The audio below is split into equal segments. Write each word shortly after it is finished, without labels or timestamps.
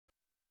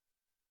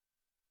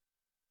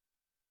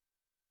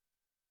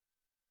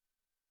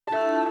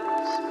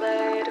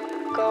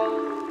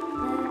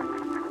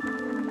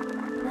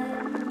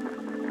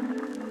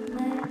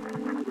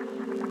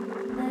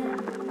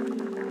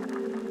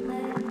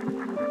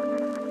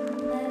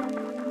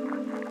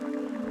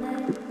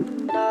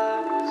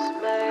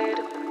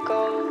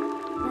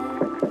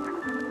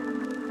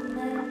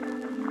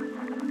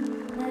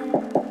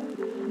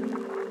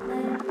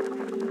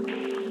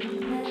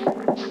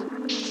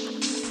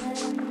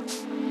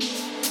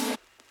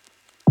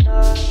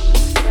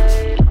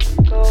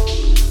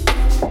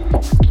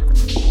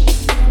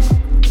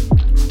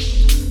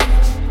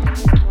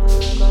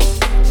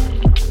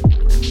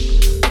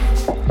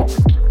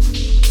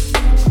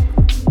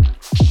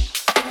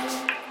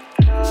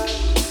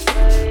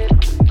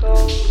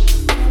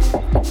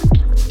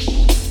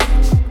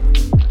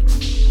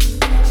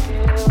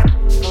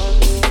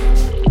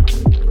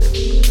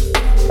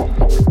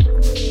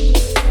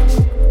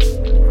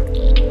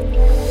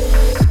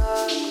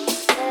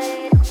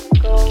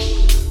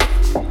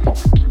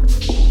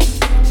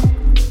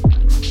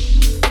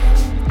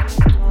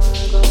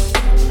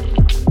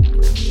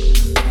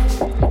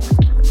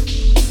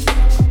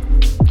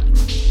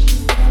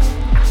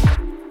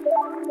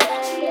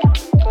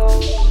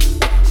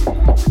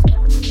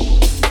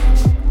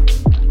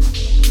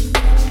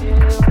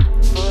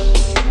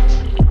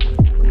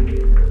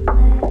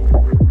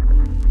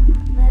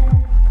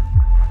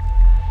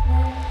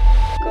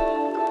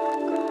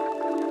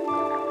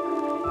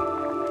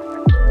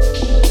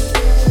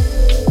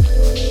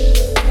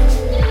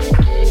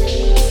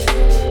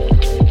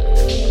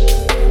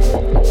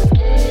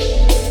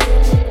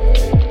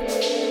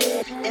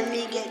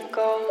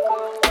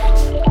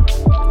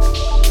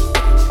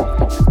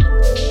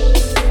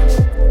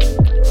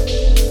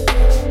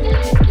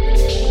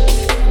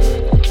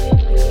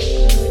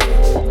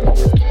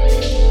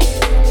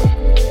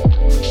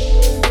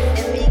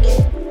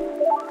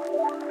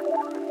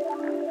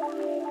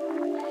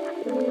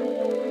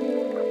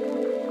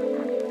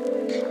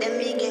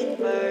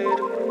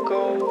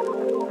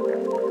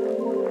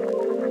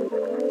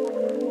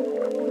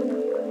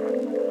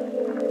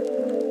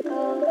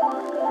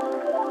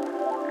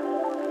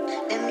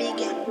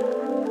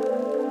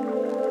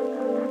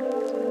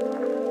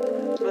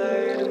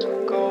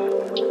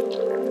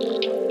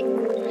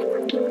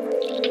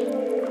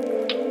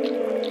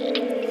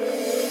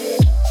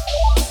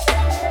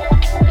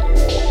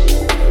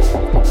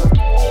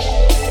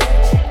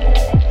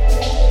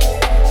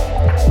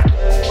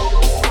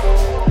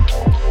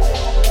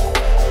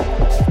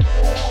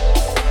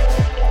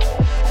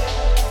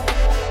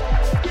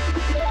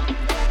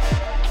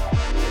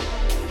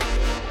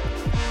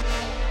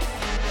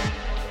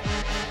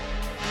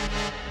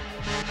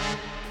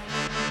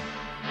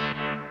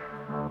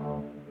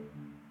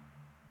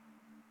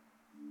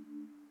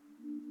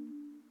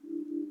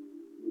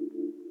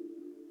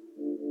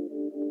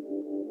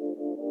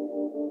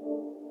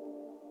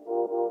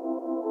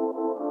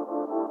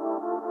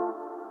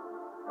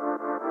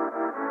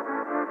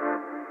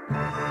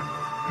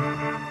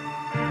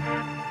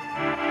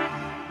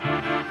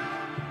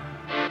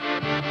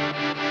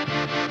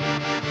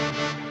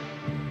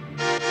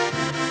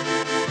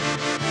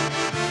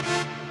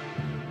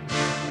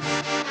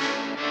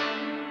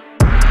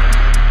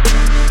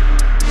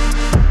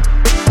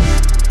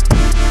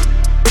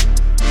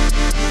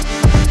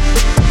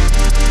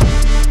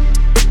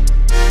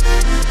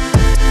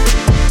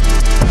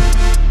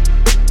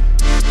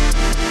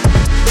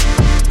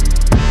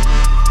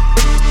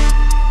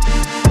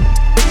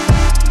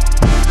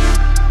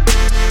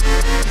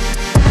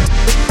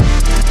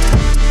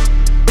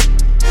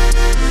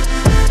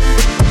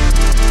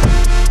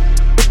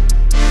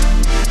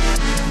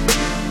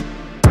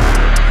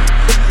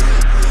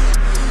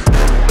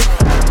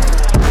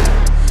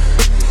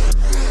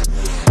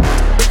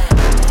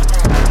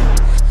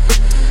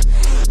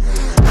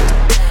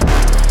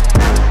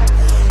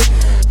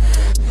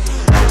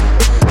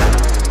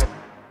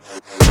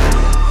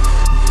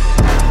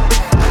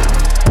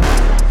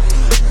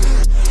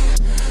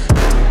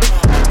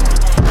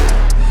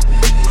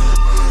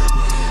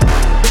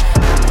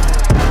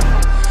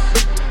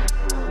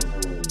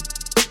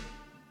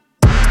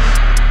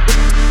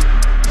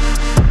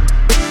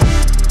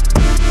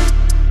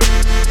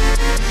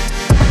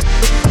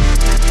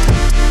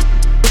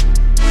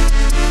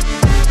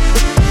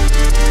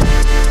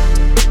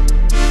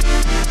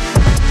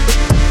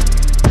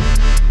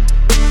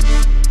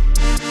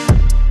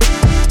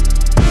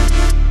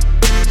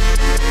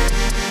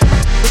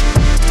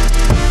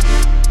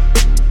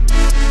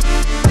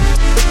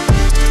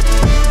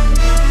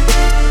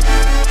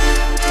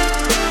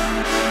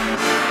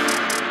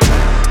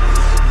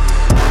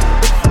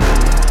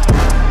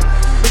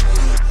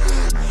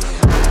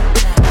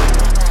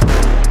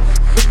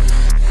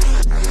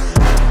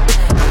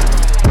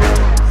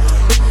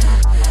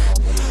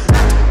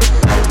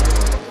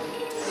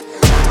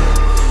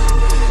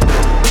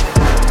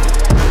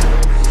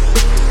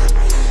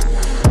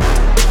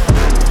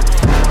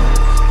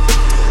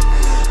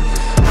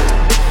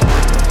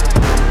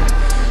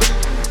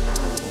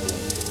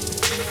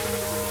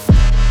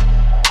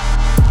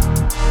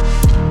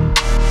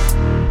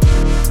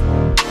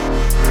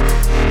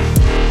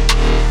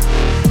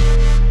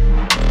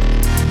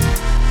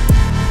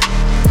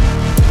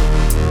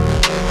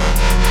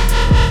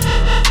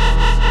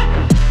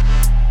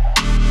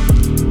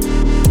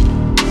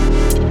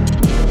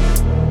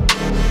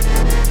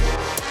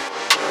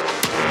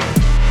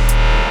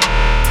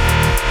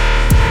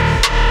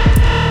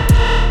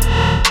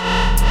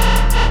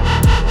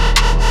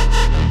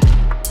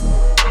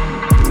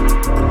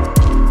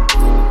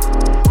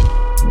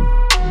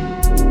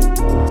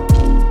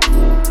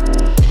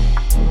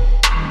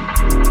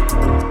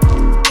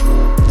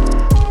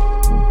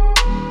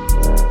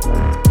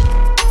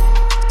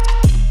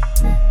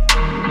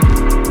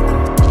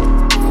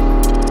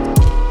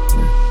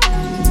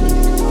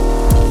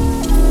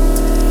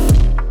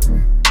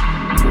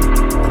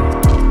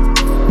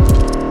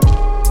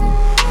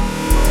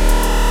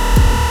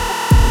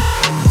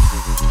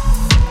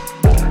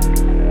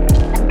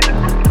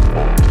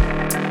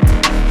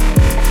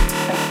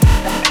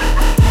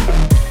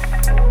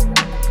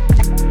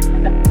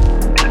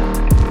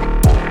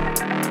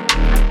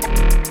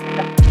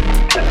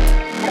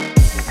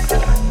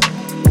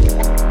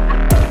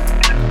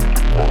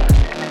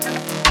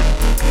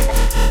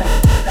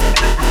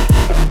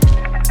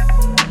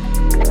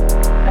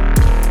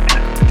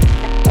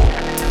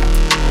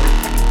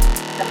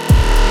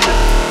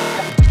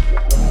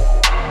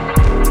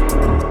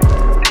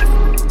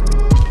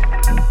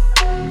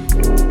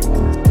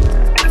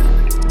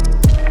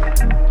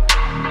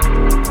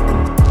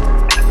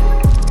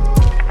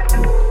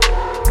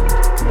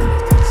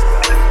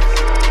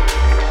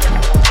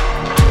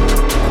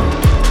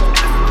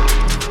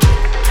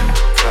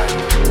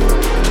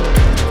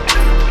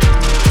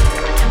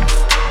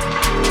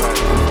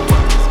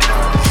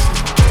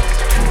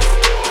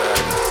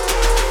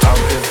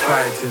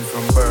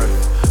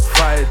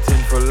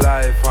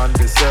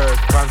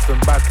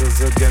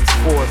battles against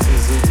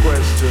forces who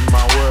question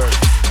my worth.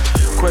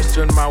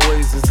 Question my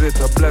ways, is it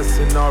a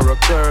blessing or a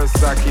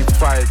curse? I keep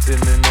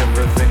fighting in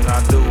everything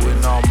I do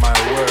in all my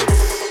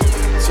works.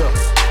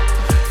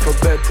 For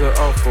better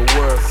or for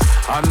worse,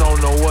 I know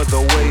no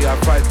other way. I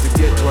fight to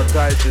get what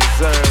I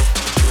deserve.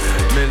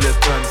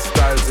 Militant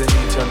styles in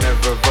each and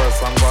every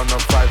verse. I'm gonna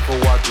fight for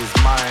what is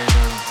mine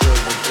until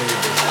the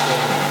table's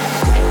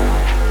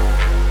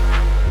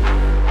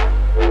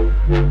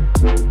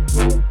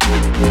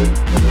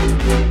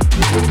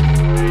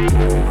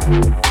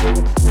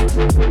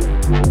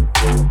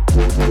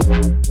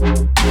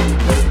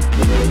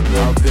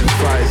I've been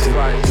fighting.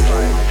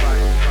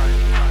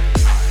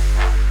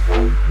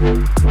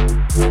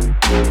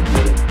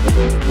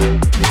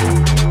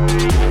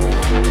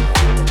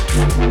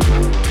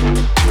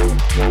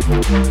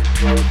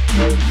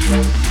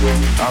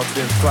 I've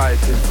been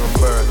fighting from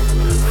birth,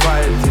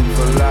 fighting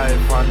for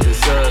life on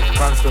this earth.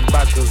 Constant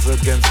battles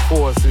against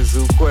forces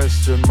who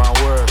question my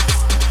worth.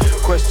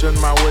 Question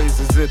my ways,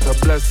 is it a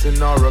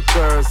blessing or a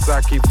curse?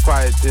 I keep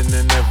fighting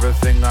in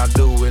everything I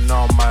do in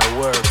all my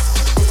works.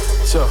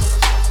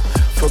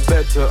 For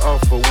better or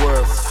for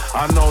worse,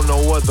 I know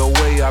no other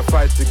way. I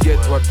fight to get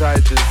what I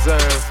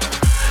deserve.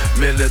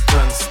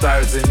 Militant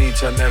styles in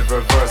each and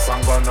every verse.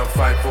 I'm gonna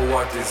fight for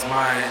what is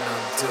mine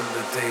until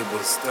the table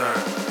stirs.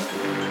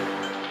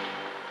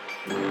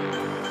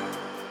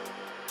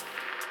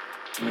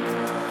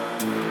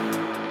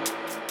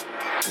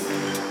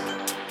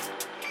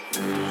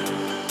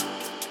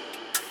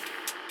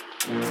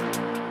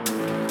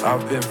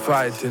 I've been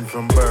fighting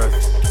from birth.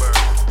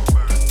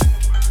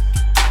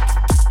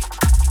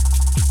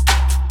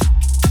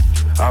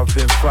 I've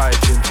been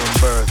fighting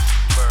from birth.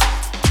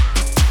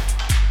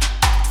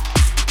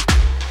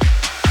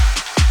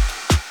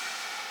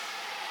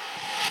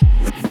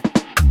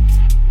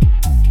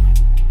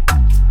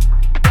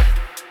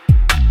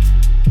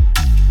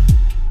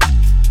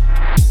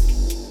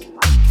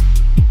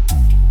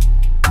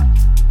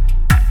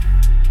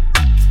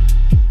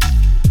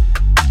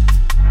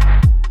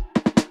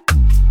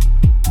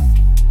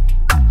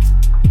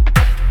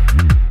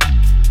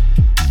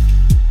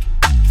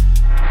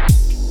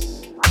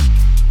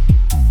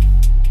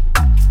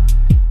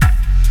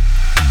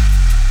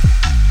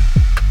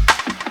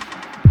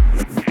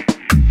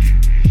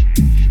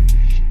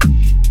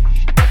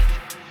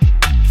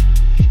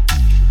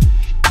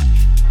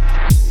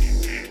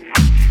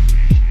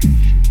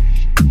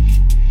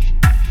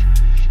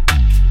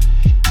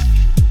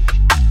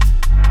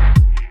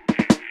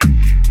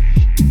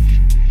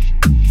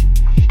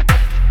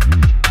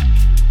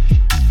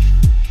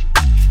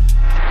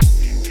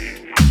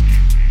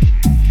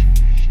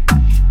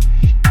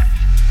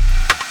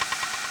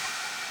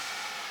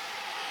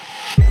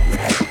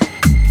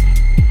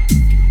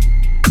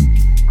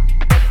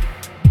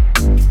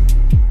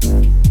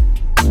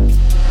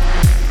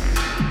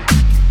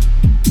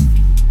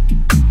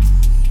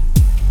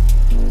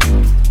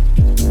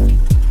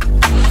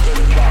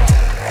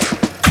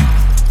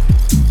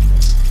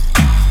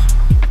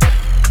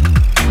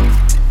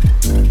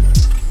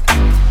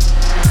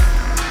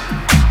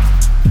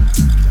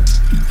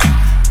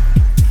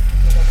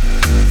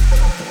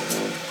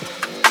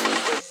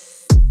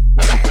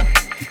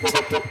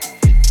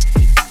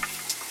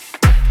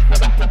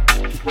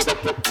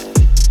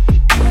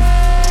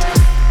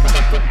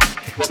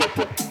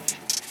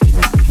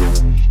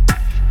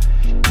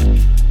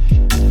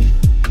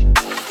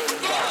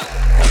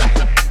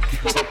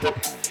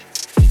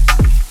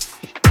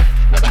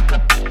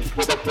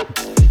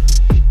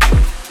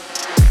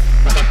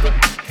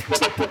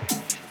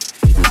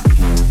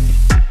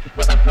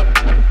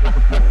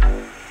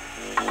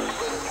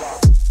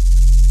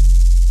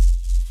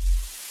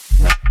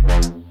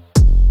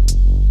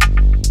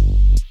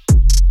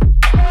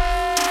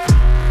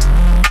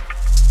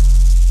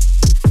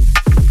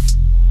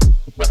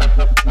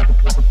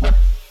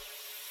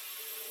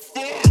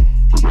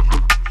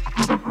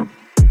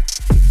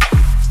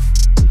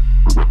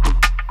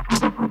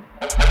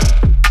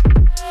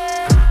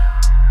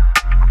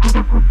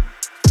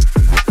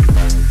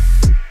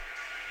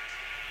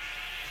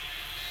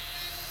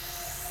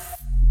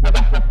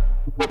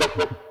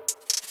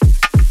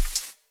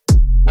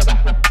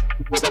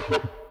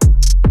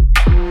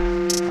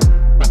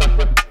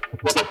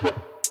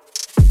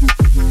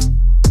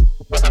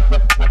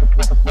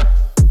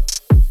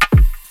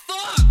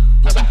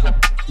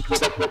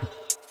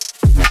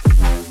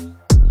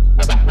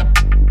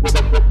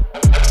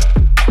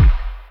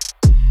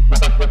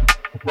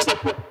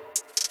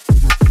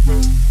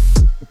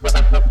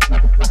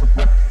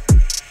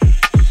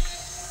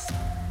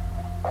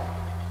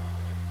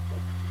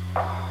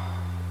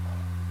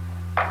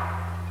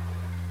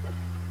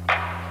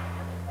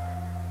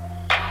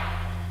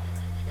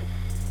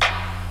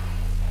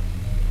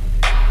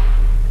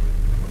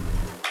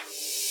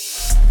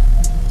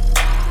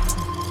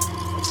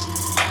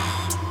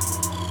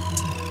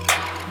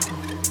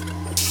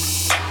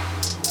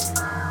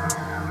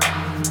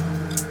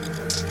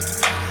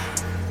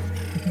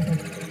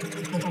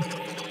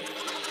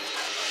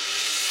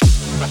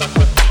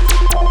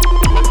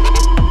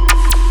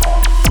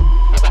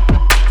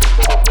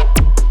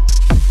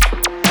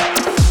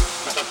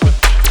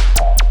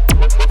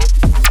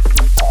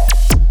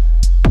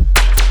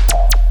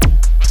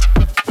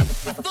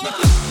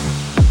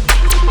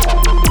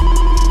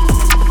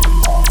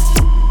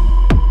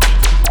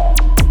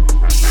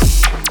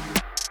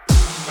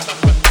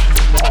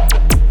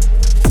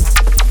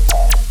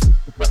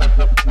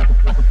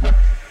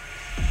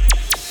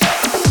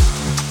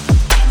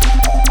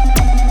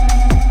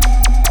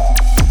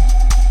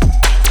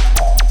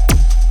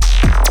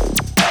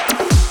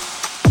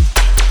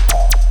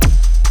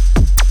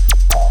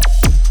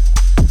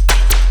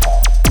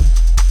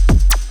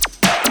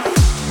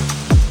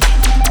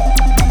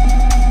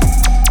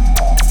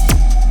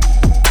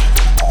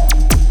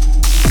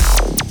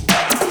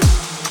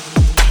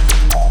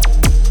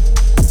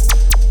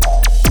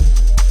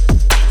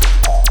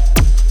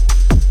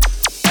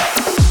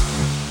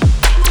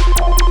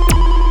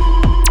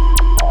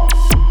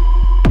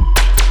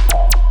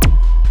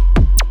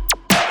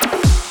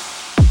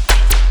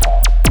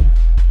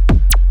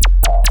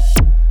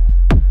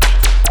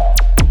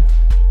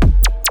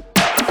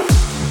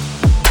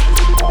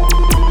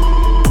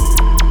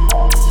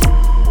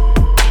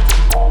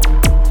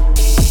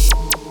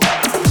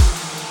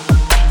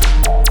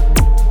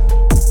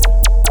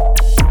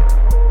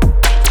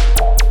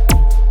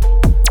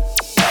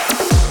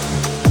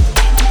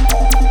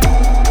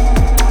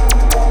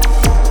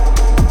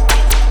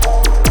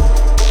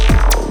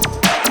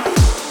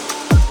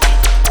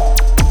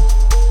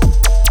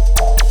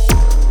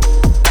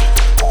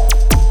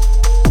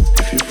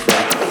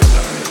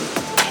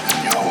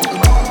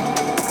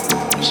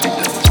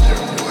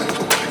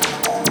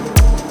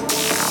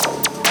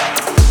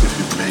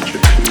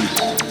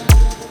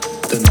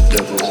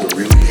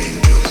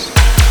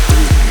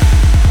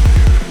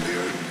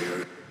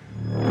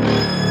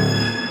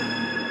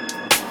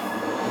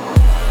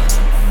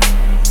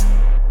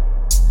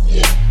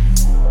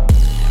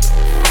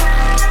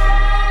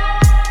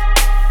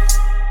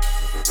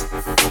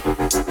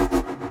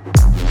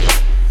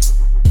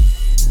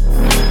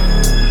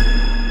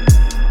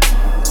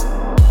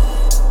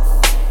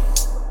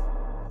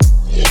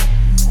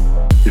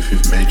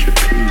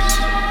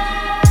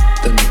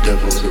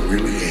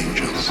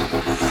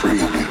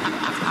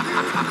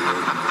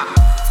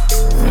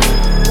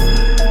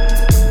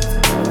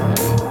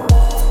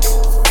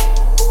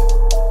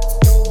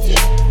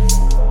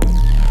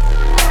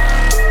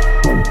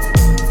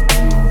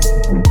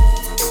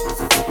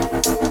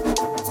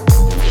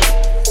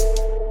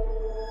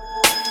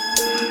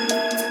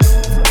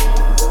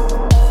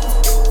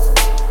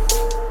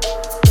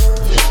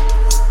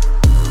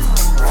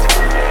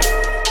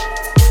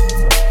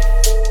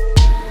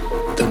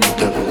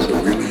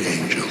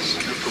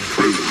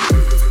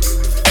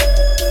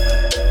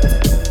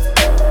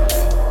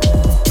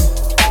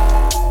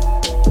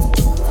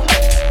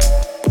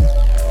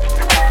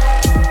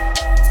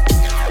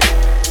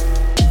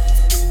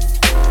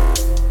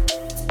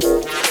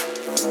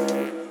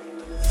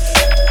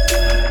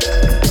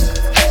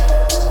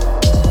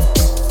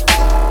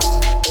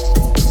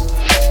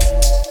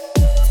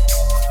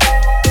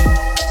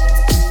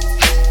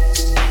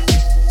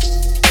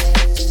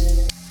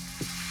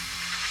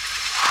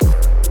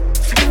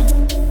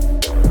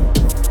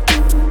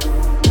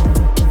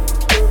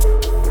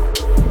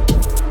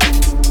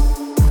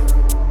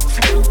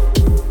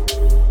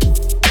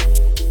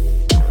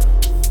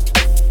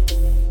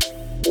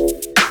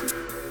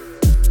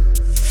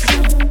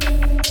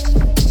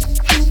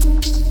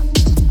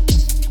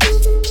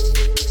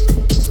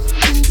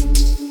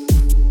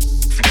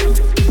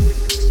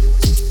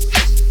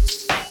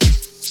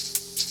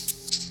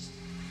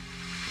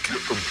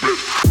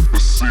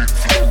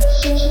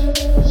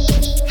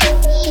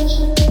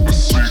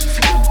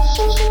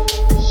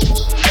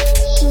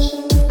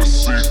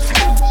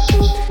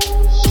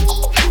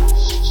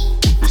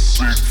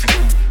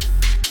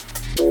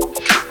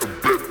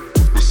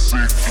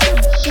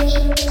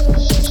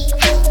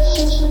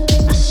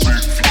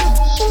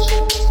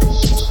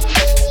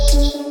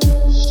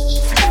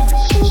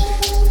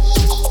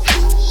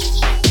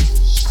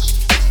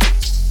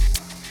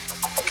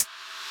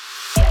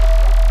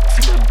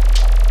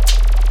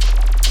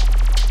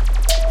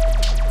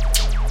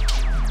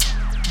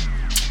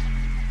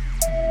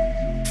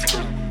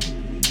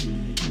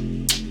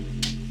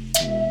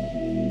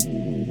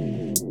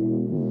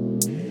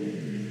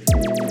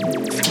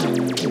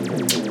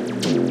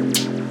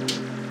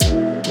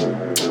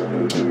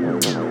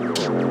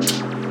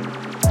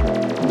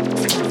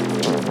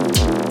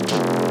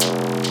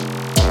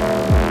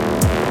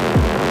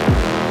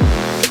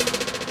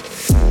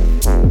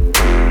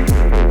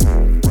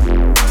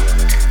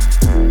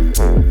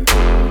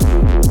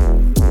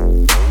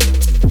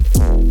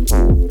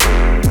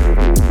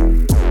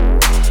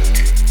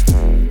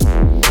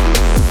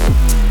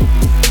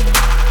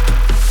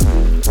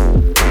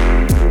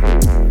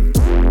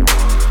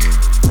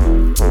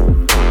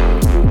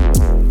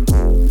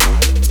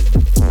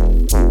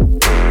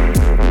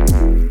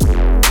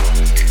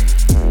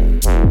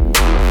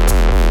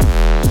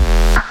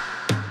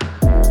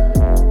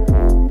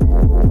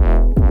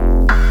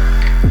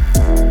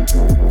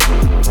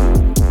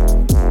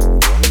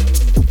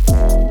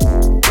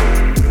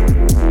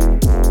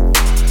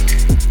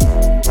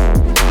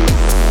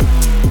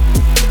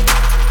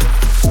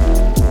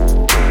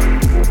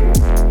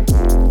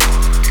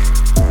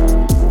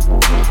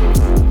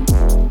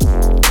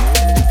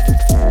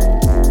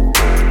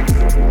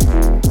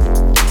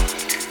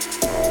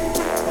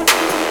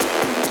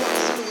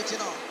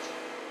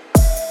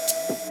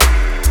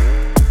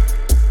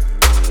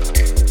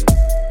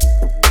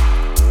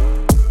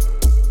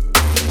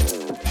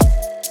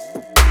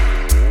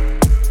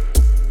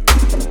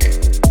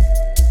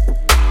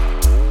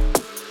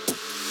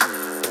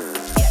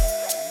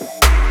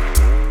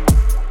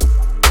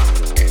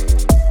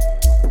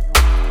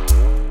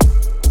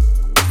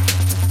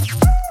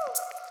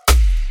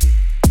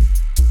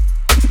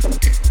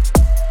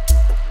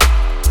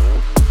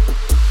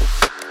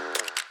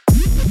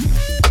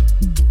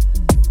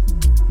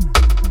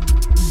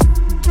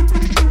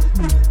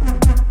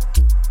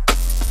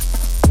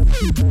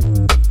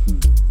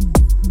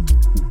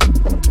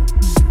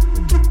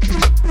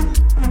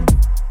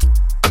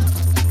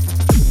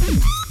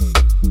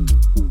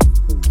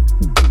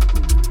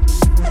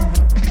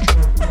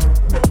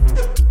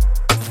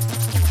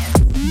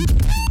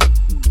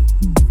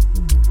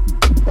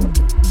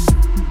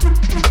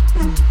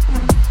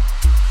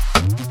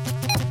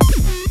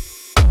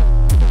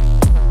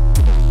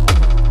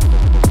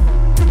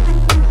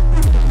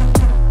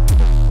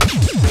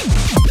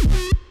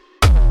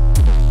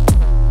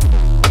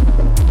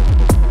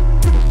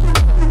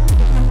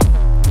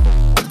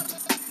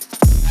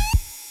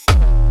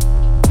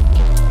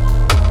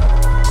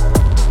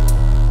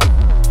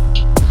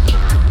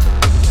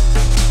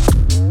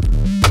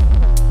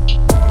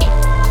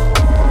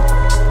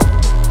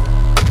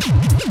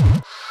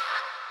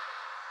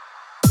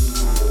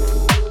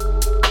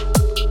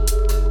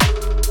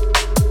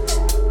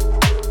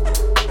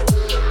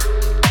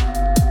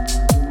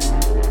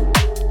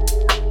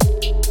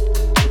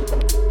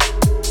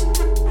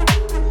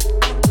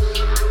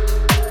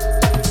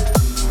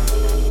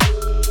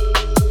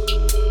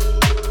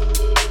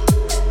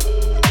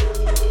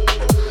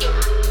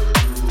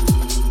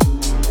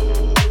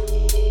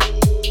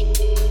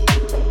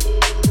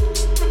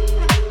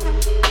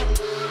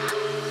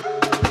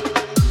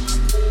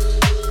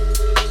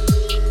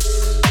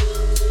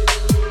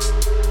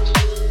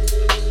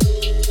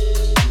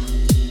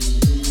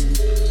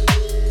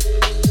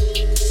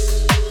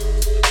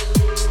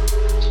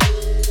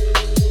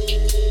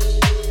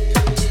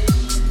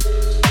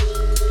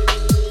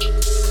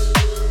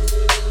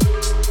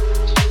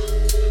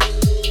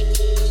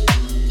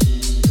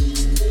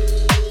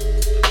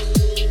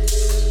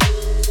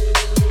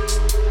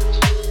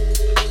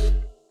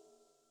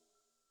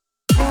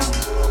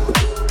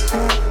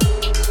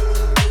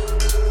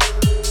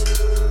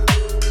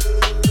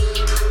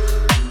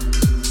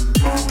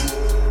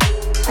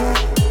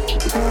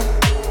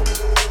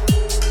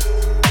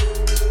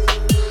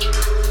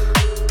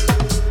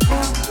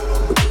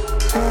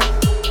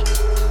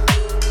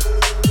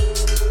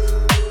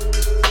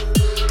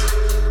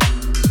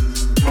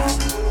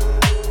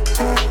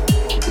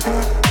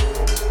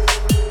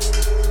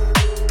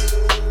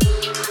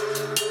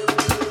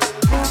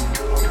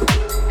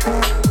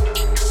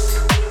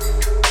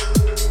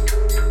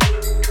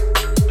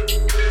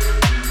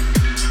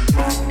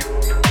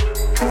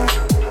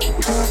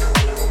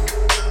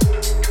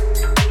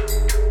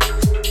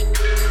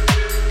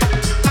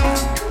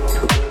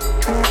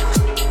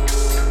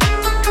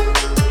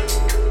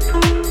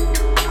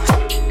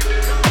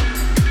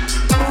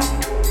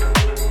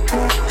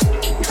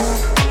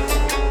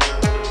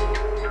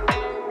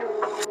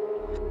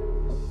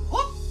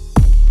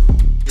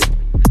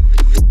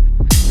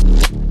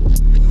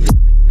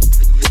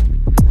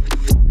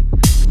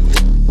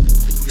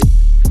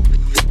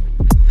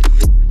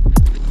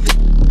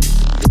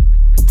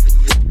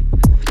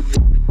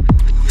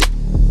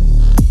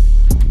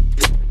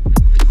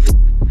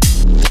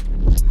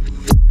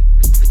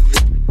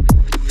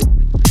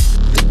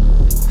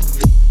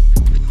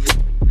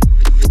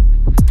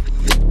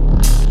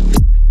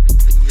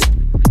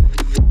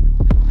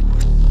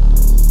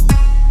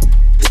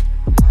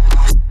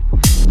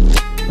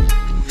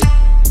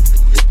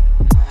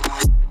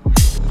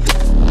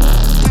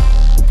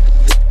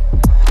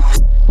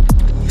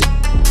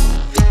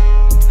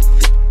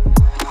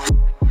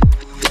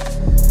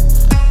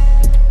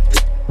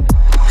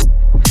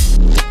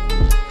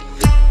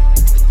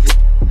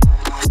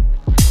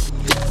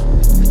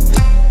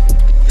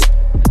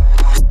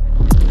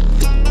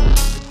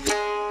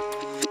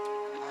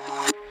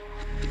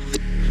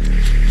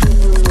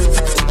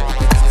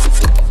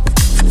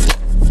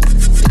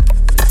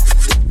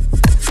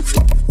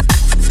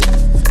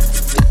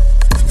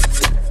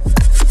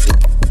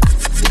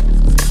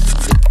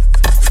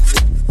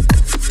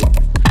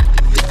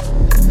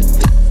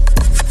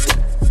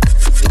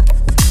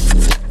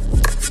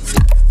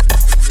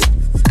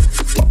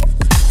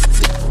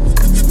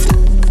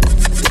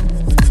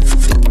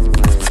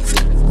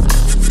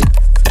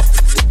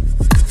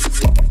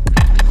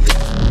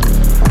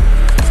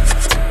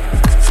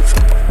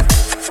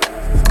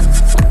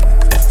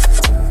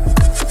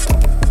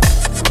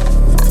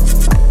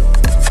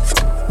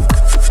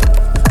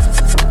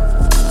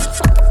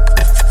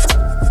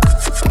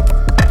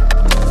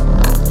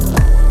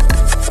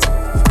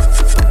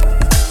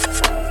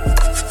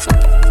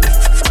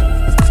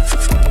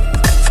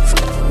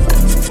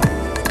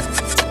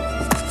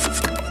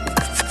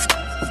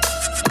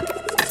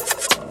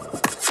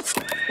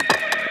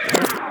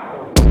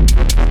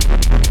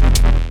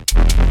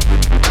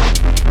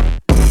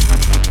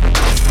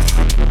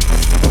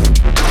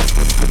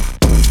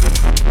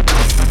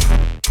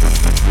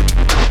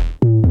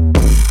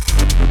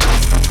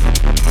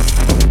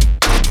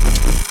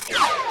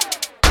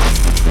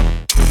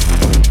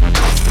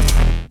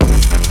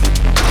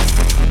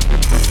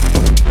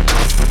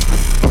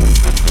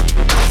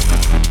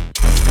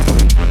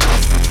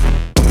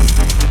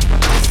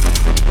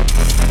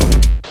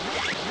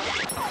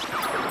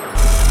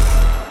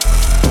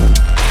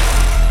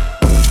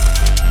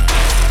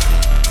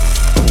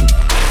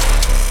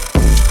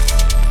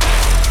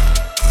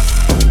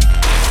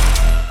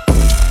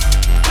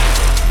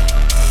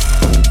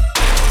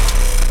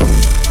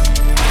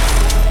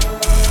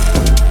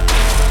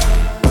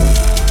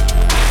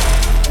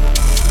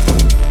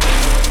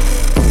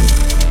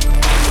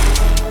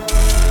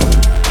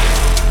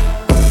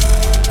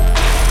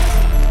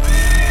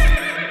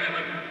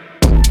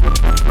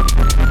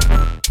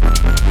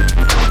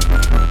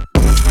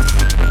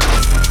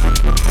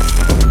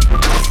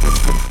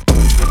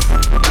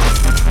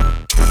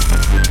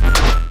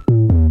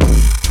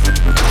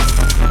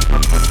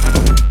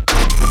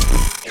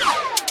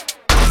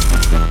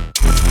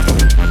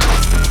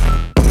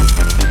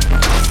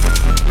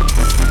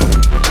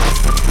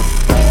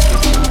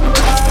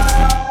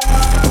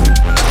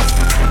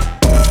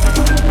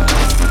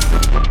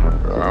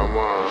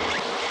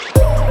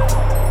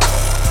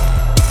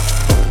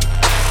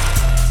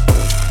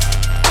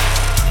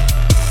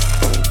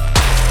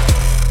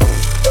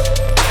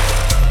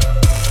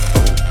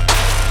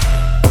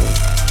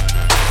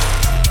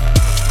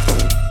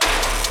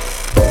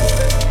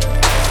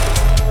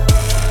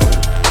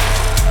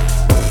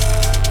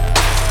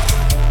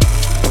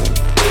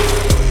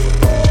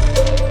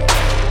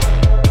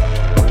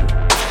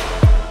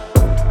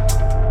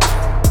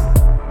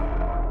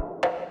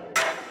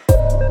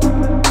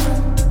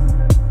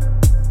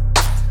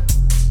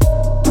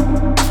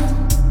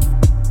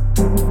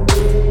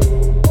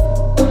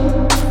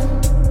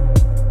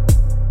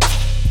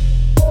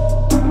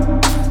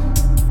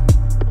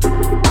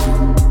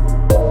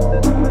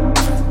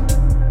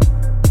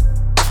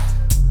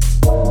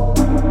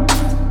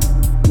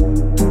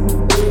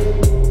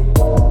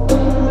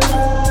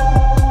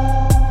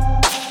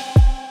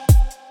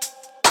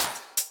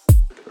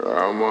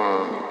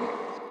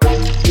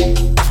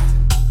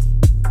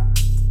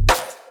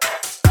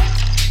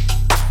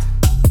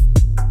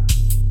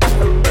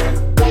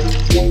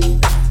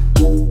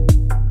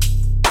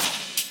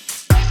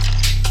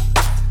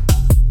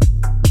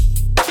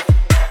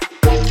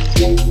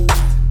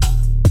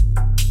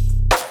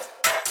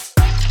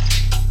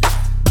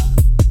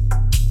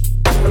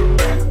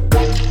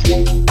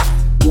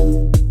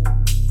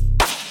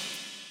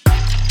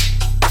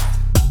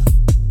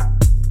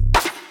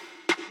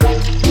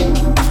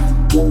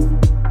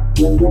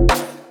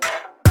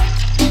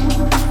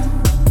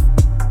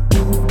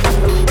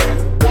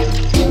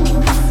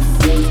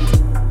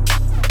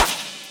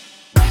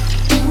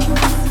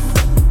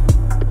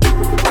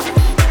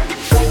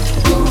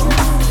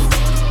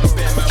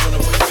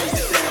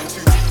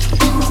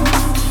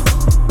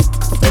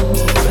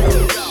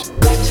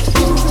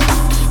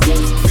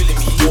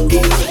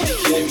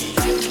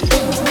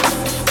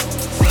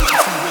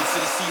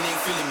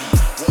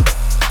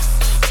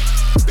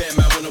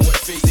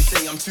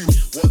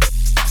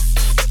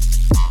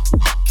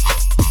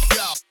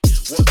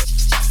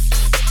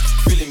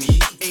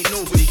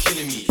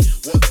 killing me.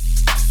 What?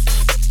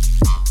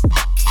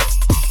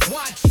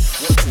 What?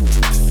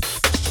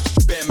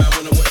 Bear man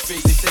wanna watch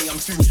face, they say I'm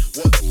too.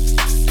 What?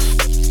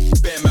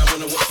 Bear man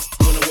wanna watch.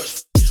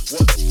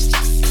 What?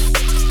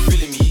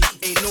 Feeling me,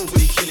 ain't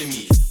nobody killing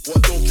me.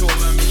 What? Don't kill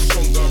man, make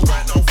stronger.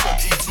 Right now,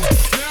 fuck it. Now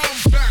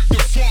I'm back to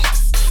fuck.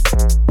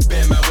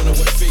 Bear man wanna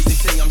watch face, they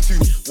say I'm too.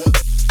 What?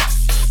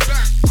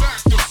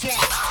 Back to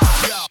fuck.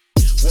 Yeah.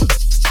 What?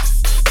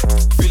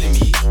 Feeling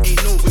me,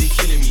 ain't nobody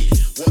killing me.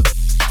 What?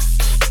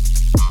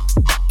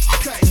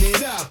 Cutting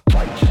it up.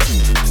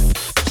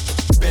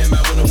 Bear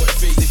man wanna watch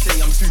face, they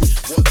say I'm too.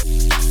 What?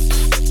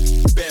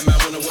 Bear man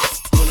wanna watch.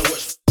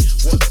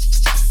 What?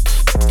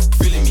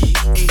 Feeling me,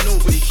 ain't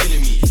nobody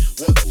killing me.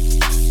 What?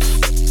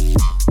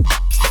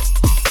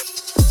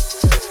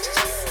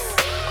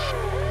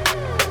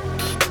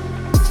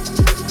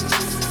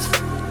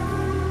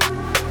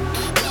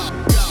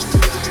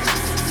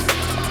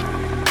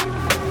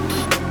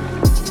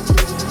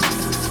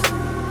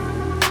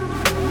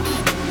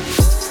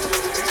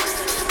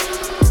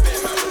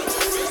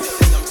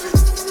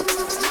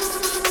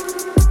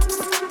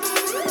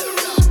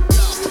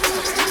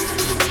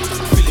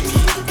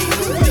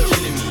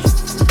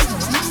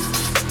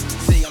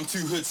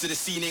 So the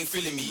scene ain't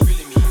feeling me.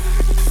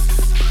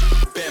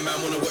 Bear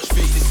man wanna watch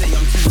face, they say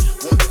I'm too.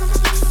 What?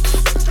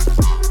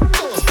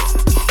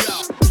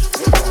 Yeah.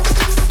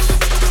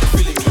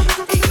 Feeling me,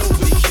 ain't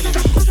nobody killing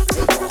me.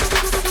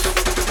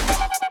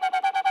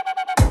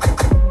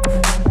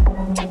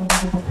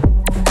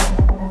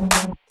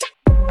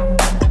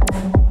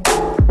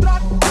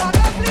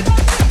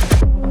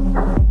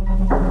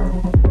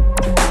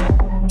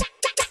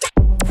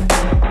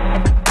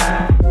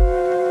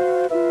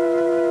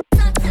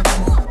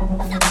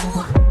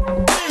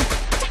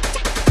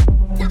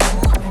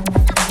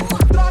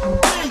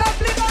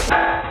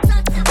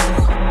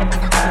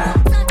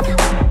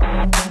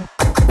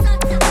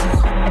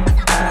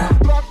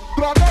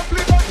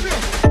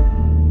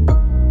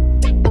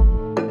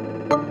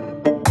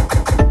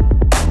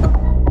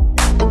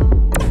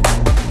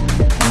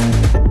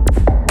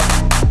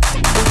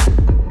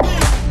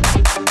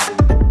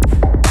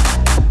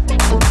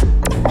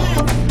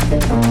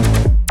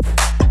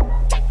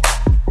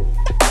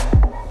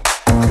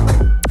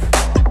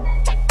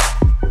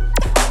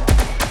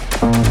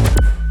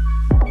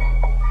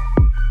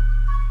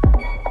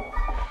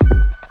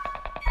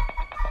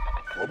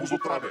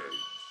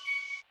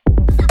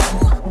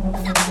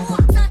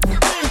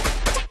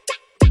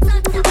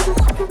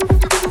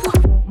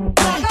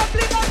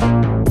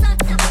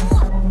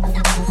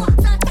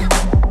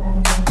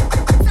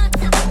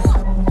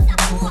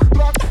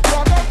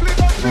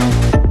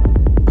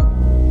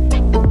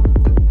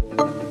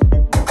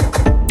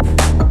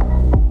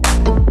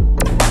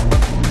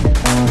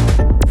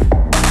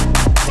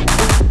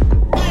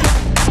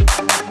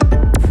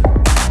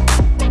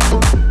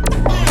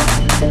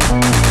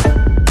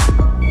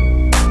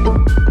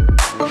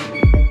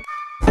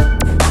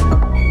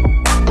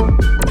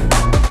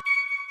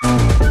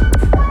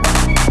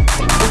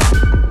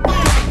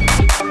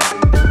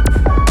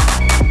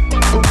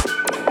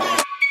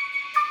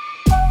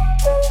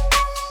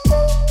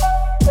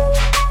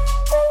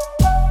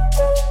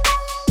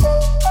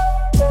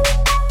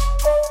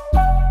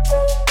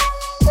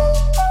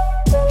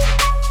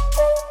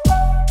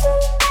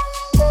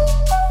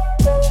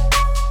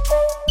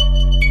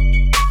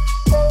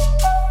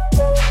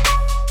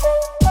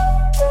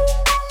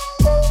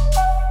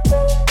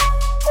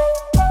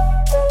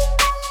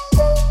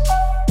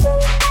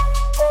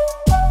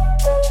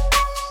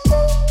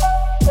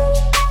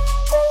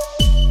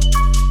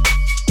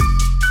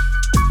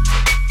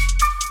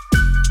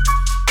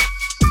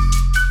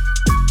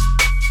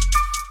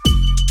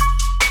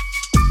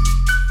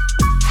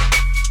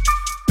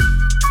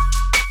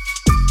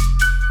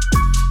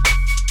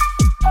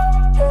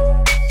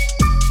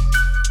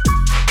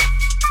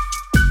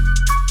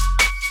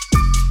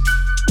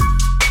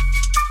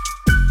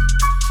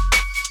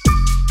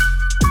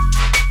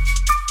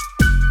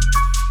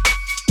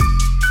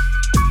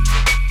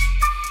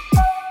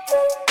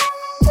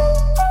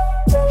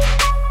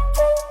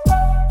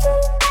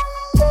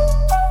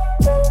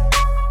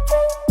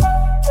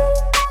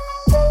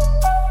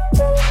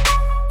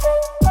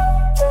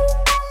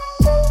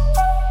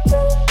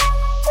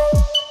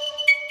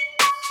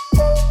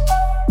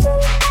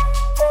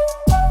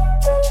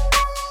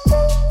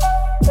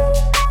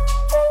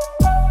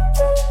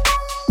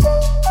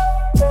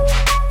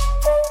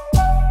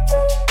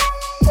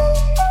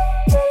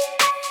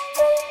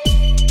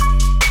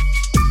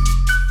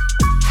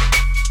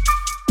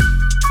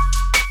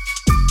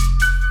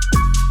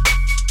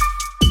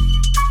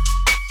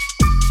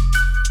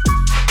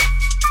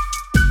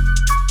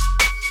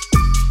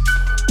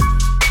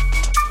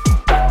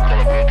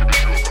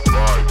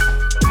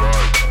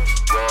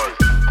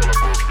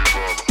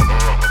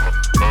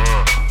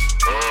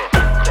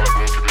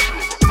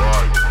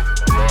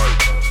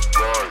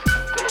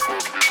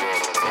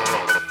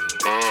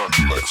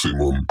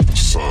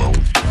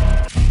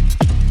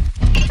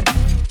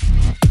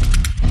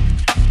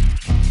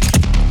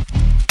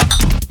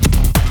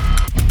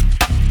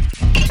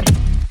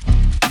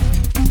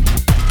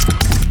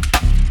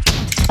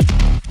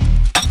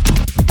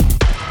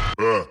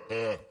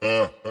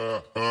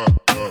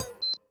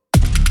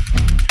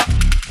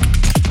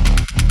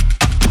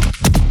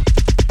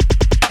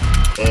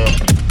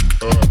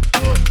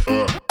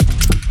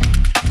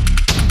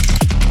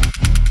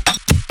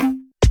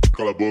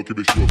 falou que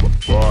me chupa.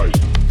 Vai,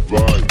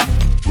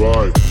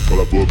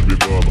 cala a boca, me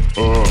mama.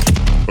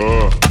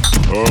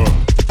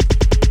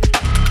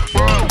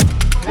 Vai,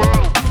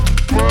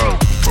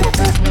 cala a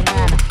boca, me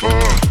mama.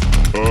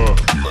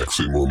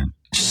 Maximum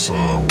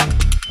sound.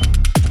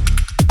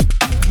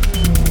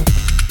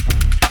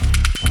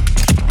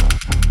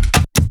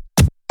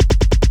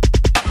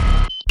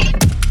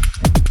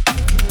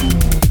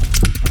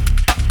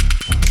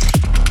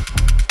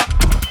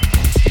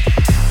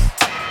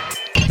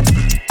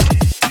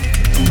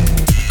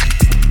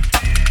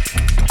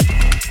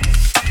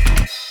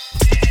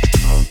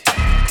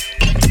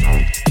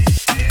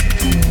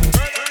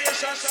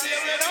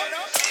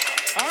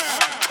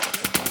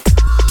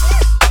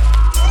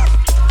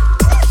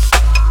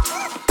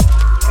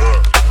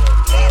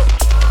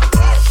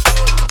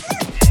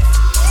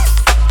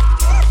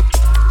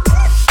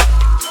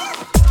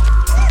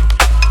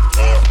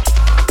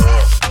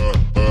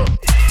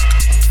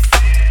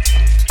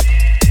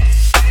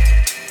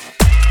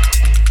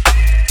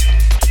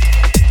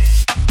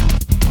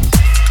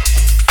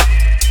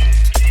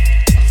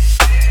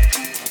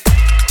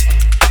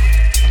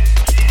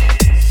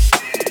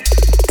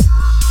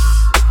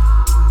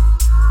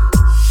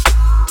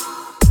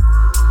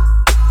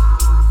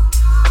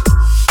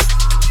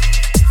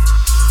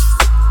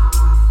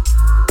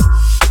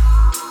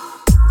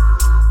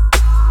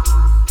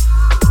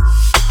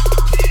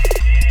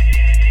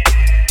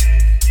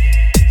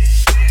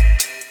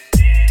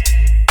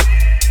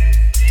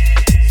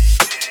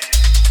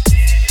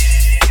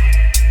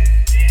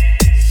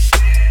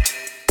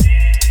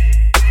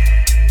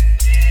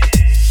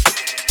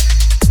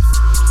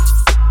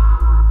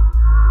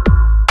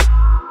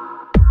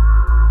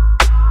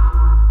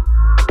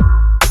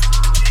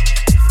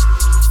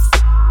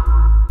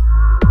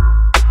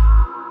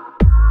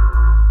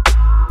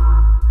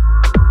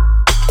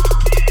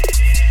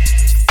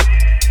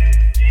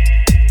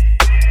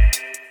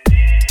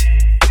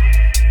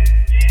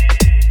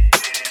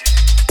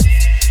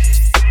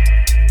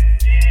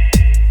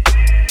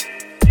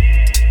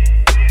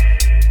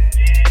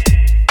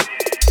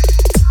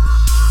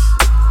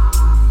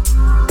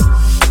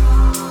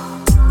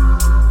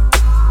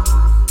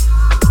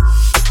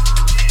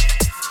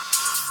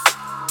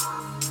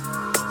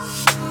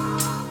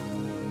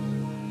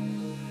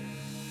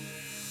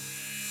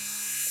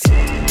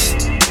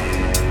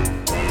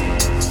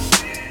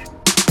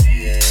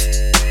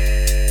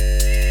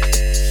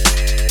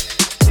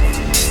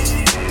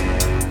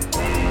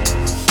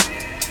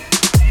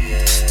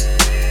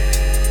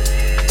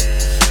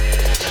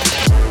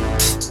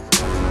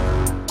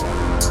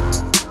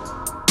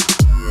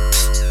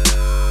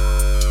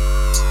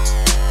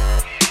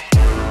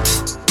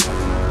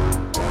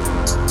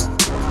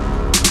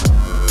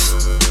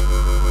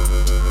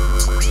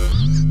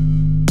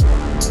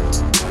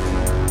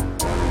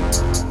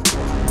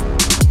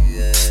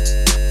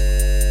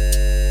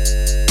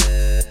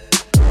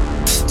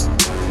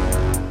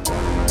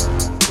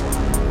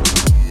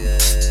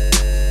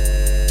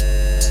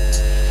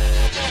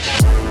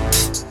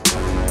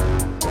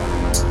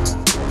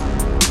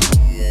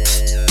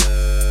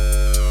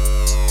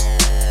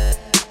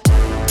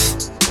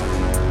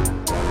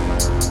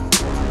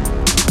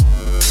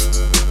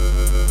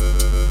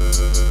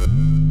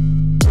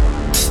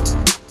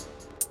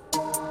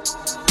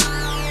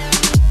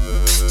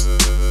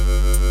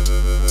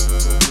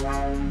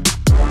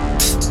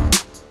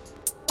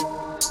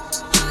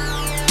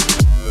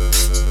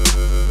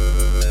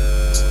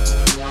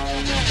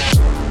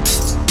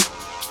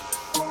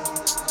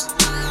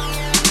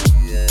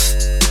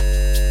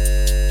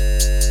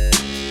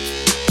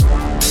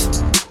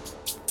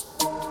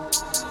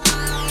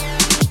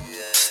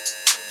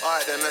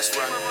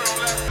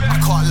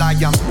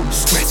 I'm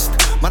stressed.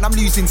 Man, I'm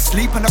losing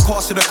sleep on the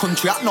course of the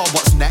country. I know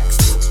what's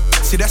next.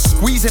 See, they're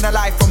squeezing a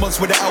life from us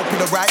with the help of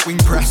the right-wing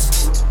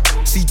press.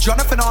 See,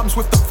 Jonathan Arms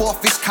with the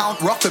 4th Viscount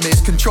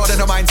Rothermere controlling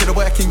the minds of the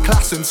working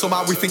class, and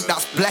somehow we think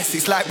that's blessed.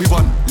 It's like we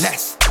want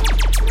less.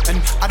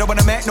 And I don't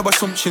wanna make no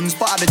assumptions,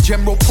 but the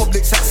general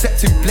public's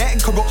accepting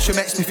blatant corruption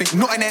makes me think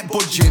nothing ain't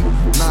budging.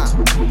 Nah.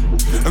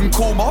 And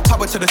call more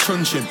power to the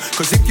truncheon,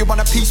 cause if you want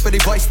a peacefully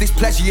voice this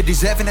pleasure, you're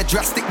deserving of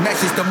drastic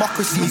measures.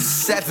 Democracy's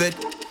severed,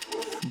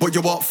 but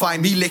you won't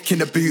find me licking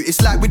the boot. It's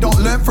like we don't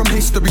learn from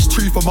history's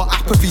truth and what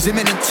apathy's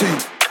imminent too.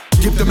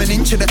 Give them an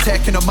inch and they're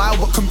taking a mile,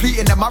 but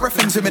completing the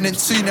marathon's imminent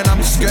soon. And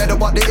I'm scared of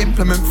what they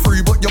implement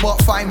through, but you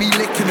won't find me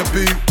licking a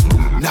boot.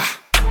 Nah,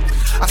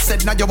 I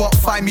said now you won't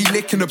find me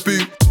licking a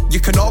boot. You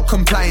can all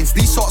compliance,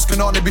 these sorts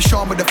can only be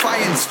shown with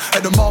defiance.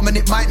 At the moment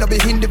it might not be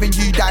hindering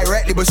you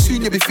directly, but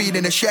soon you'll be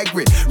feeling a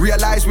shaggy.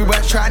 Realise we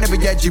weren't trying to be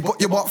edgy, but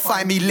you won't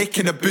find me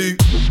licking a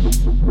boot.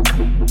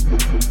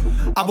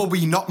 How are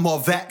we not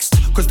more vexed?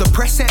 Cause the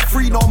press ain't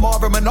free no more,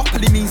 a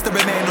monopoly means to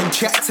remain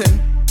unchecked.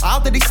 And How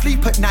did he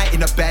sleep at night in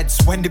the beds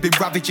when they've been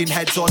ravaging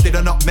heads? Or did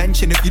I not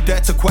mention if you dare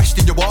to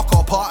question your walk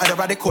or part of the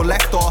radical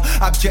left or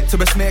abject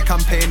to a smear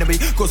campaign? Of me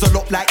guzzle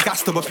up like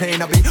gas to a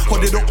plane. I'll be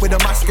hooded up with a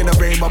mask in the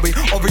rain. I'll be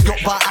hurried up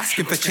by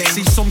asking for change.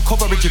 See some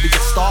coverage of the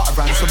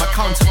starter and some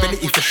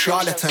accountability for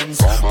charlatans.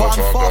 But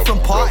I'm far from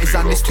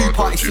partisan. This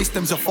two-party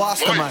system's a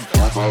faster man.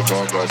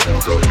 Vagabunda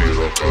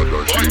piroca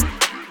da Gil.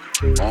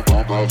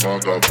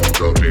 Vagabunda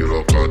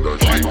piroca da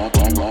Gil.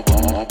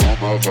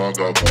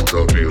 Vagabunda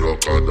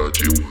piroca da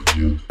Gil.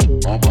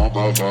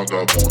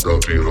 Vagabunda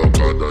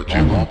piroca da Gil. Vagabunda piroca da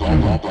Gil.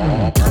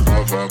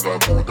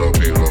 Vagabunda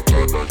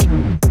piroca da Gil.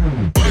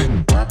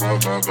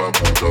 Vagabunda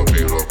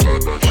piroca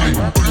da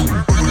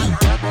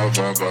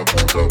Vagabunda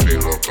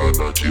piroca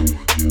da Gil.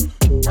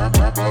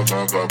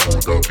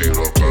 Vagabunda piroca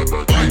da Gil. Vagabunda piroca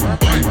da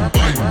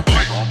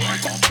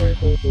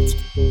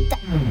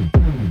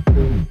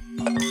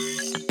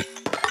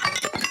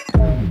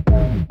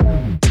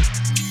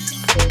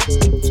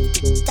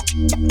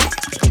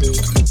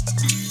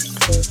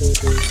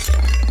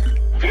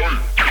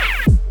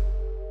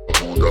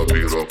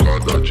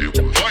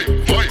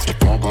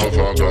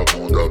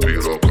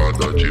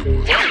Gil.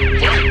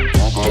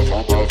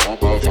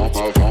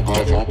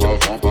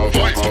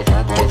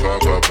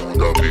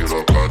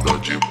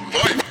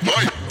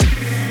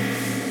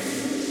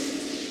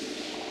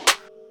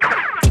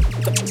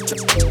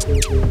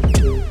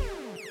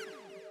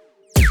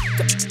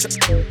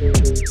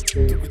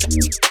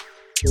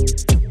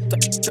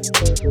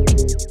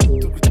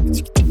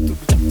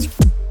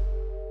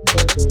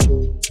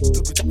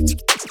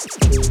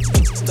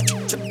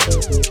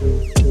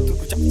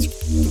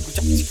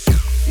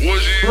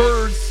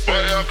 Hoje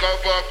vai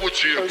acabar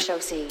contigo.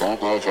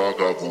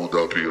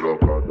 Vagabunda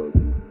piroca da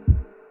Gil.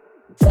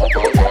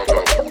 Vagabunda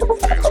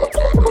piroca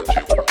da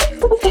Gil.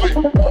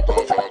 Vagabunda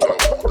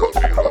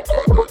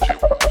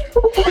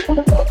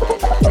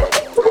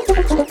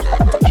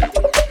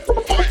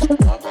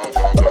piroca da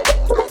Gil.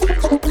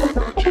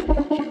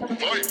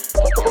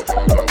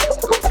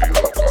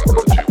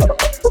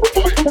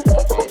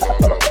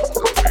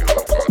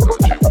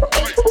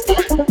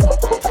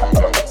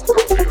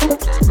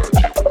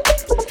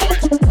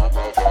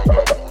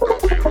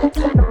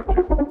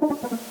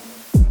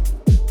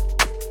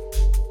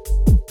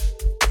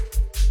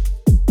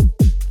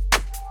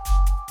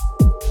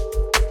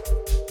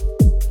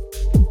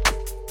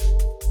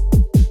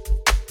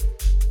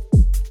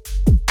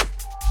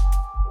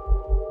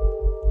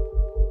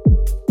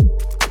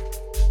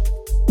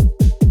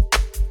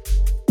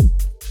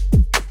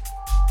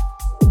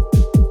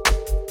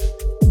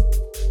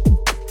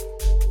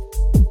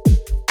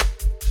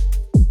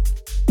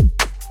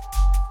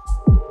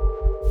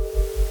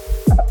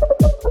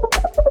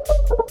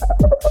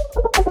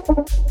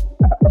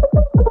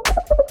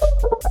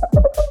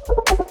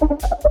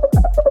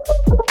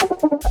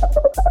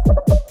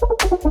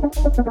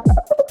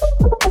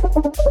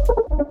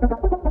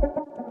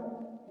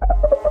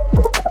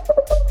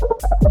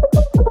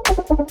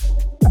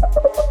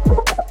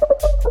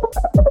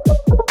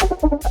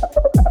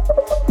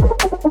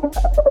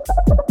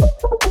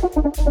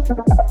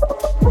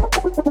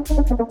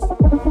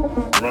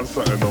 Run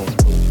something on.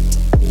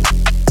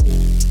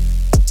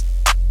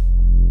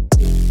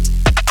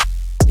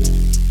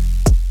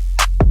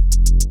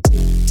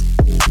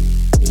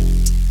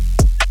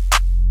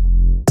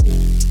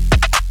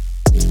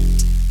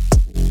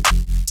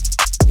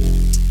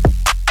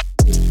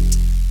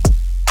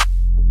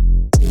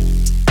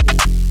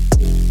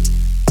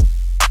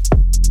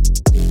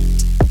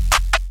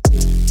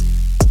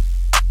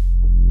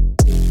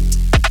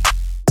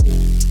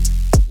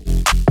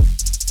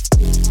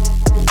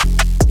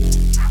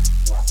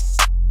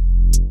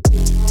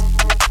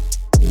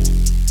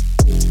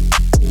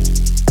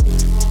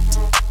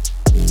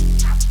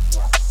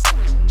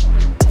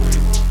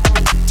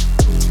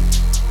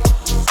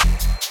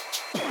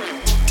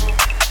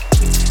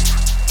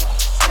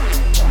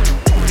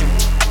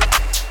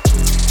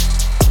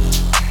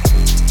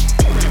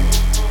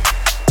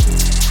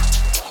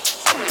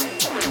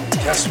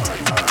 Just when I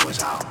thought I was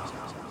out,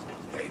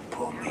 they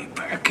pulled me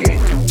back in.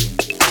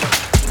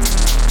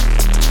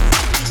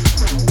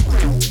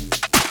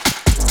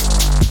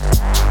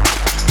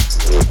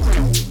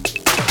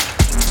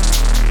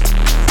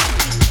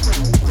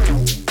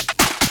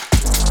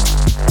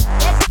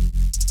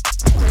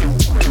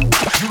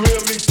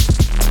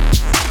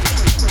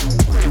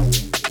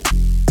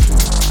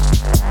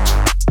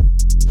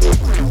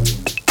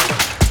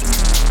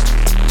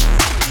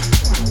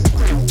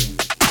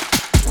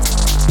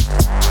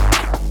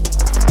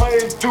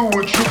 Do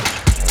what you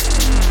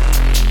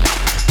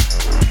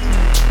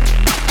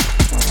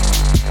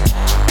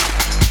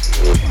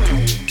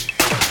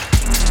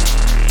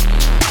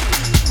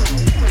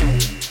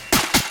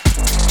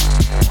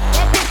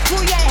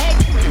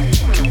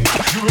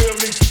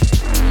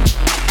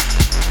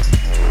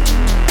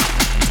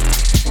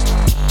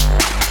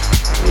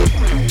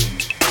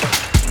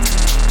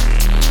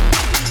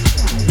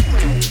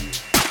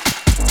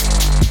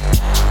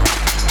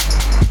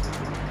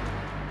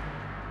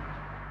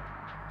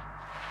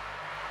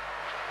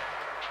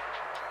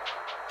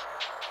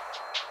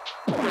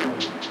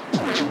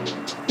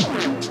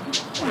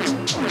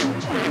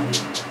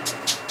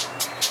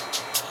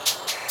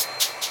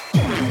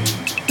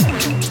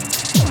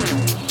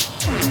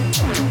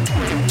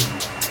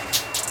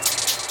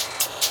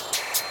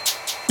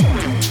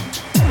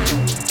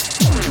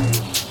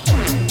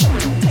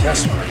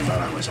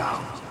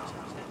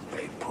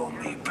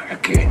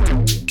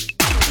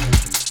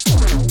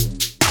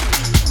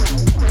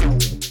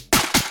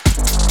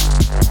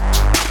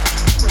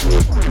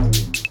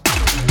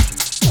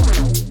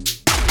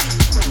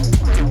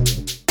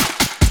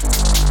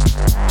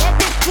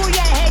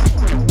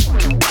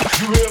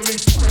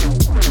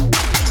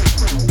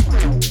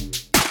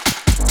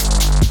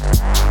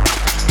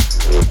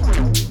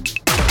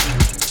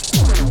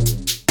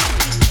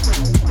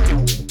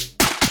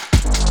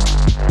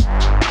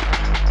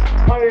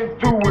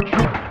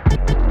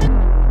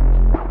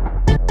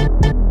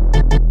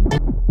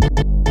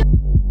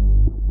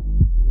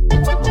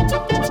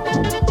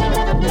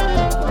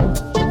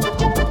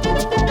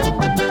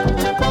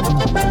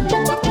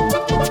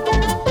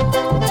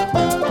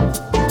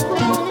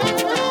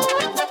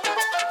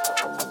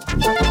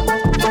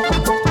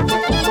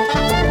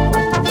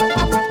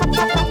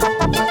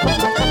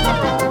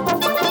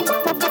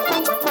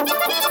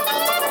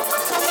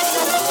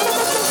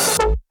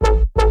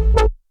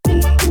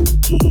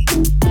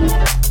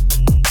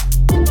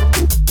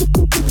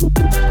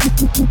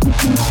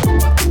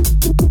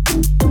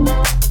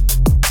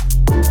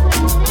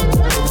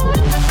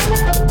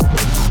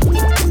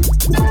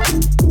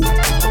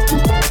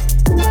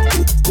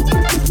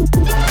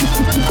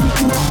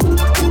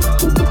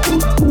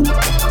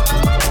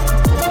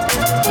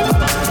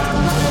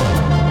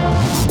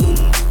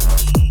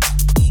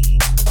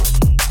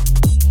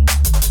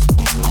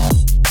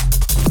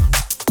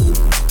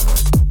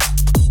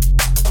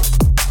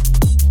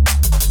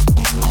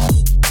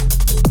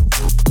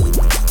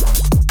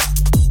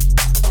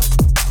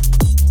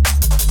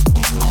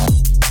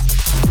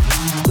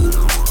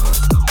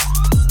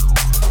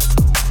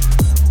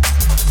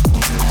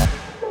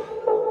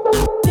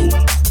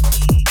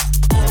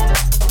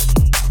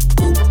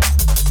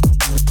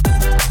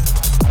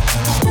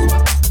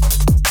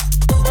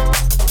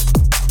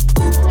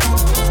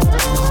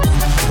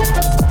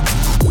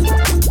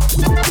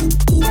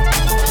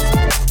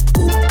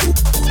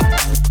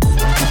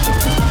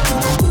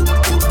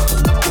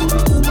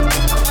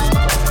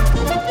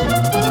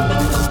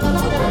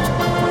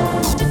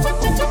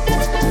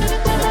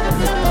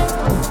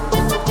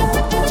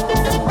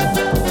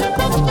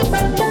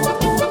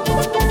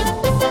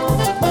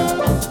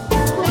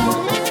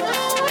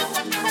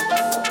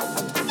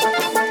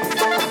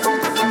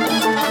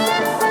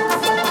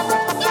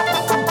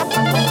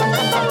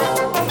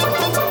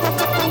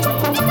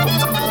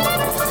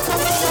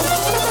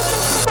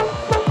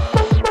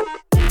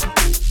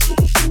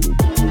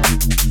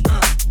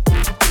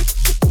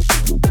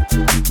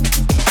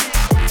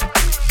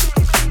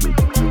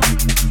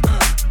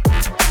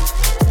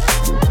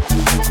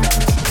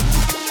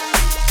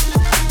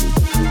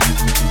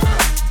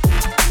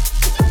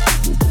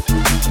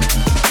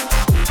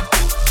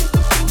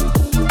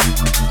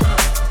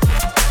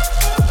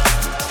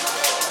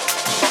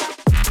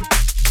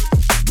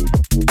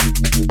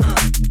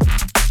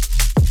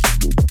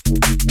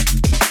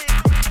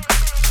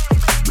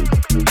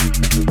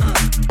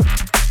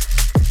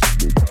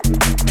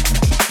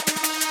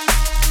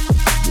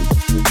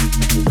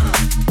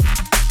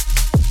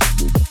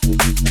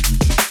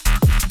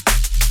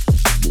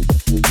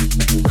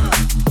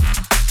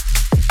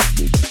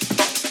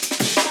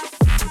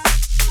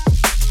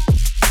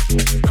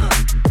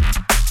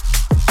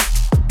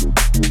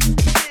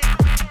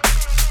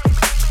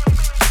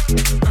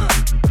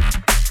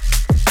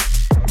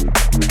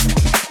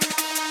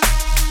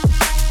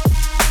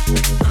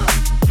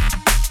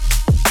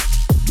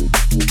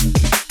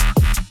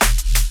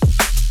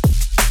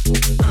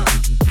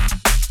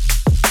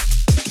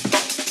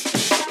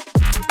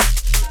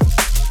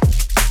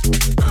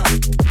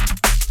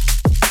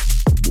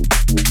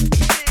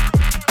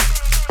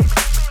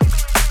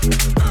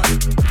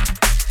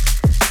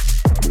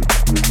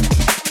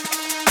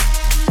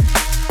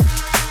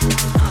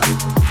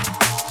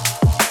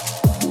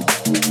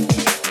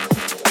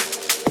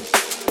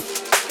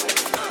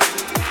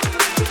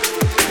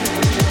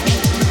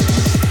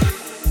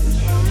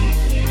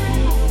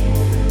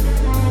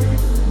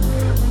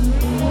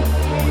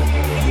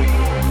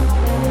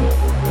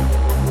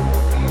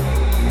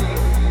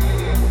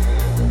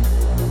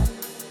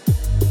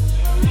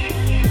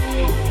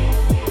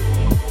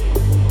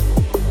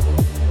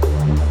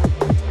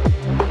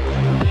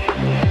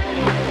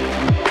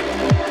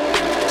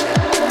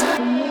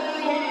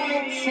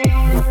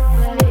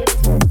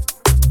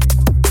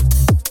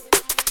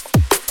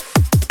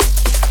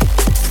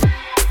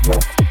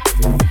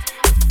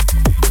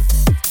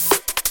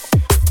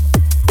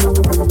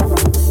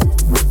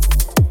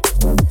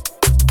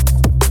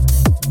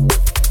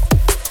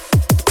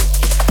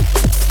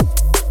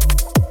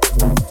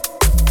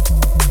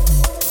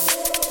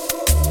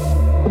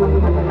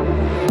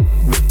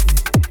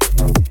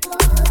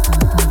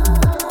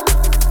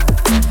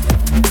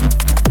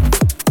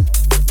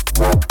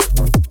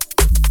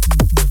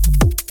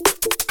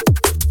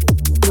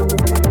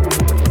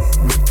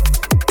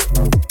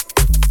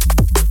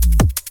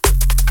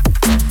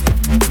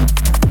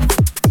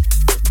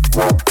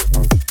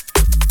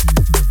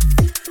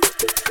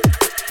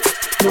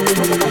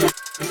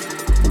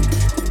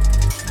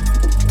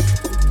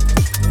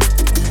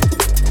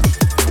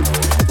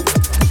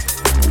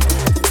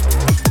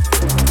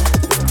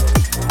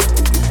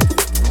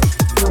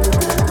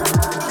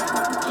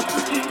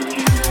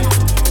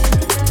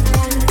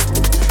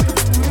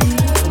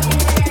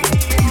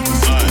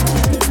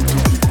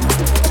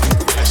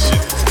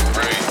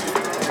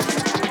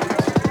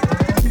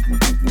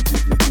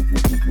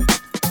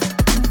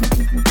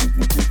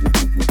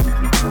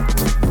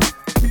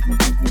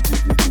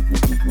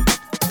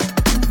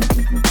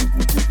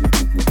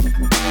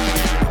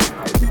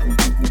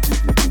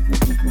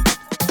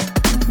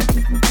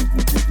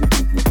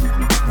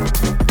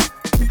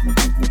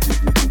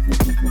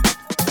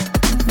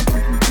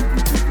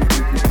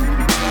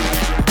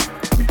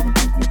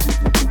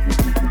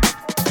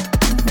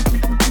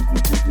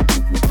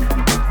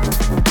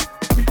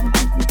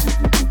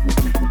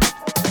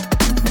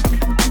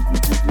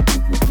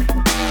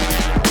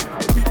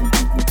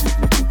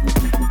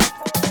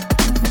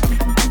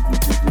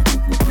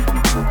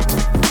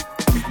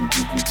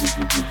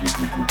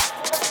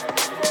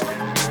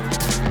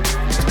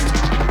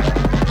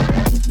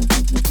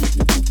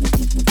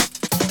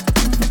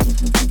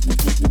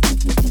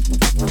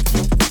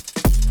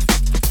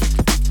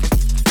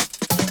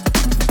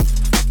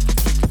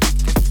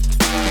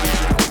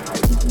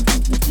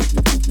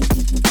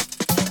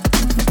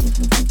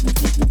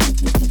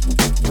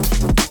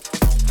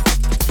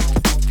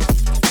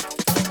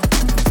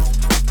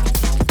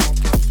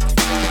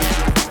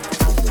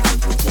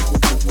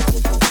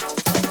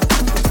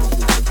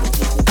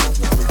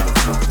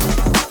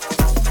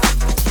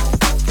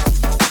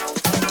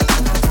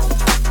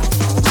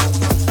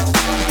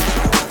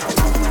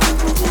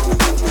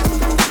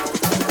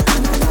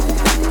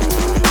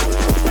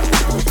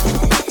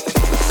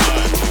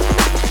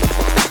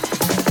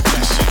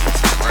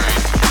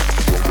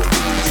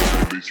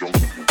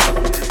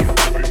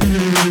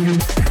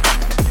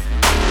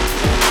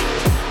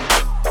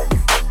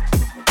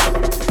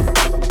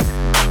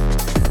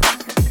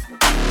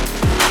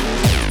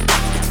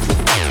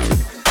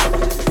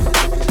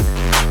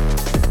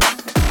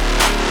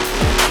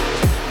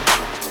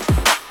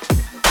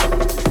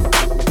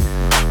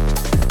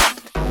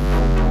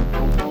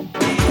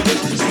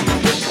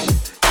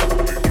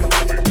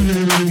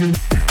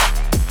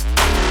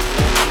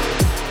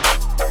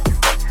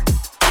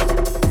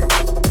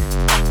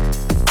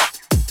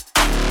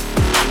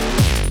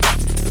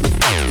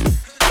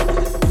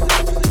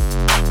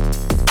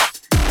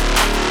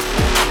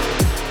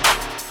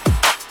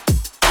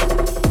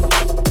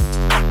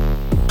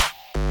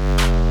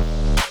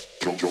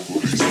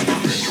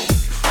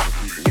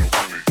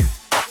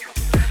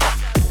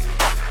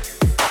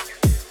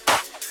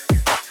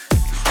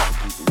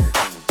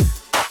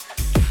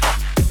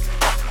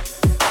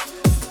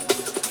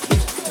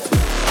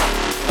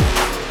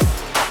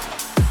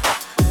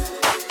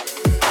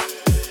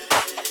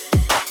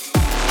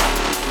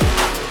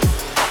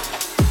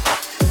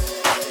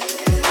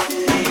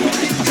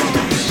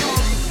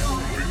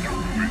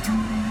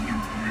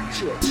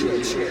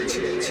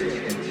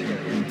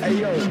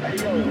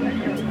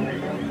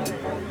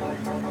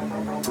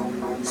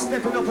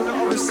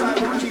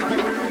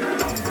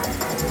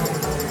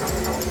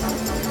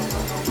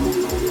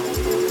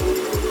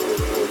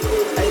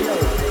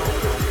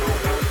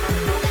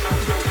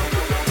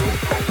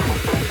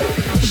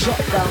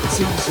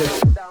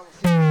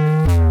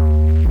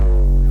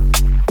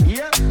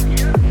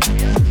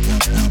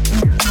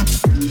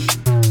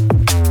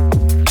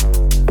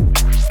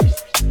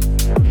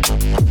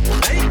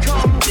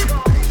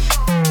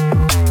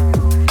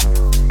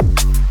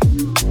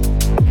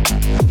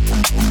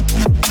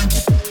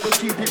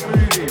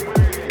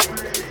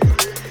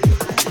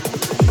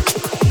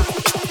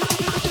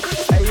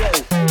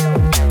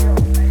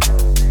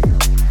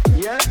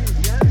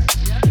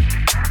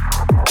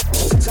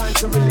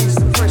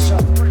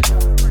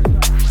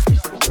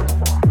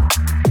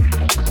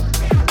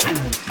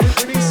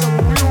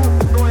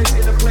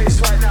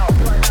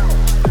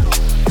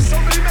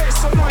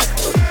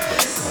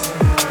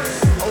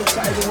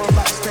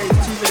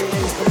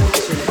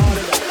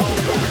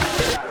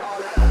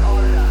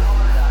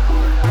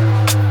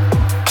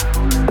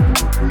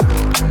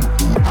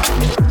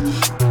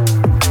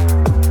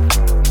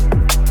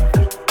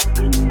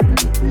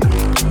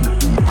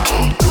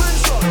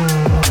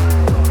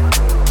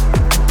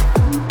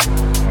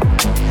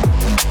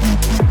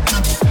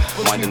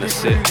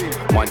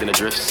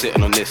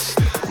Sitting on this,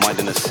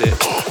 minding a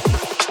sip,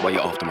 while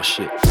you're after my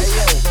shit.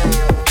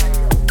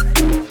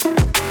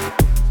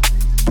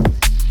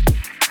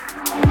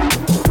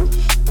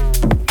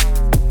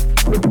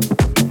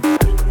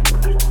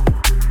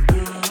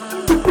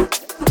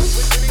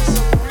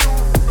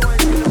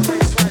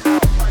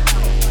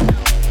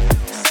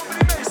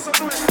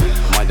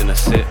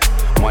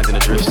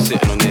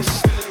 Minding a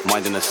sip,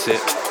 minding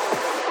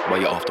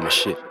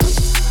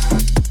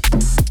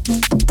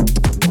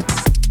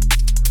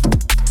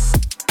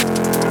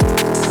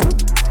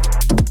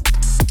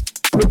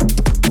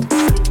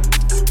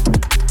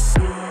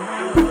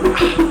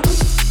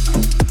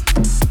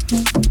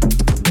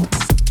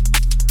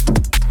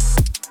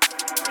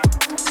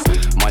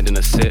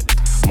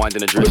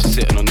a drift,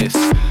 sitting on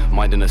this,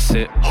 minding a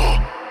sip,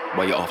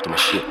 while you're after my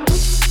shit. Minding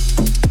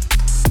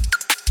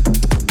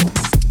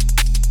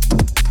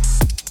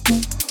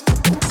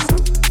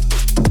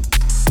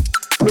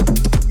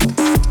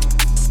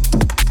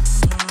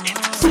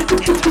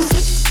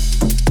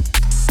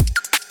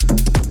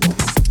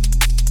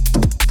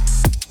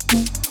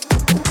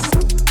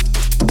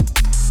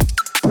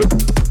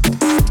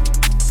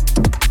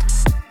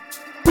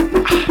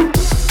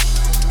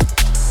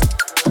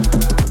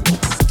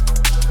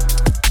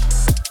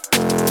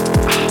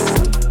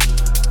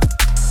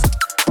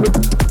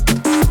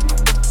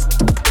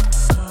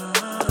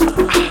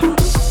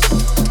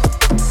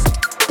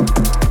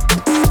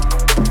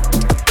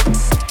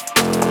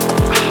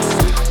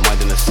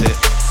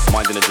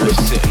a drift,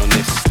 sitting on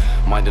this,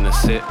 minding a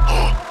sip,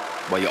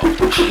 while you're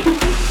after my shit.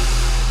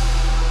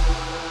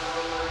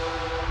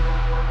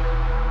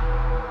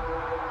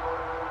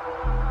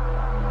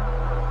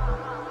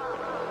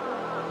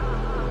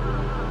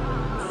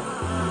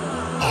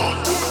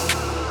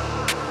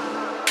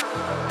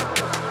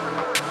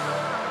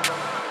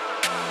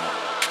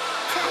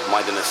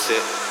 Minding a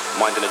sip,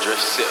 minding a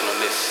drift, sitting on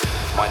this,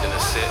 minding a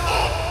sip.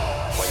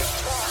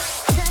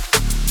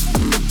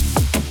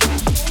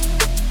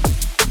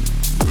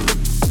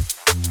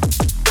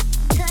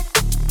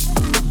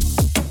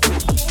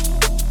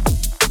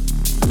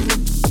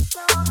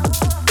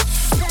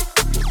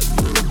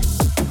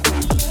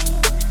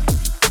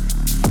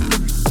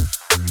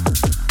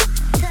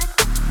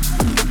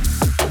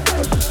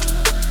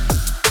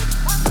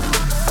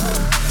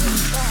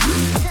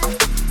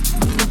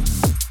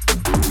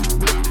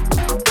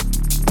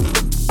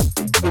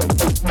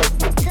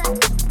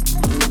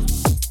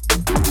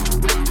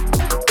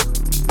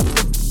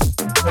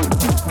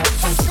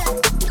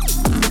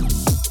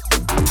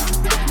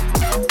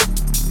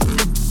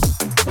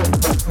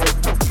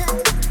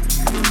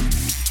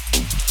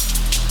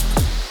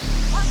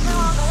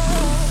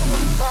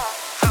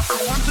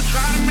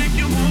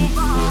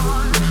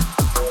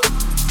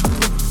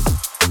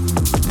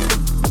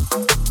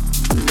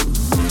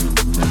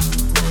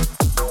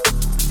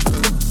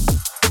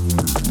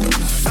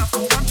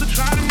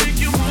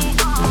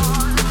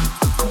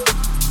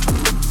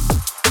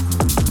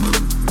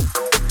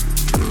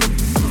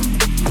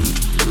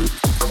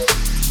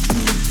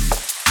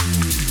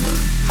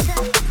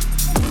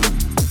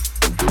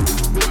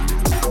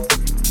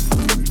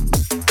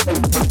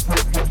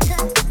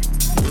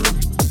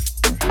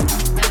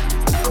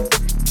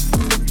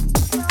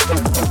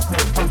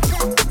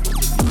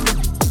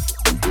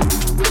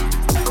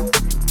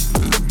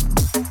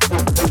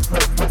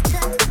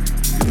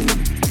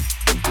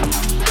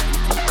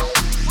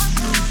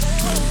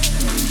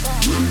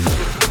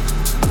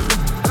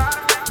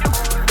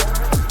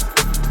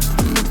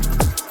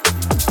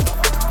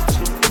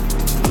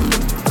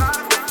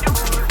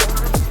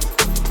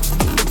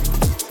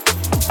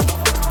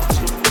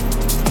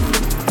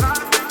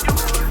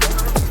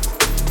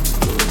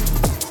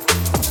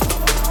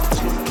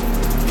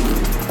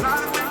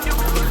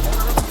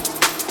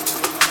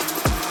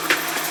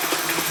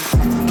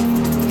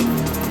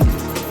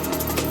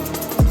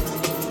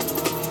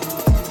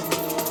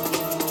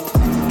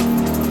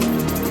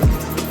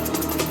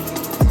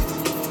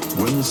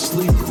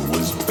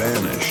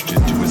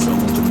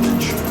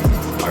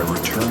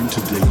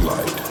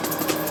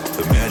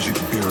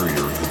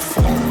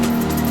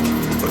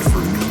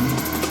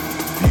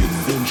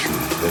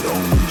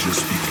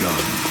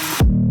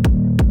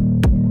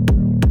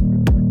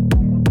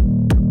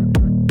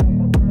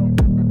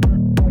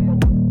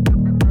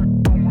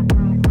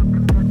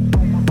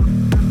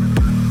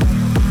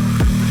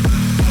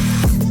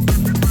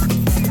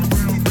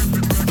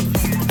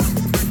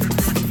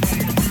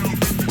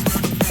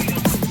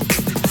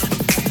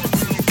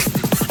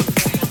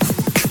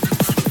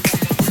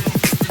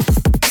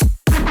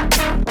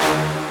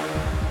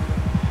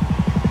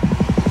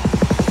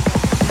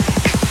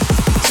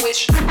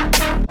 switch.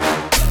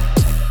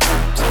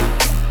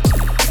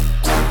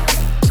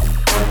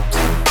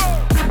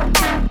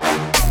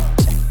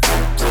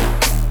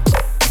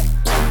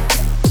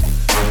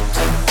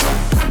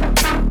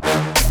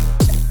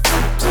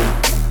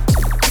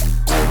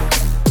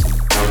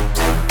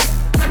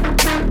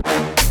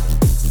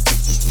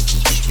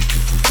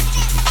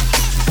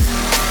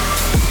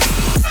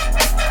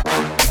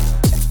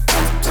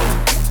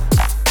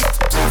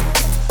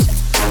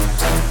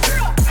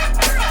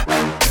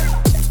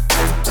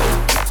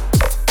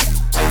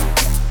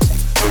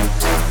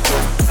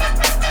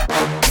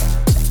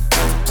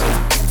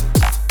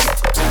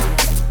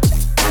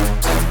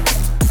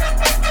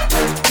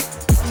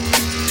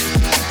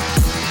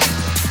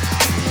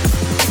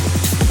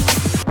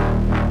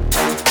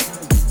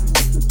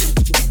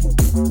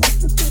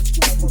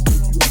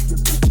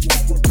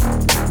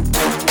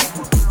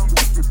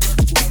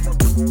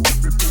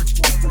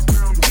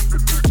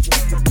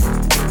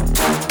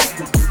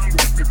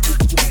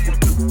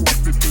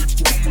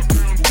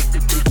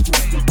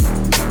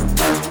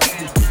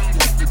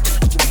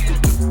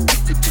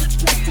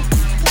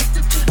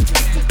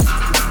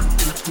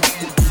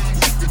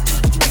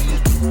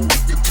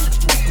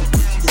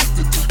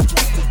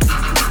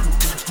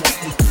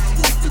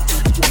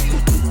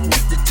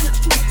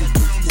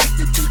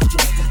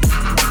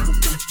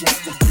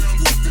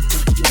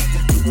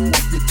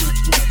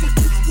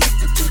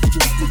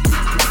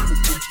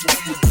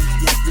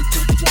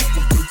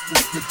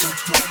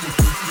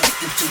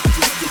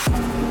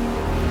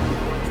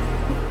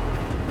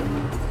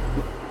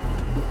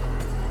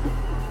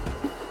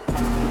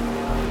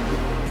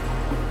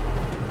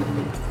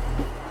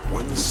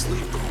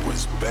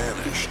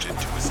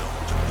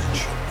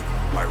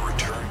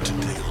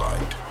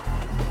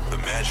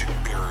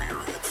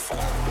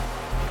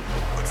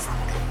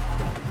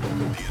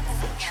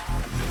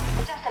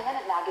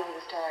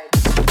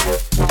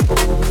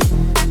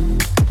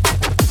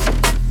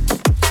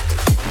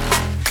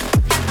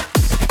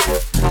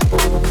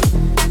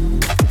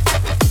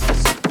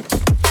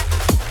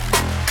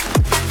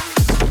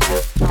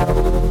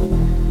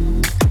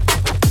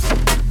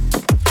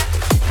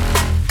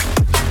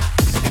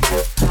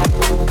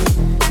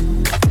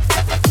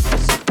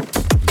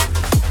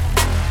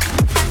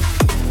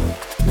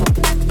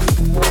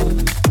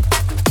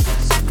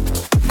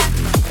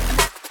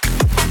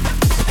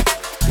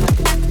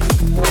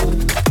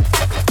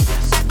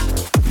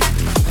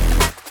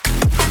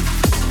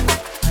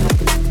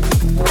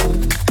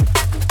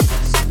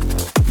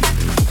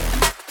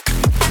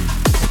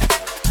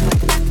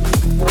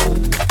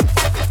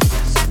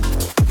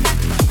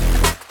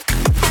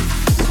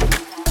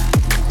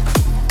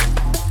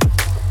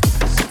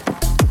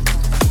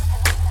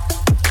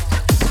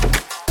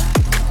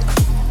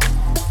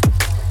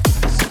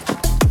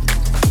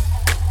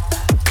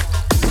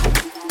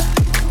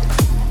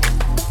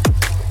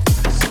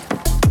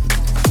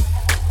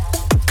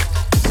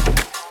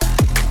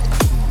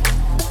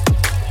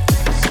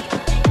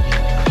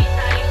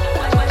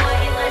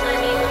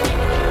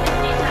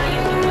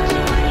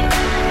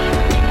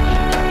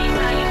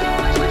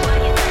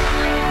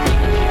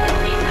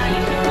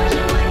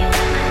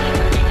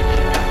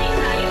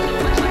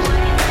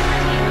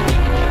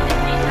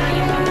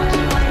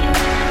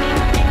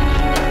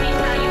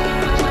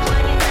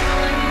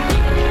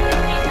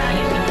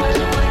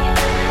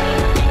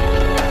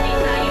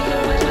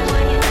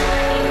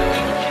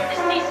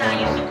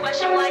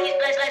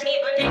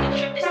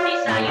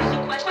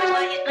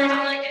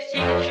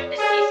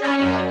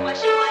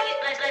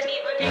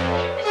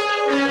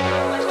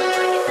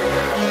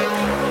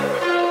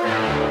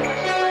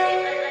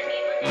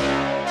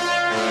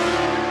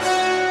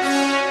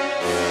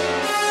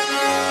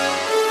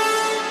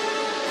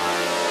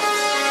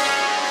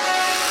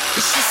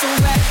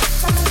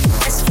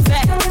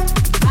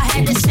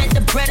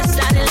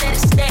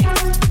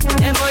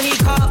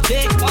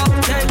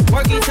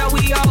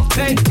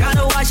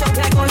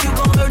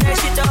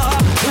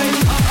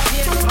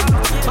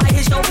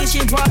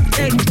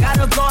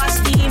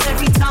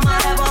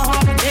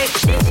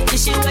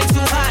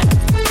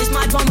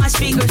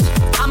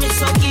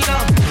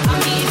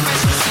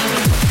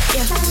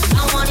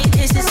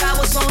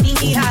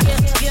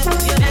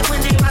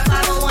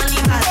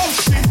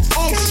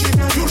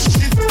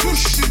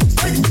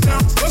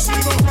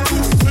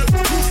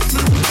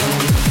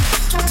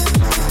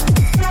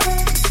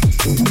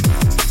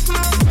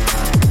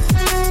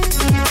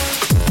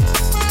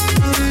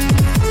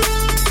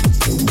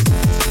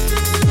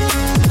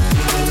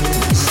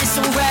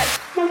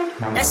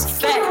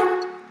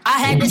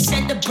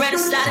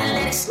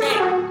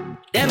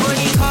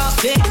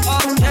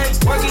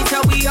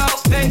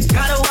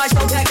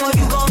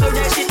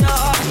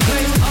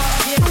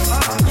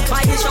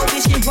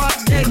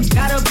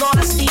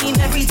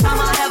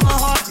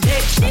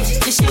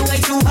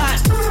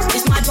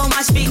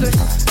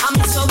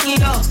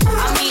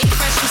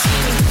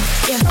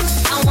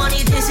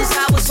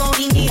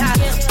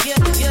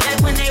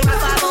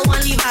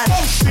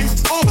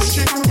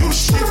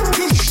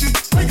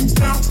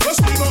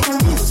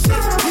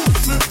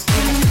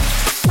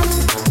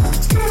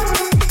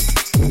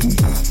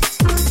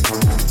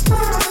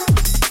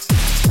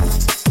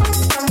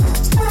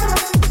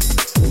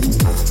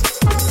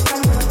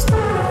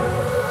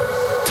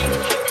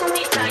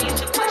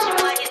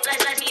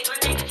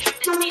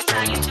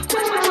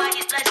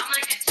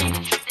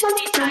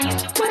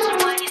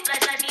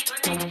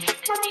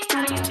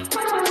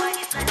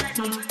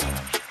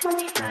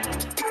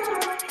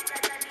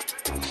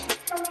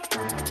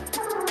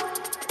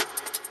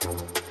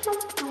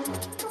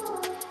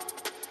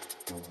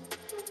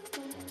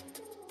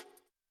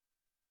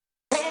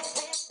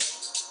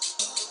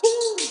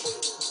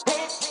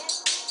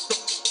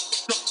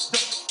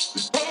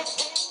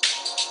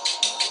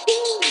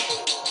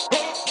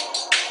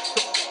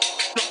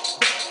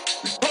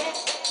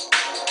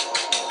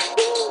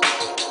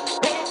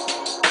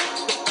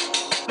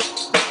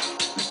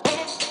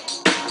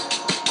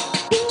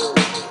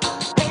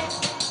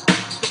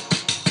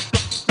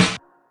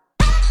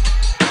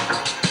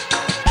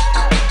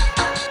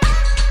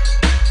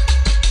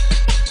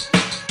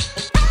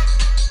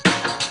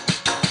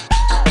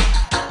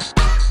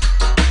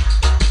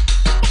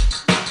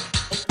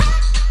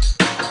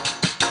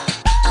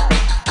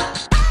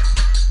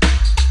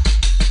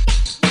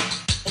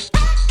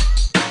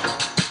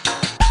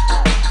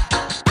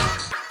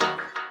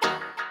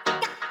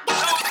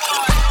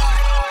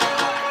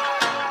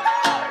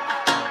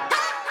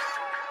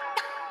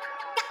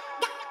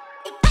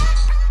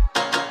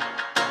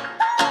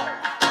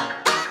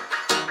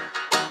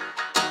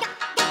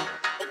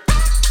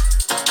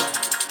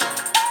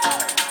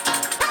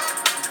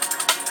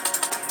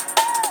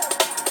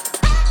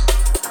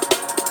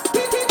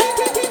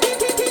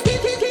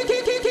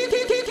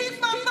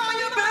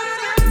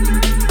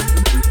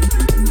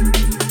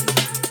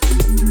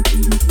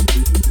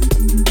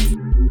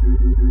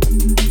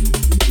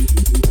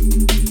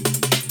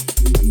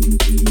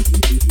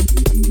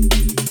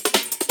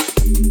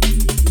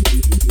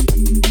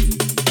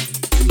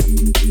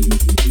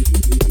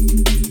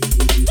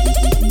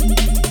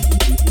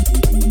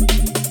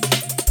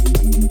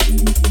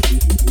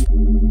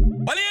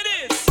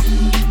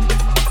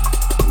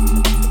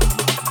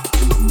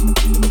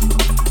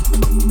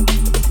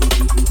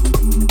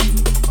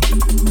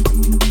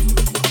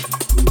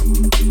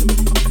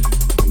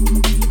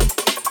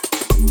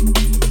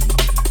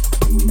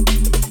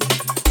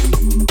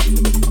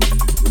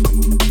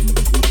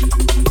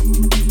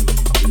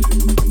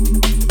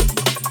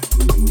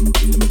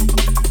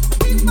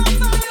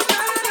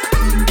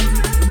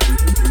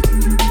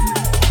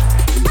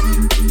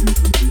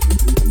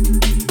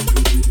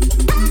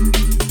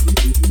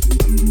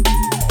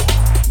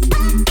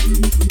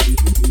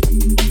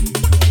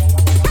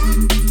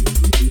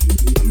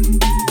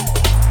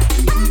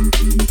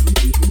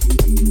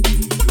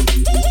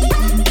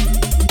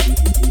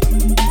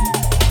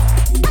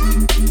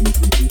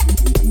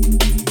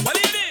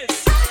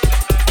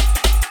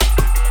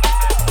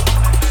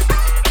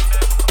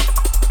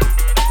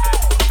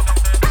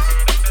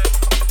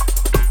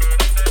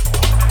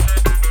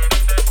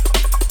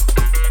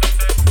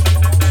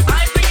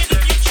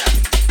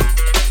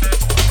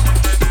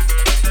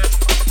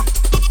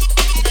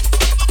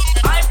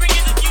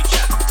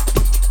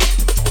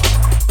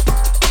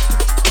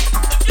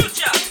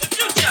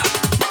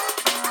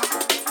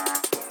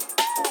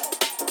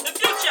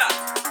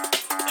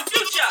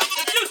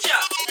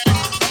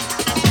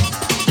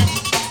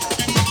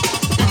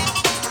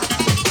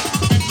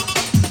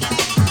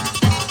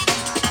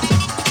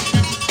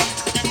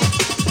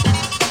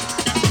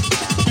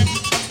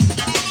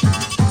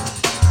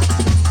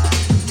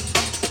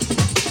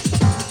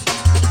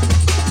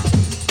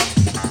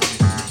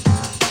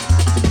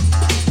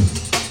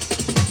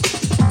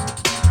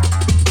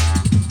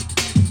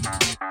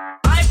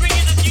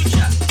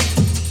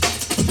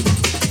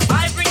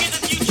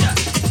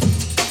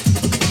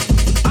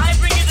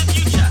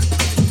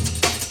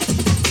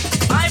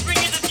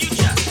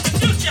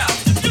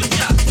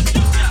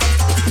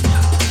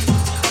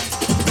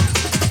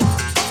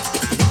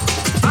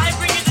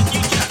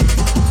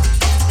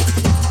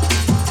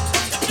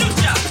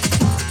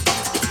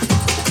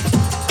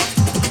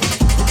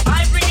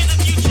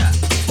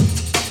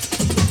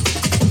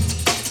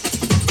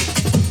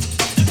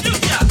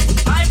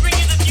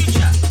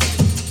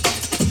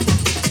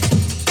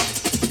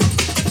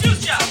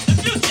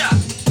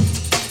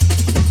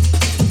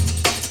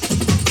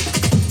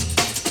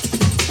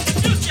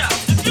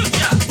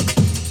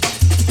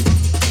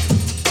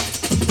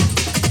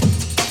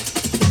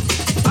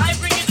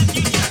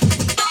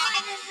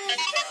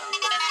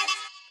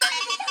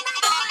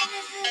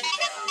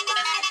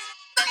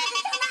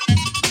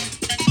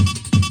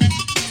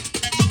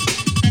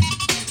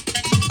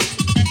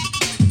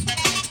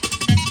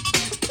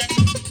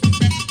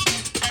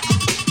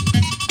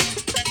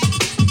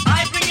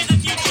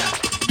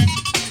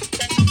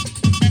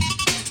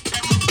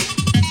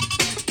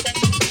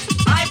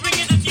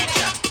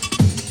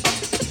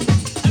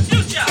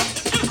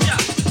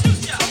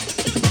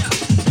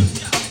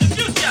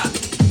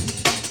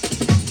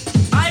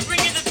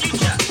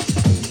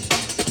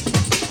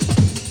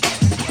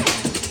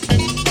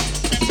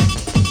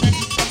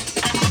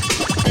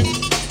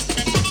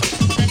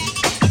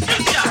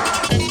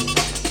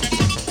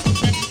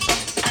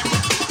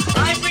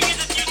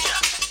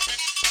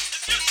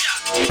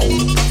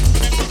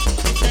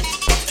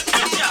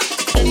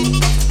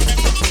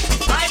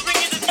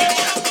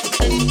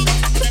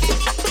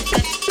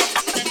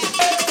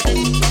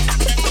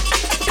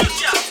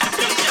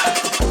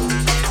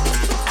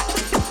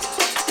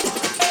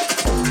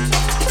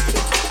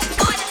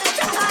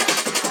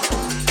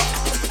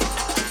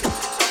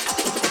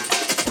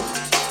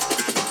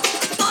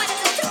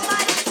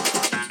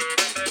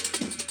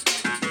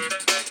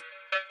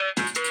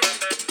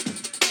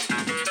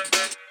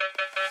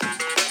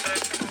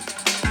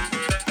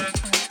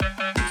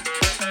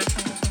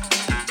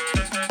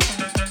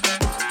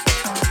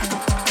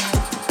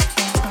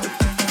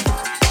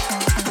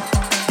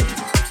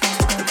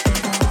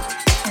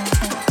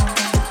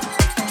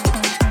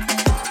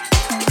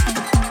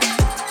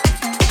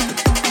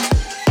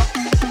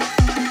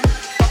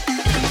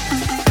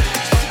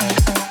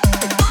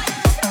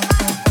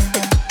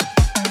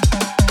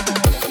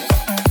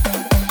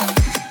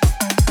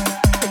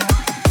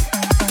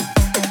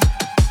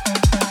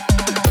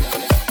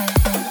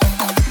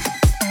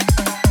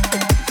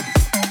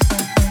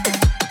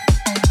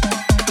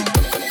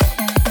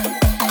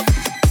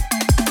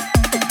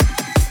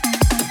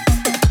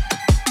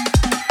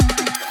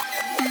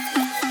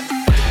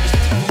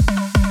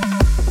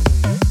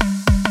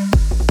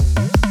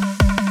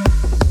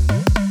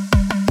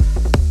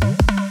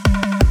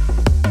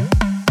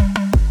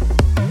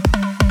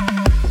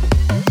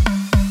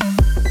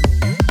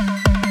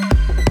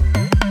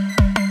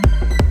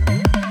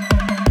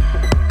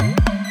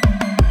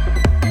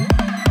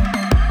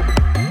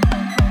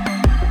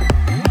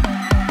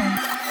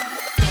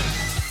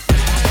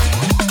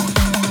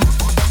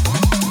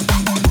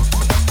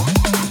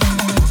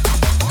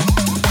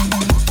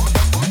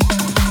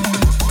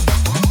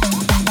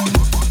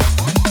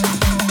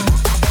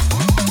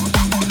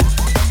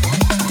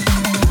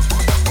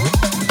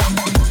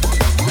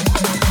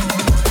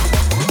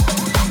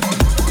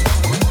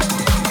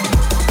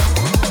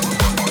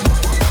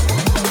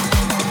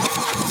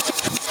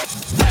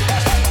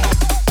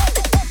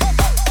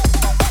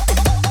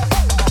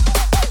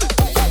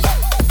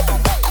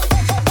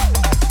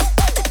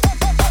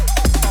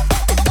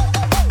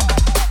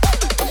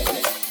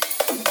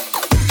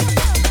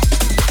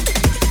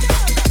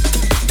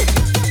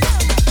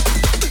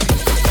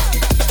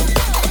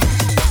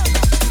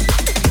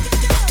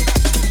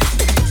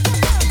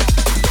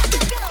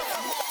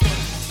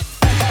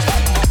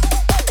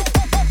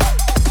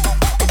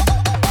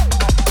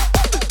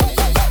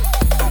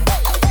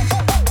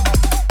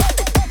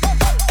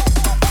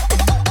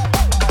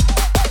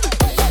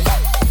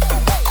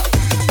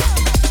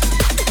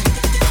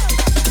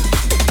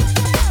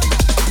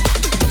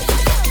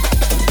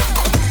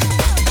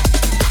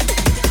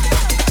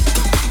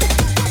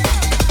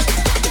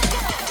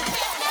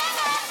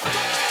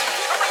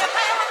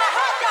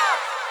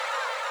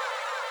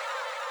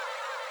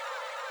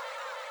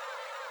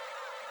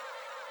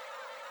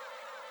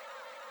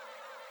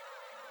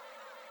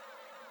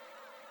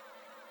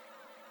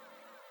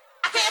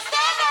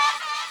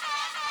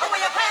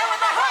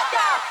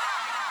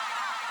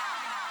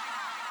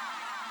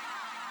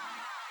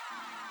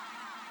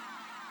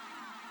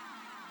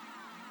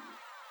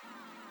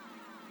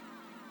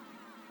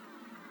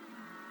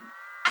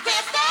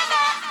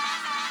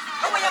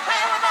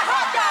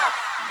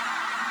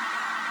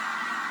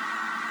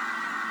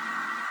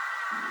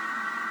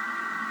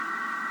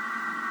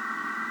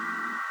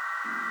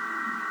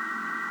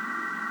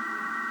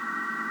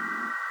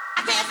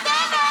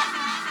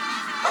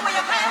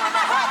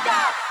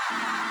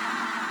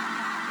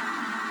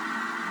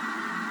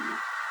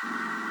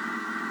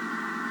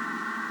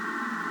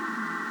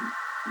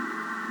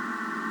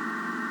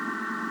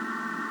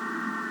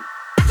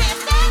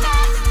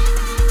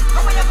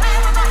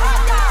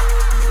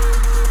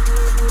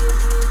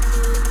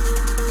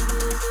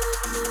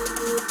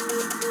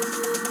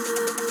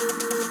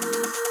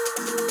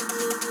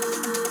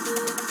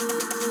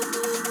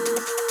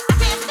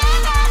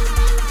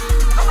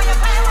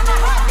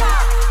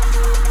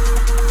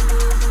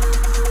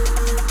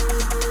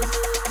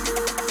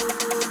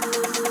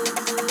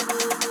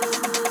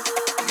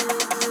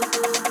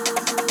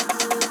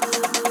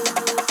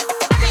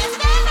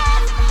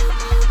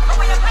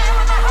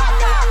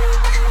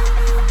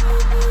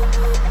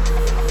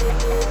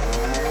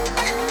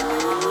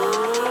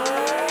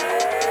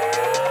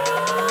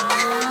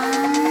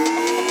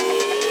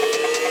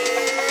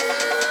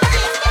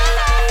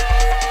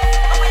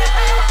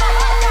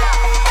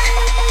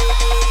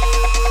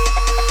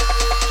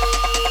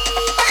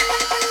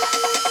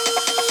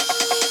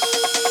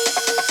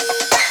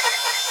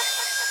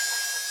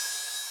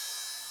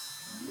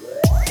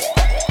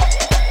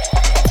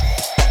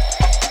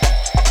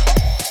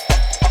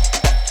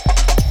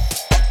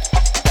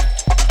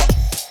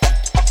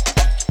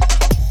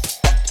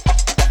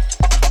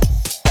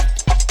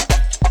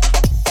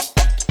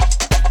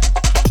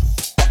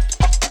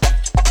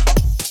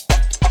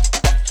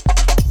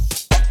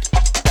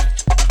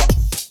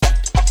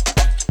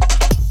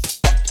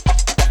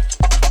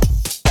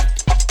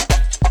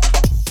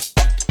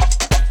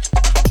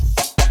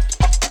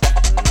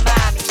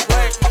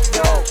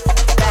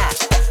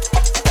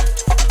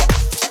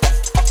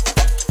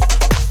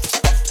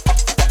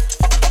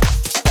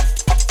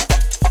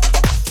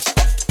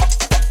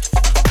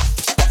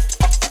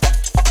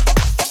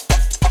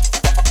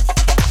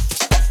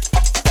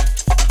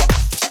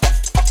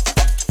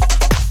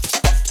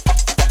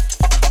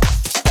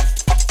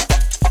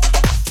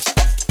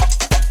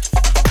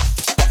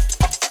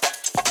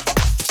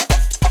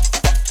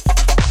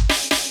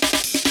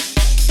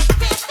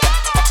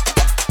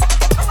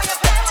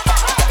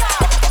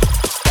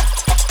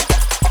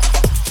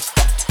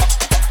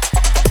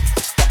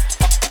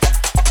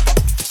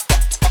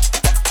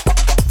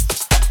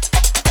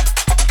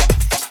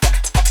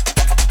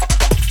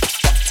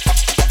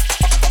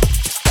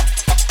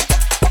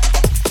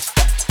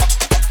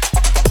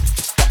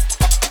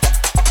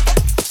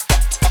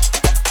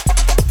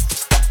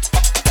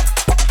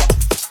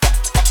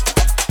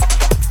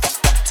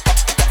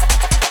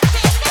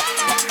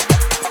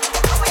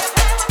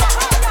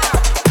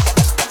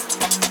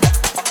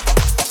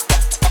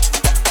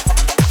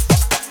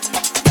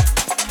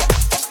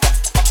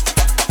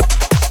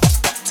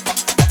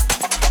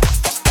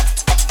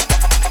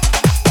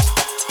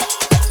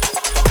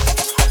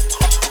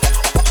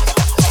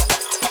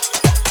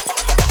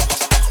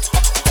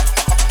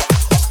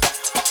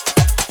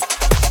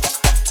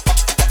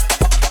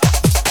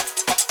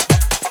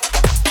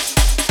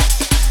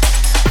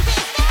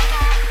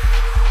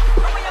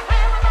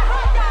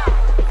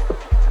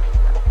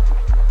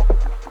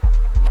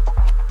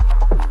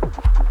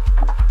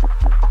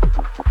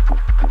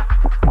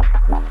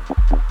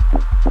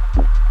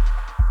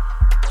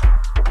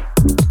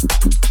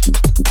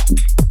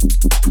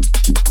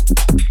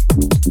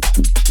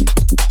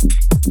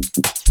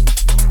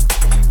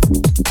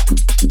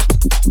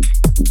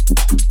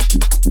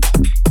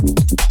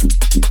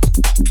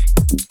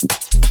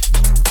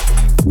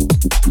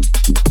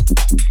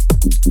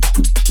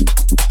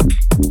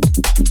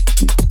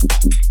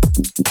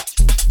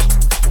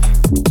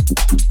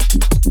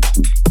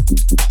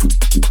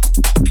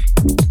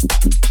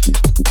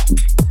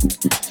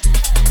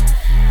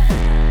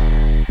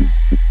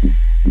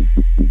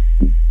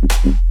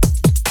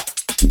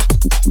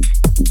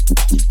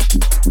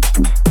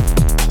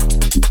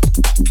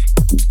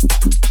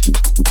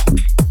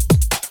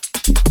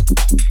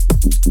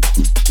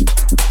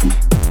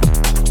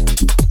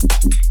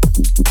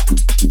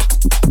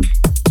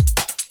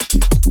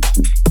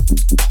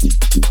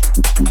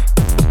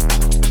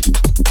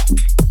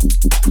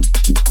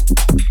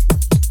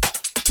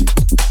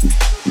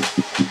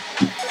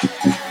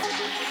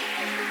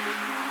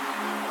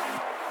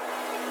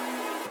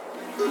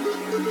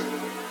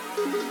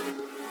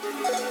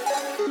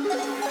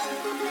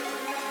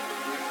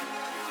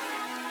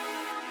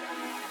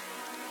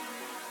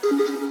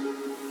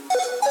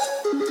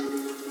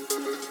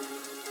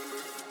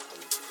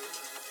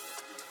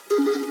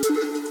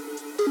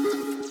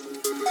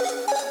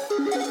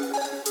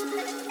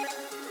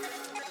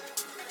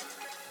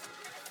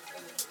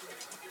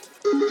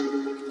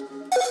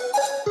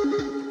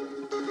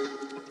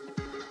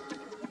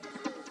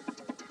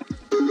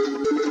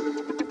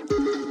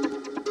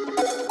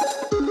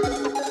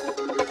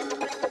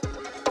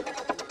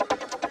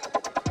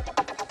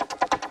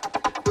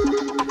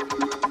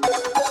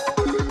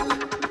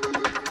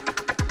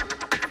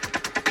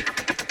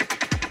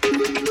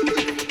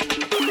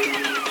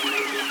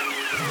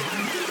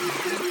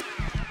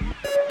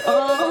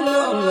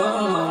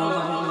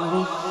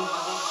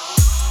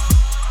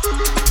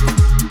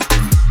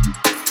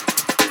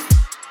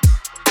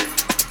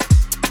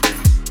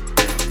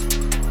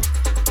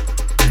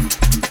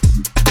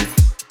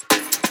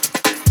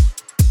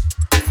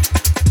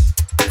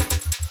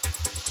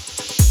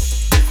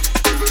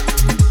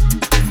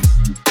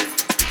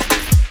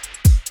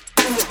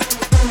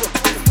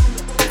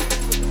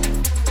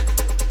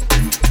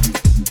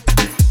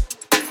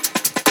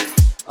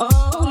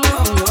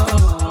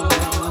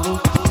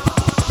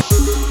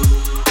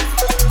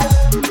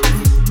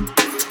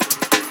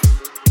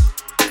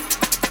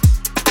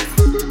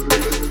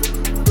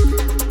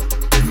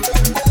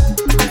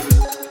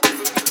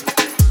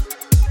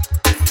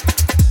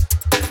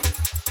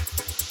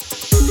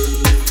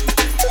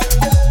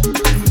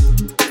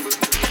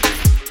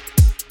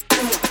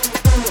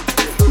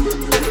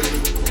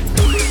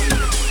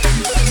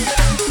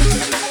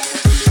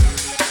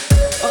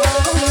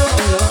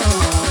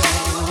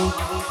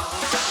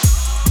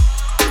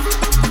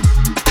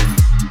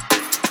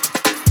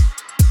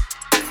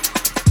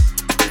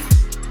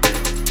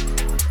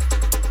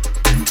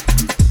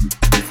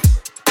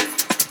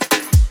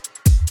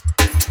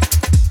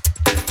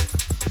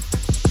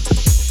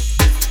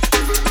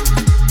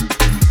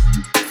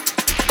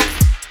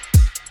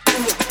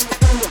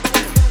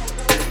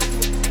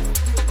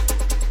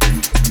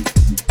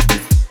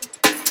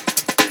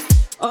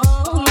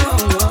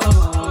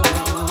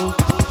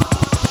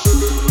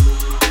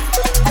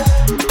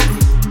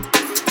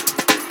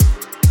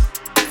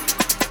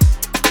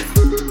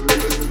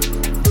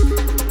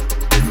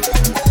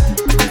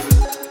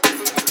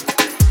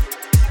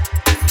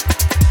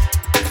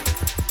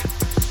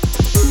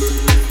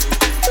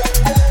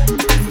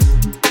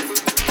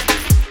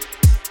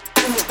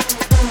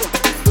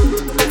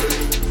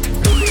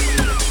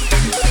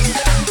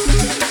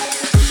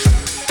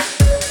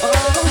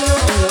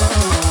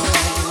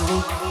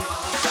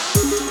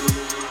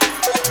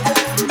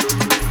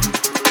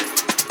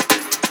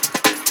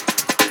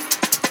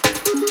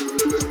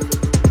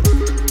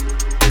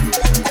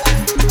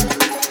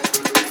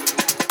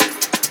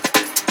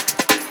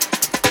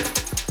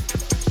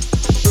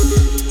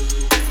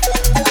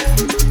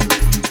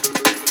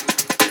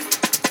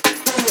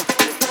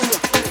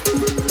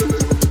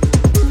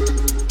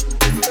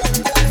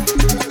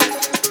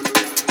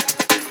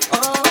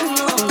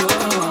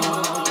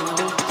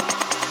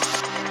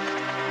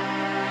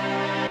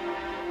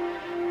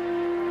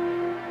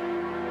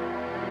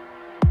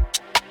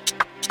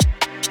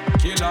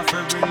 Killer,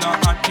 Ferrilla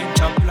and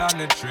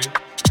Interplanetary.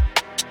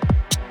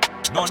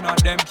 None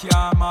of them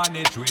can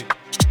manage with.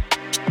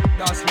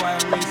 That's why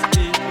we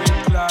speak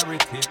with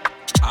clarity.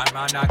 I'm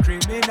a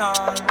criminal.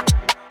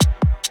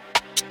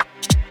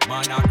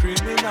 Man a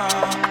criminal.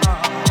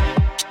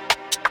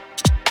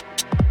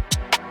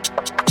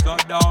 So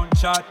don't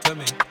chat to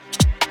me.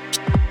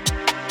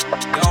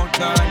 Don't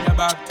turn your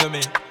back to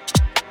me.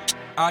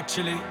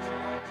 Actually,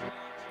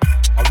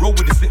 I roll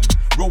with the sitting,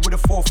 roll with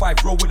the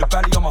 4-5, roll with the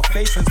belly on my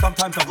face, and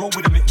sometimes I roll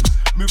with the mittens.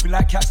 Moving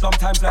like cat,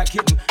 sometimes like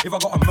kitten. If I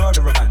got a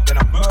murderer man, then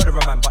I murder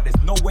a man. But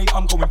there's no way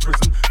I'm going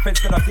prison.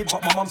 Feds said I did,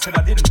 but my mum said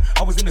I didn't.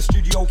 I was in the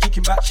studio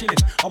kicking back,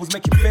 chilling. I was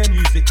making bare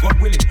music, God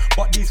willing.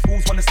 But these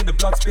fools wanna see the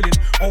blood spilling.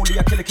 Only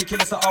a killer can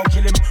kill us, so I'll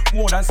kill him.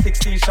 More than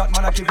 16 shot,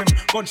 man, I give him.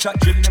 Gunshot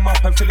drilling him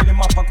up and filling him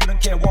up. I couldn't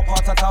care what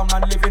part of town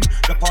man living.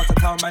 The part of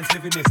town man's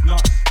living is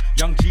nuts.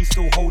 Young G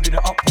still holding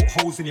it up, put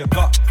holes in your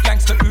gut.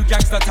 Gangster ooh,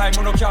 gangster time.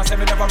 When I can't say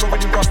me never roll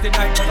with the rusted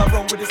night. Cause I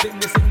roll with the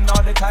sitting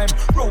all the time.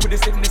 Roll with the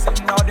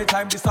sitting all the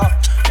time. This up.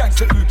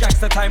 Gangster ooh,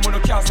 gangster time. When I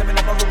can't say me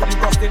never roll with the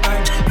rusted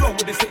night. Roll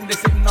with the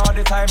sitting all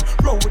the time.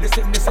 Roll with the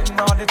sitting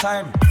all the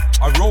time.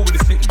 I roll with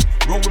the sitting.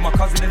 Roll with my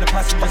cousin in the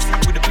passenger seat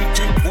with a big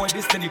team. Boy,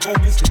 this then he go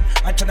missing.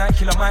 And tonight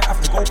killer might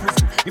have to go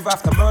prison. If I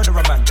have to murder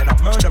a man, then I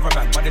murder a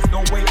man. But there's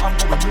no way I'm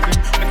going with him.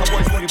 Make a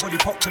boy's body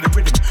pop to the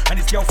rhythm. And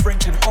his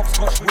girlfriend can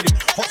hopscotch with him.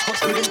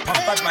 Hopscotch with him.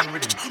 Bad man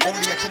rhythm.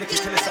 Only a killer can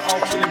kill us, so I'll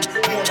kill him.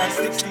 More than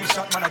 16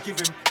 shot, man, I give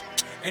him.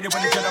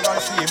 Anyone in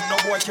general see him, no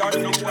boy can't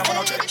do no killer, man,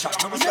 I'll get shot.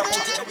 No, we step out to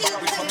the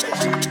back with some leg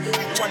shot.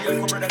 You want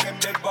your brother, them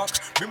dead back.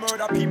 We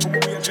murder people,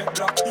 we a jet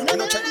black. We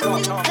no take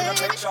block, no, we no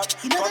take shot.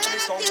 Family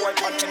so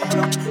white, man, any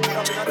block. Could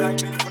have been a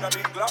diamond, could have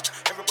been Glock.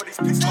 Everybody's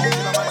pissed off,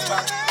 kill a man's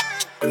back.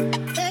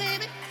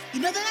 Baby, you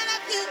know that I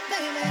love you,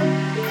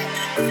 baby.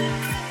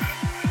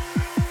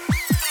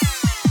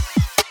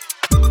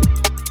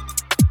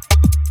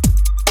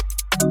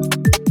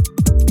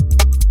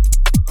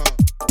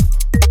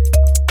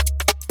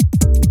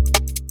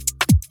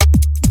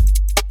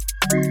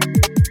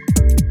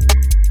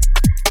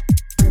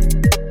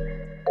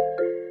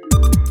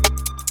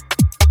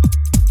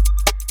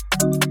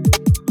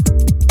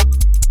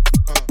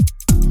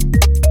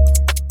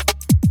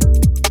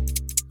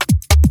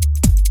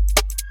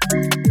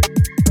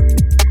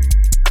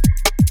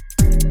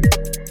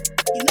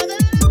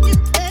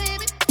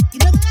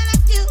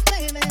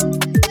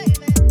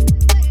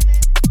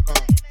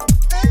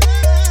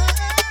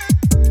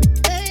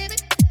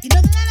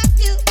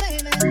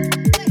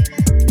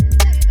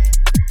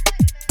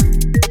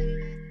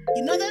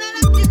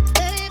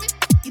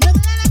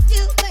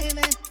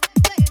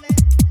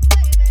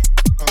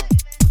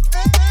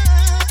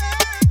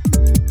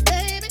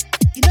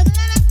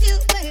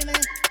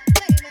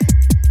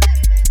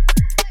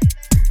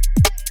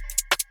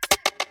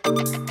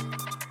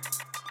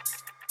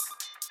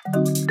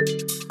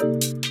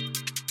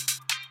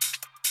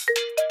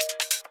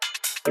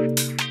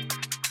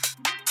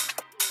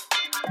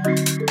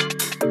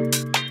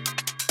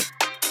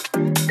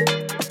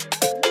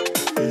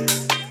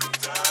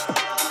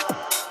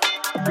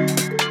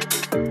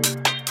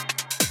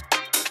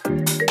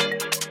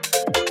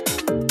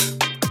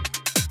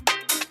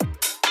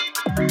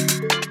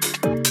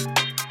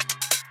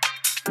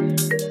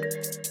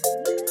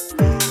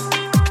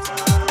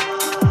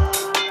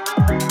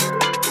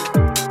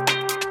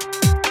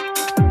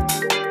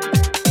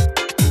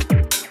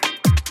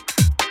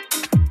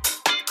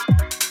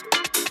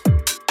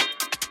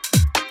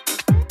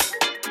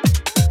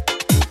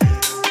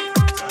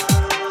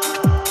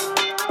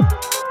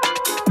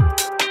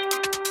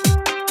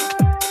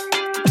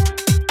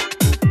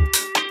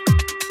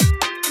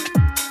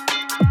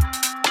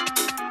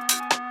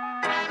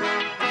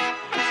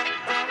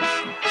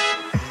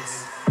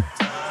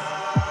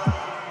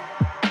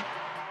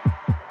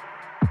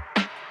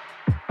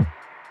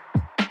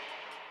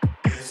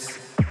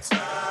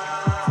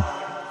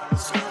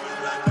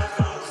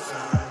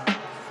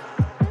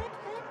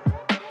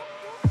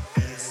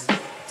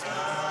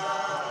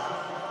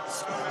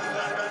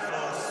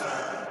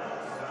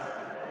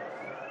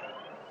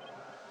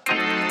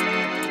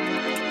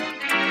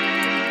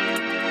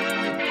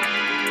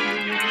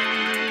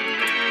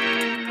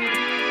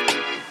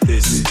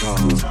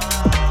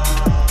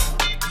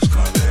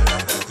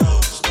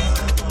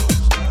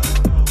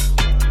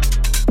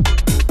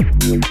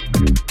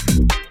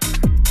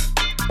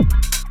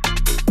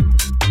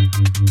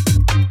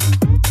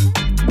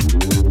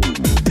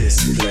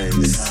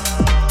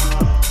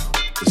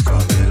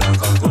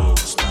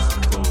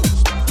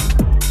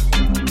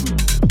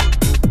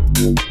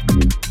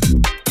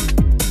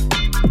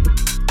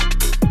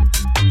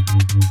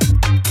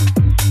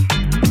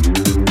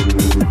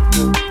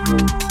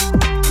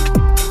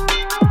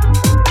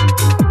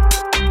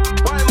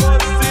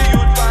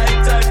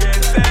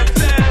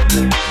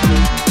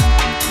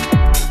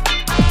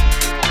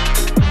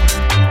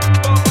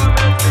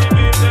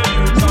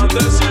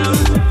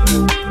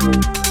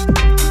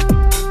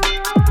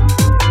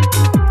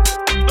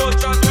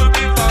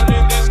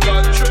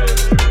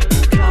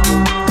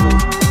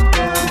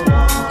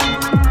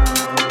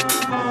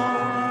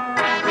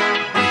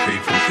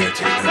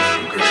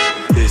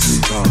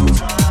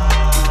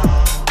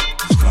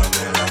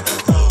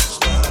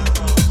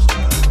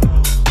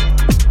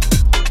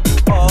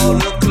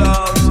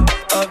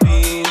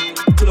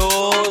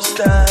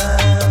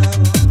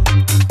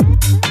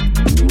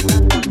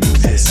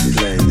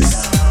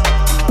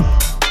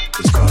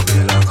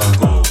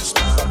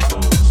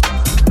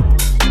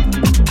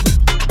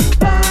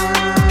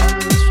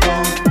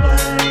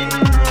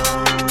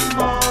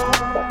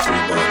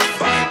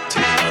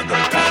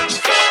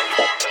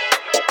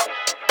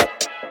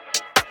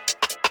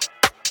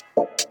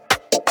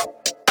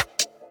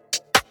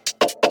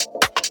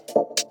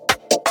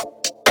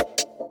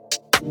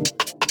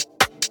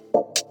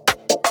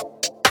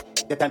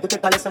 The time to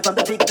take a lesson from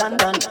the big Dan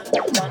Dan.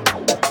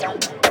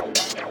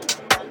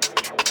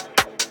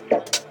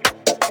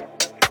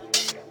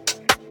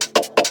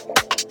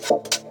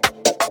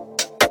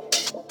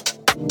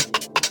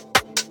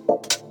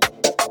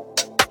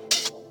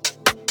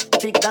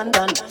 Big Dan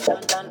Dan.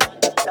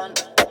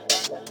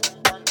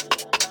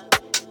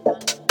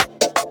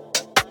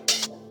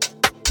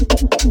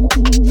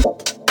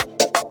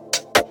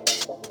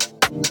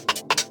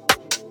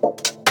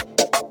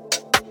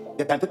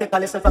 The time to take a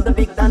lesson from the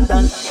big Dan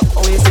Dan.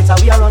 Always it's how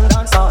we are on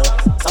dance hall.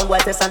 Some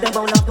white test and they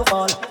bound up to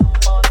fall.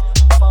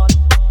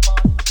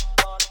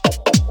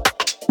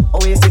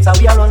 Always it's how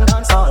we are on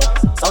dance hall.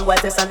 Some white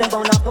test and they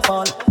bound up to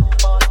fall.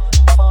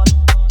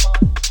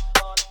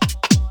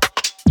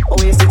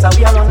 Always it's how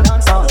we are on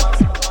dance hall.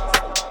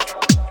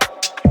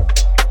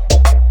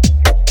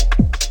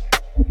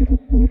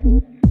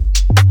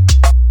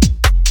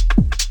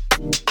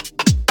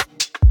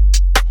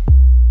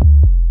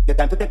 The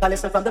time to take a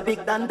lesson from the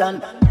big Dan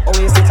Dan.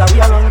 Always it's how we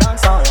are on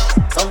dance hall.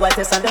 Some white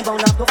test and they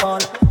bound up to fall.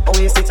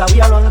 Always it's how we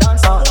are on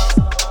dance hall.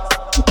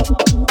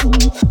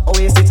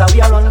 Always it's how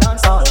we are on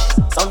dance hall.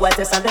 Some white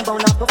test and they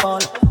bound up to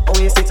fall.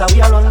 Always it's how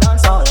we are on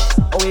dance hall.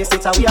 Always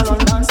it's how we are on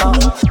dance hall.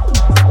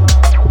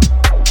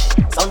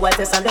 Some white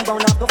test and they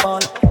bound up to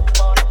fall.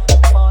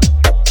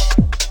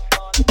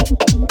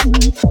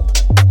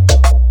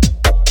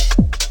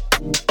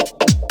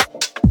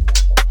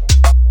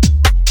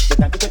 The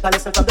time to take a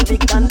lesson from the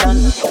big Dan Dan.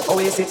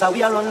 Always it's how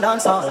we are on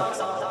dance hall.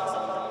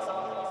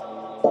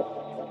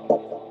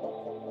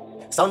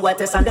 Some white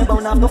test and they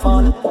bound up to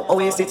fall.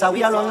 Always it's how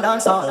we are on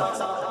dance hall.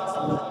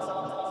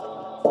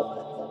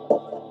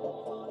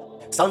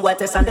 Some white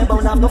test and they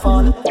bound up to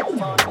fall.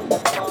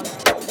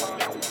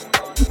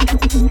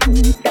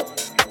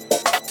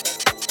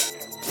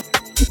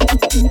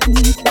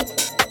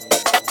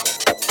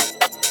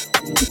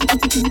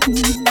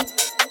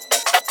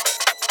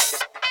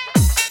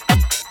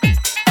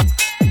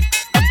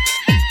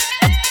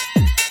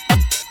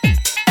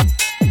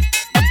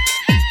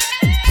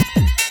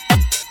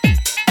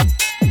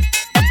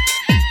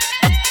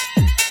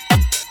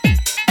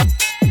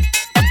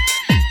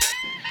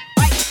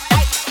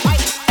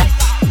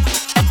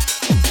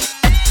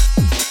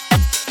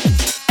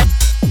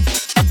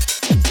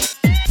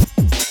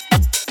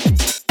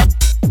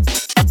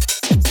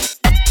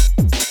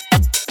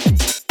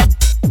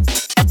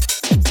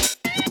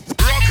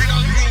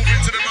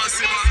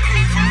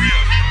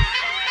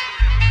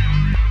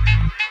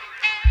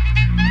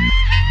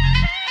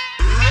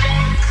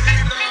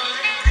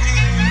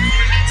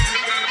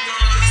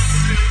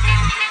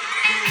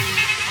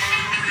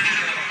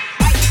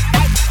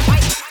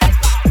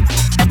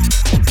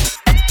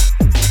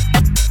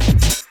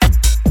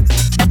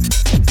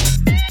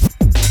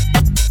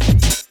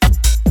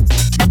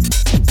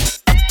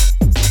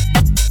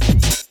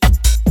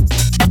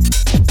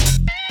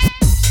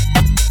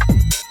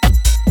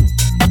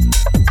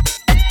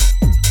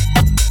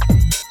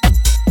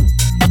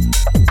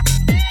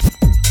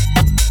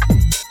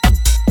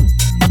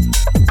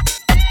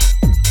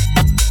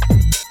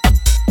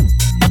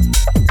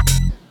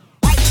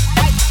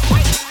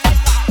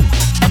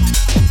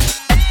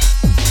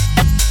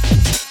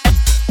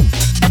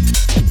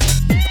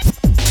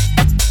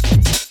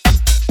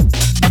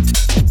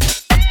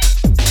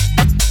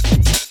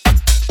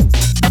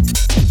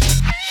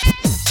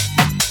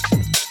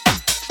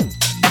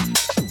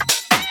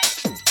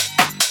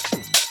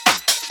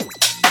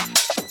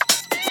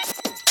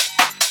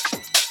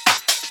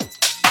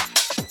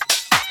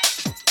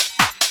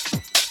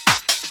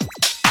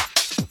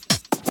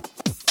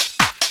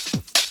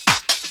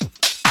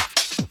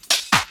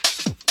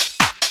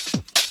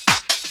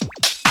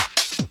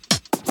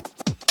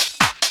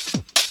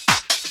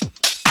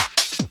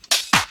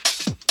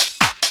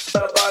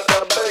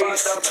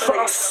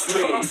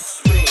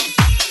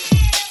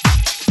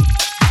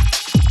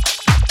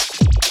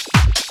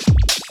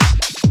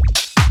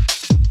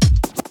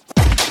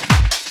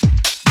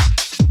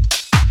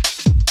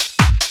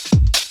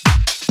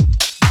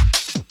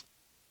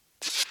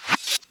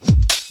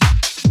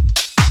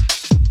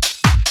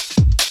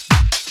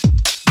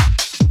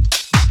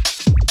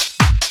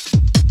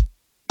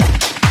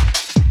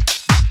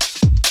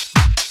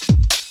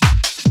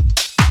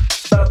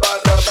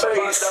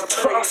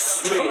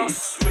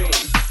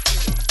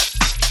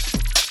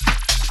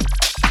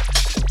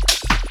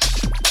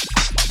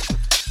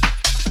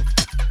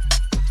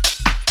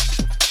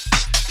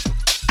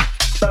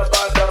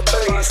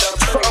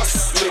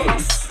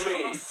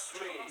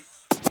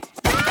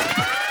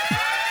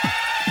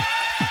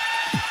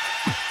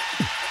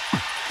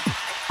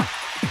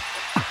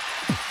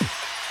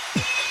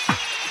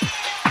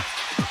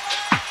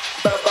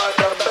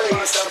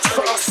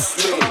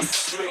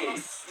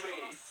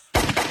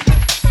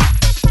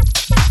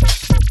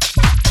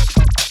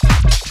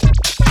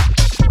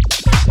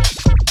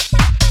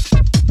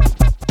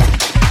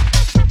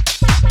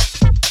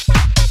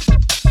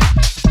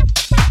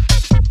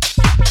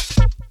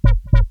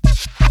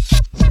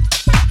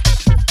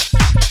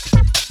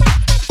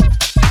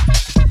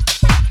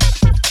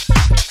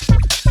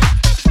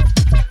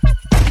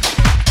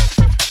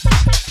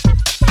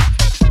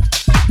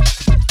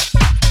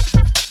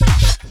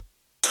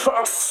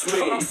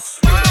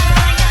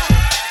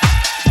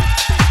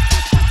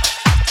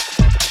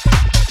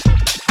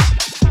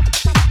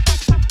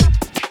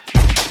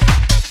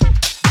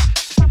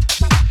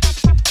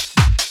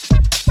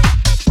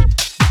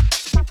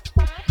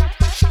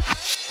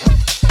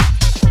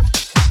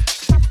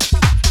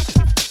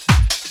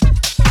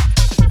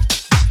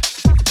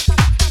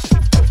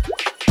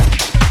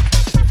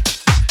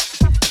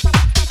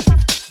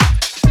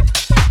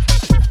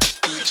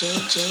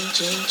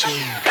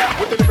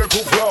 With the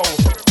lyrical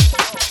flow.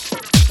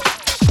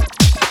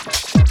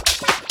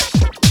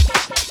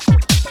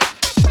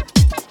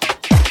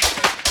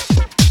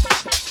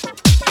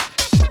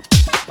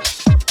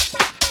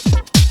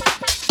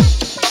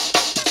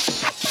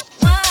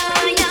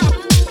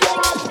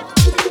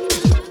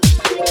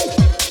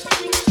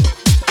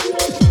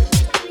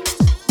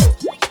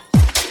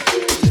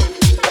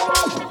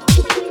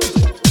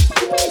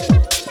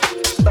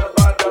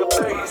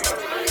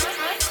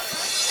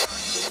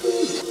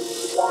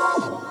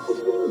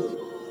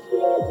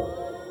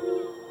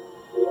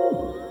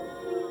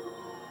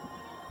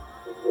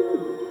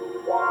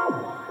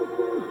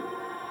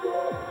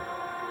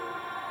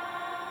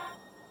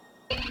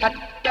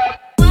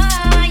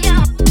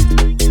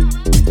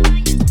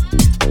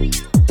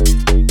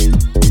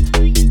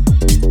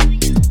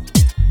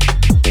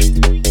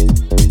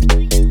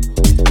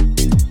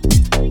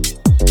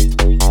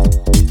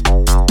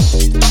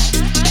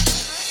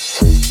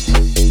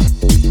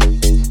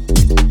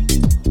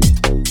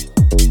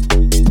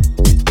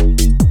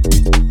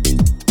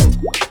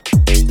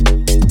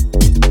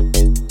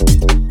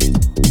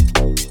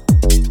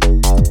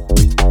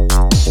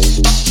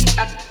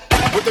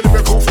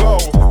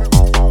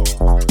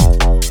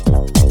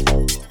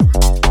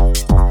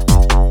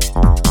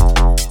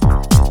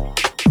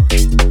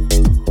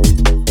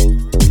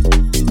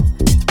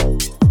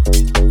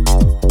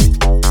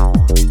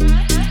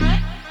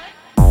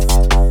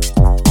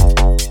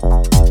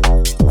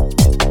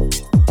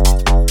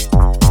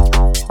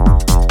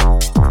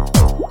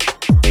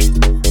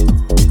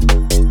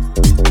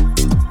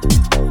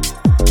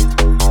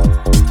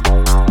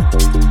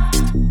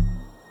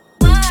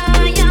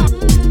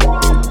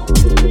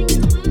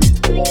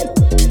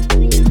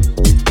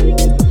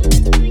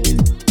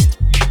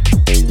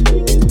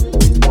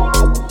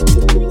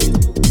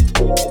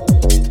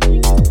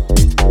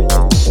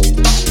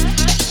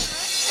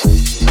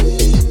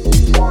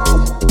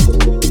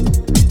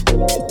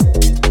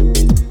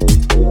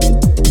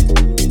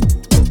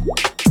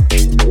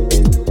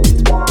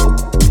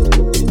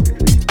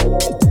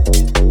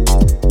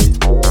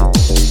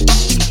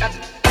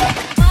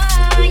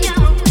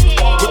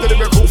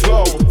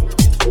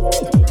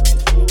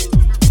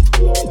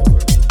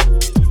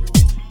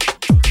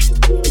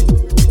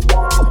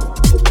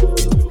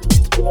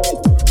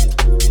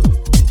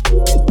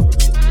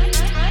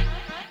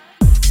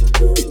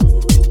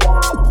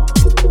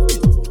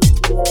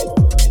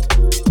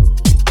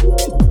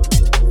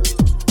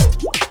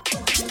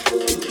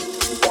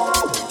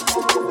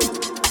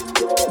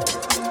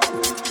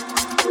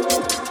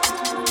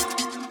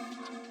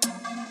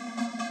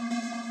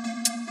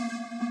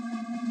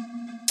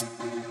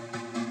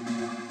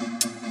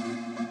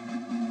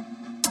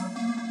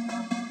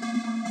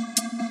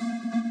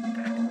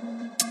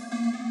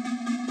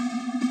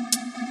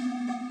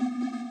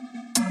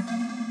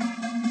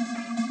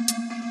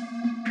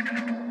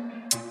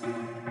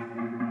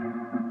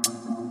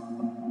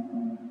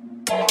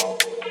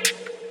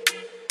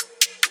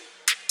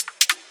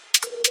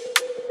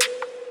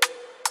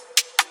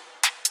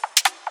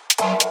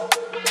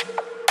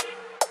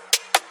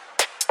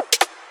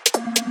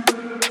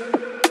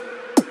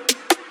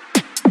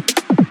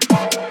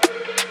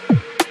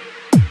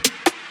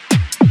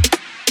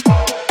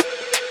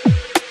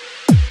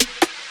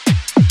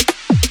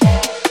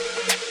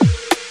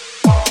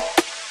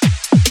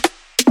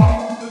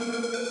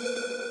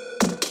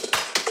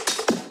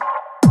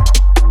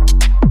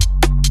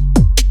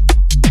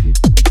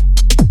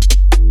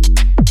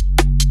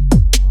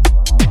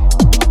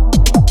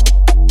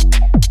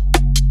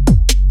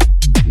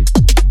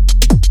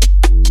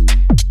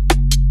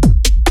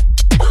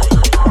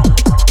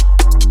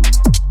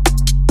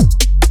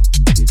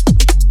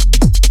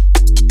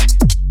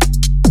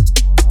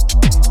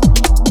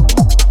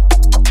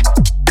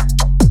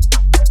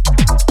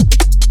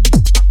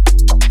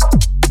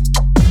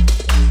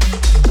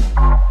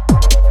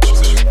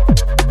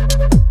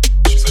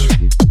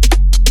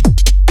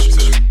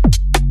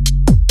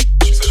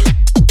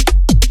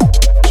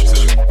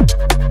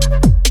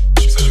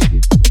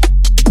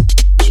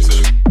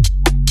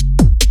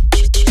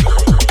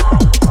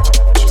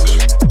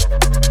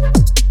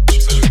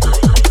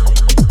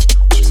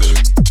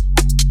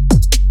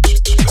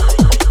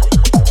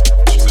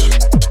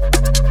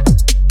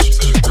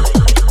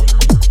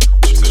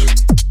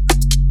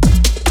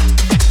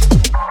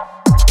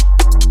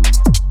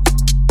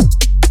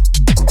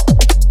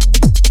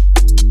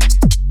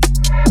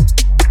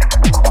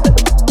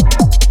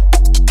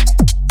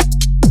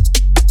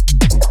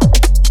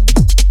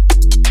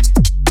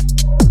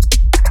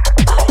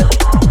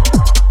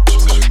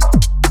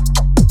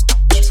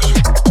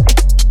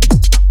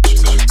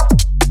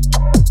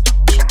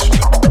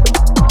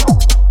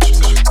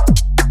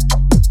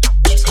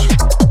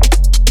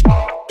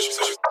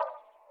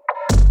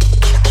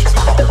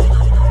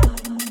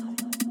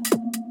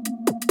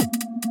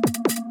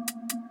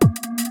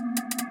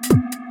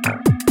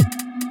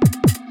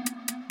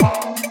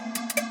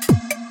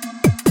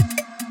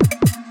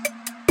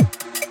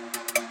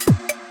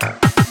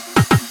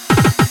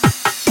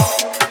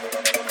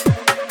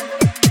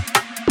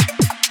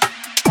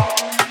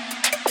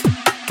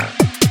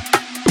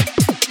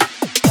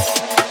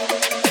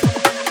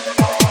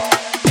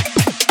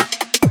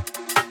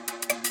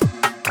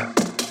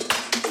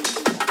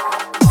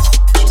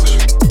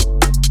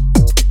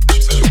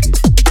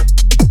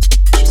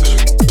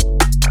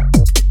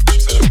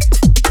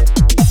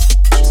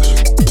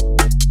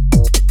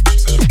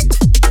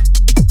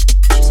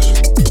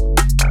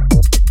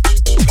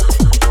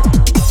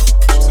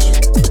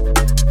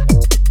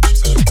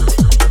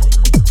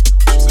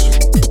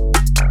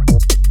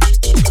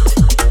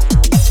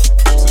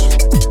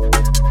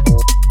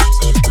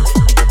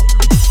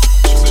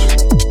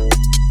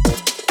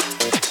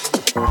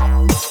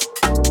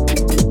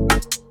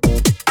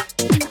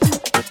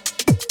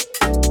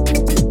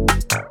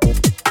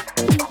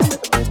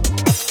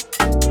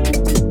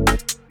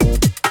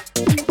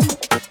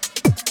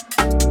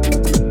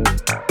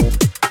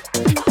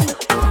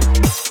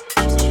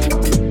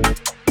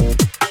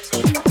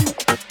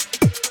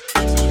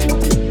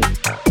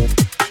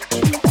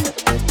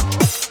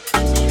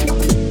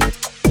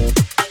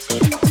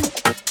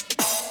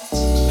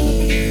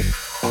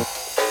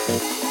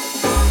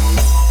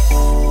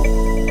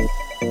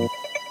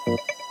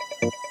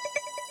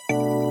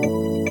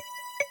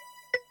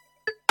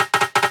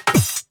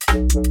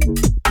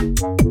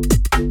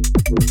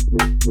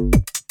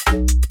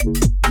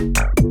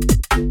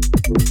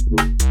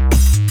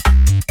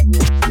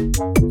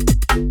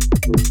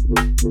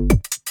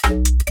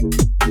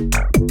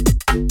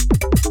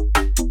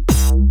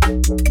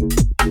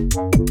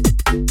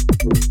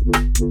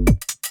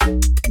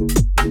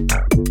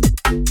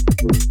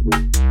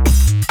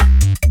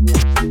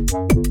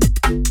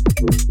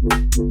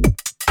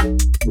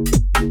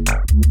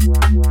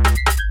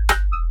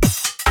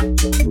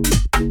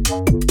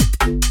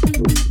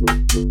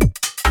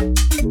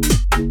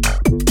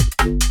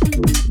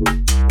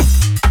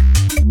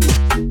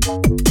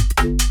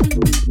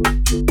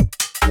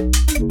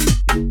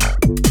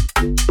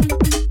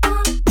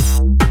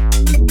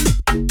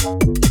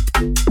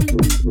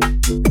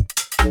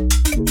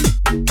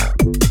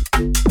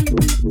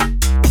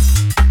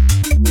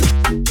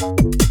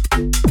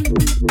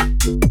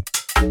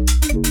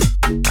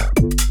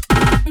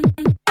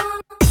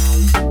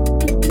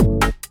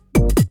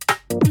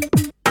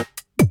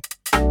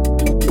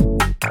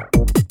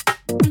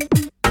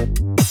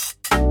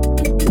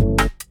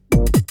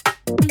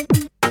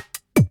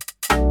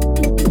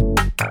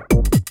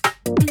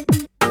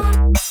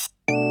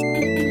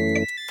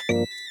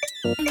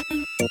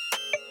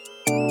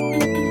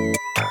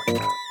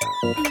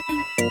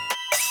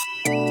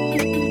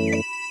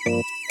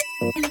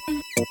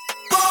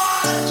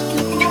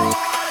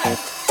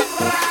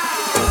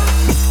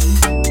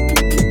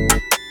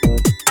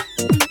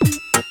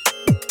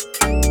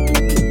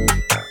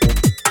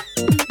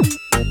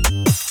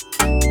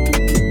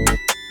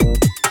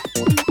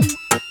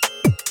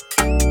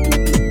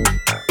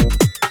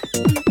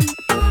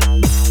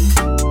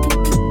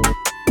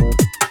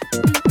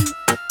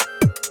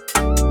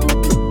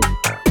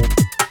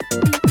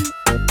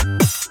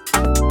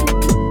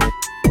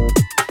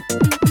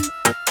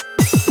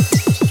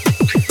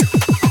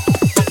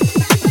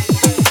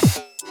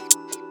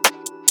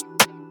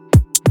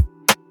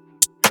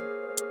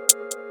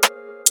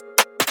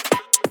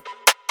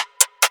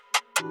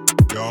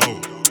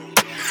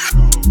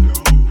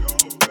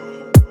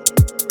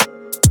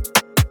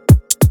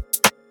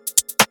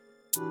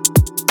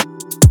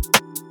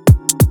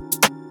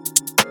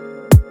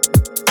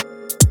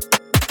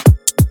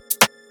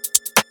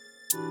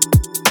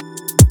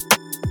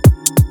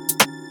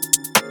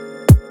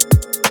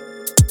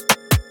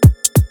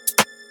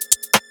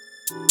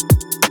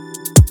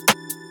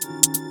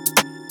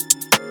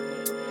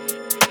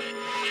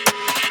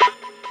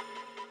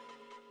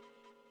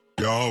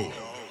 Yo.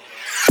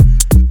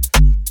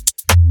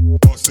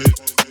 Boss it.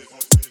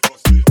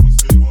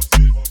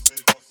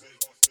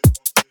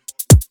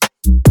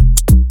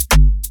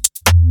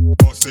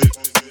 Boss it.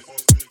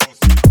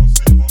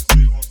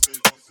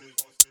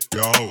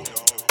 Yo.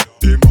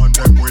 Demand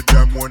them with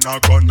them when I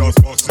gun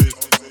just boss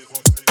it.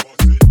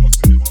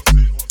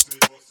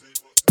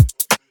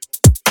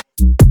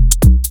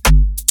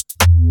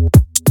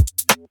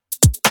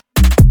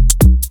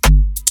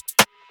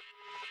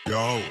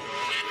 Yo.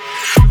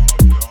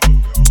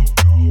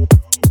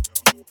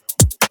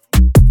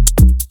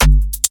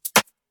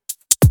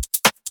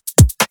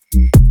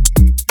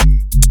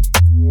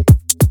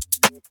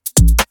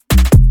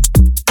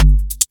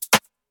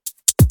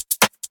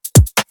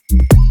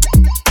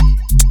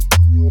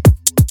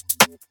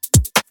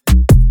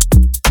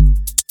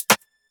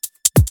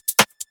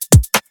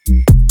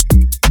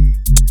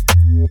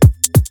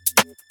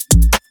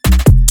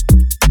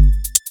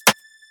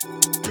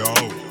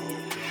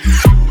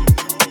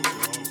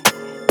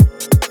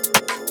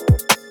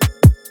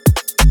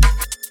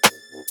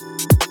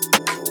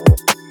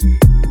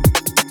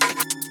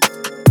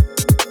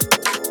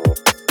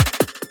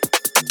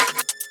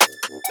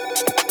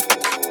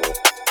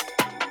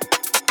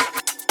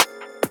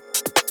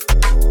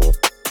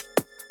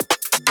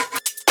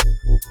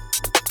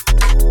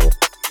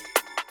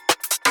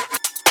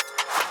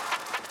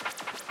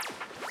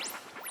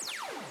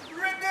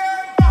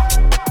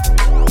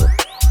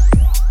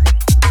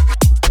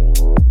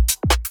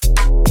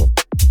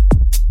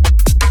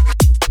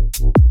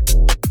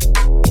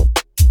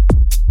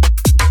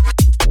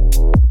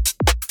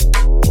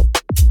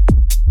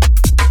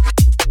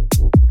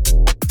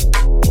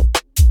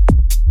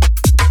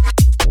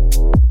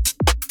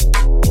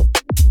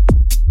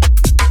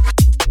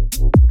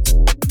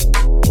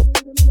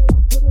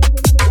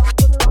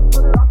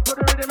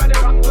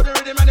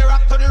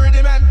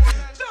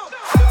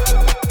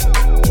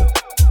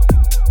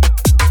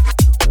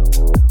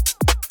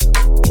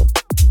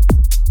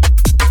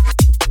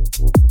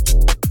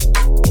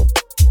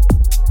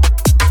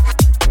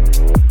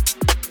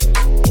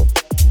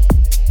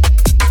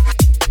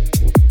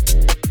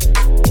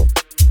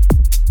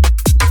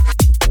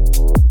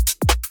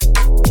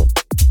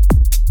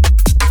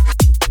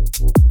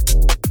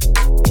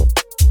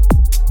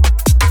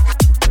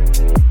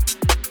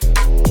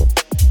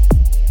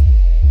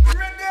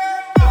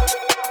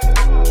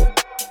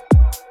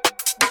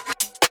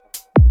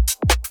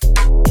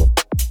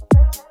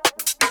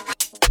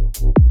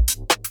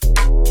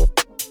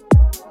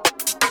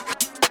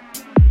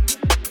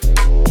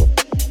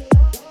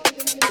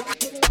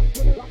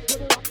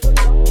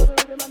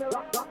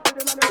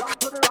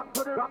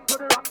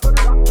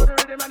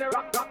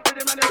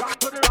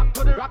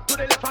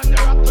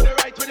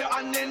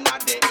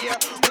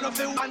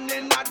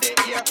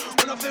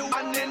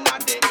 one in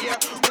the ear.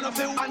 When I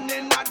feel one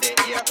in the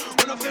ear.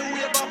 When I feel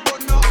wave up,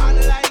 but no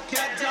unlike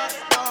you just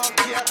don't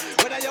care.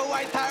 Whether you're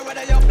white or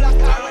whether you're black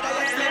or whether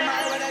you're slim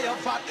or whether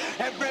you're fat.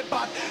 Every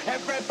bot,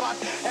 every bot,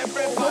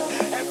 every bot,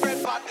 every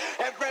bot,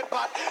 every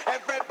bot,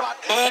 every bot,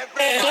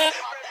 every bot.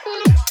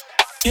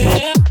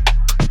 Yeah.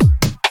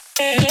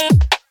 Yeah.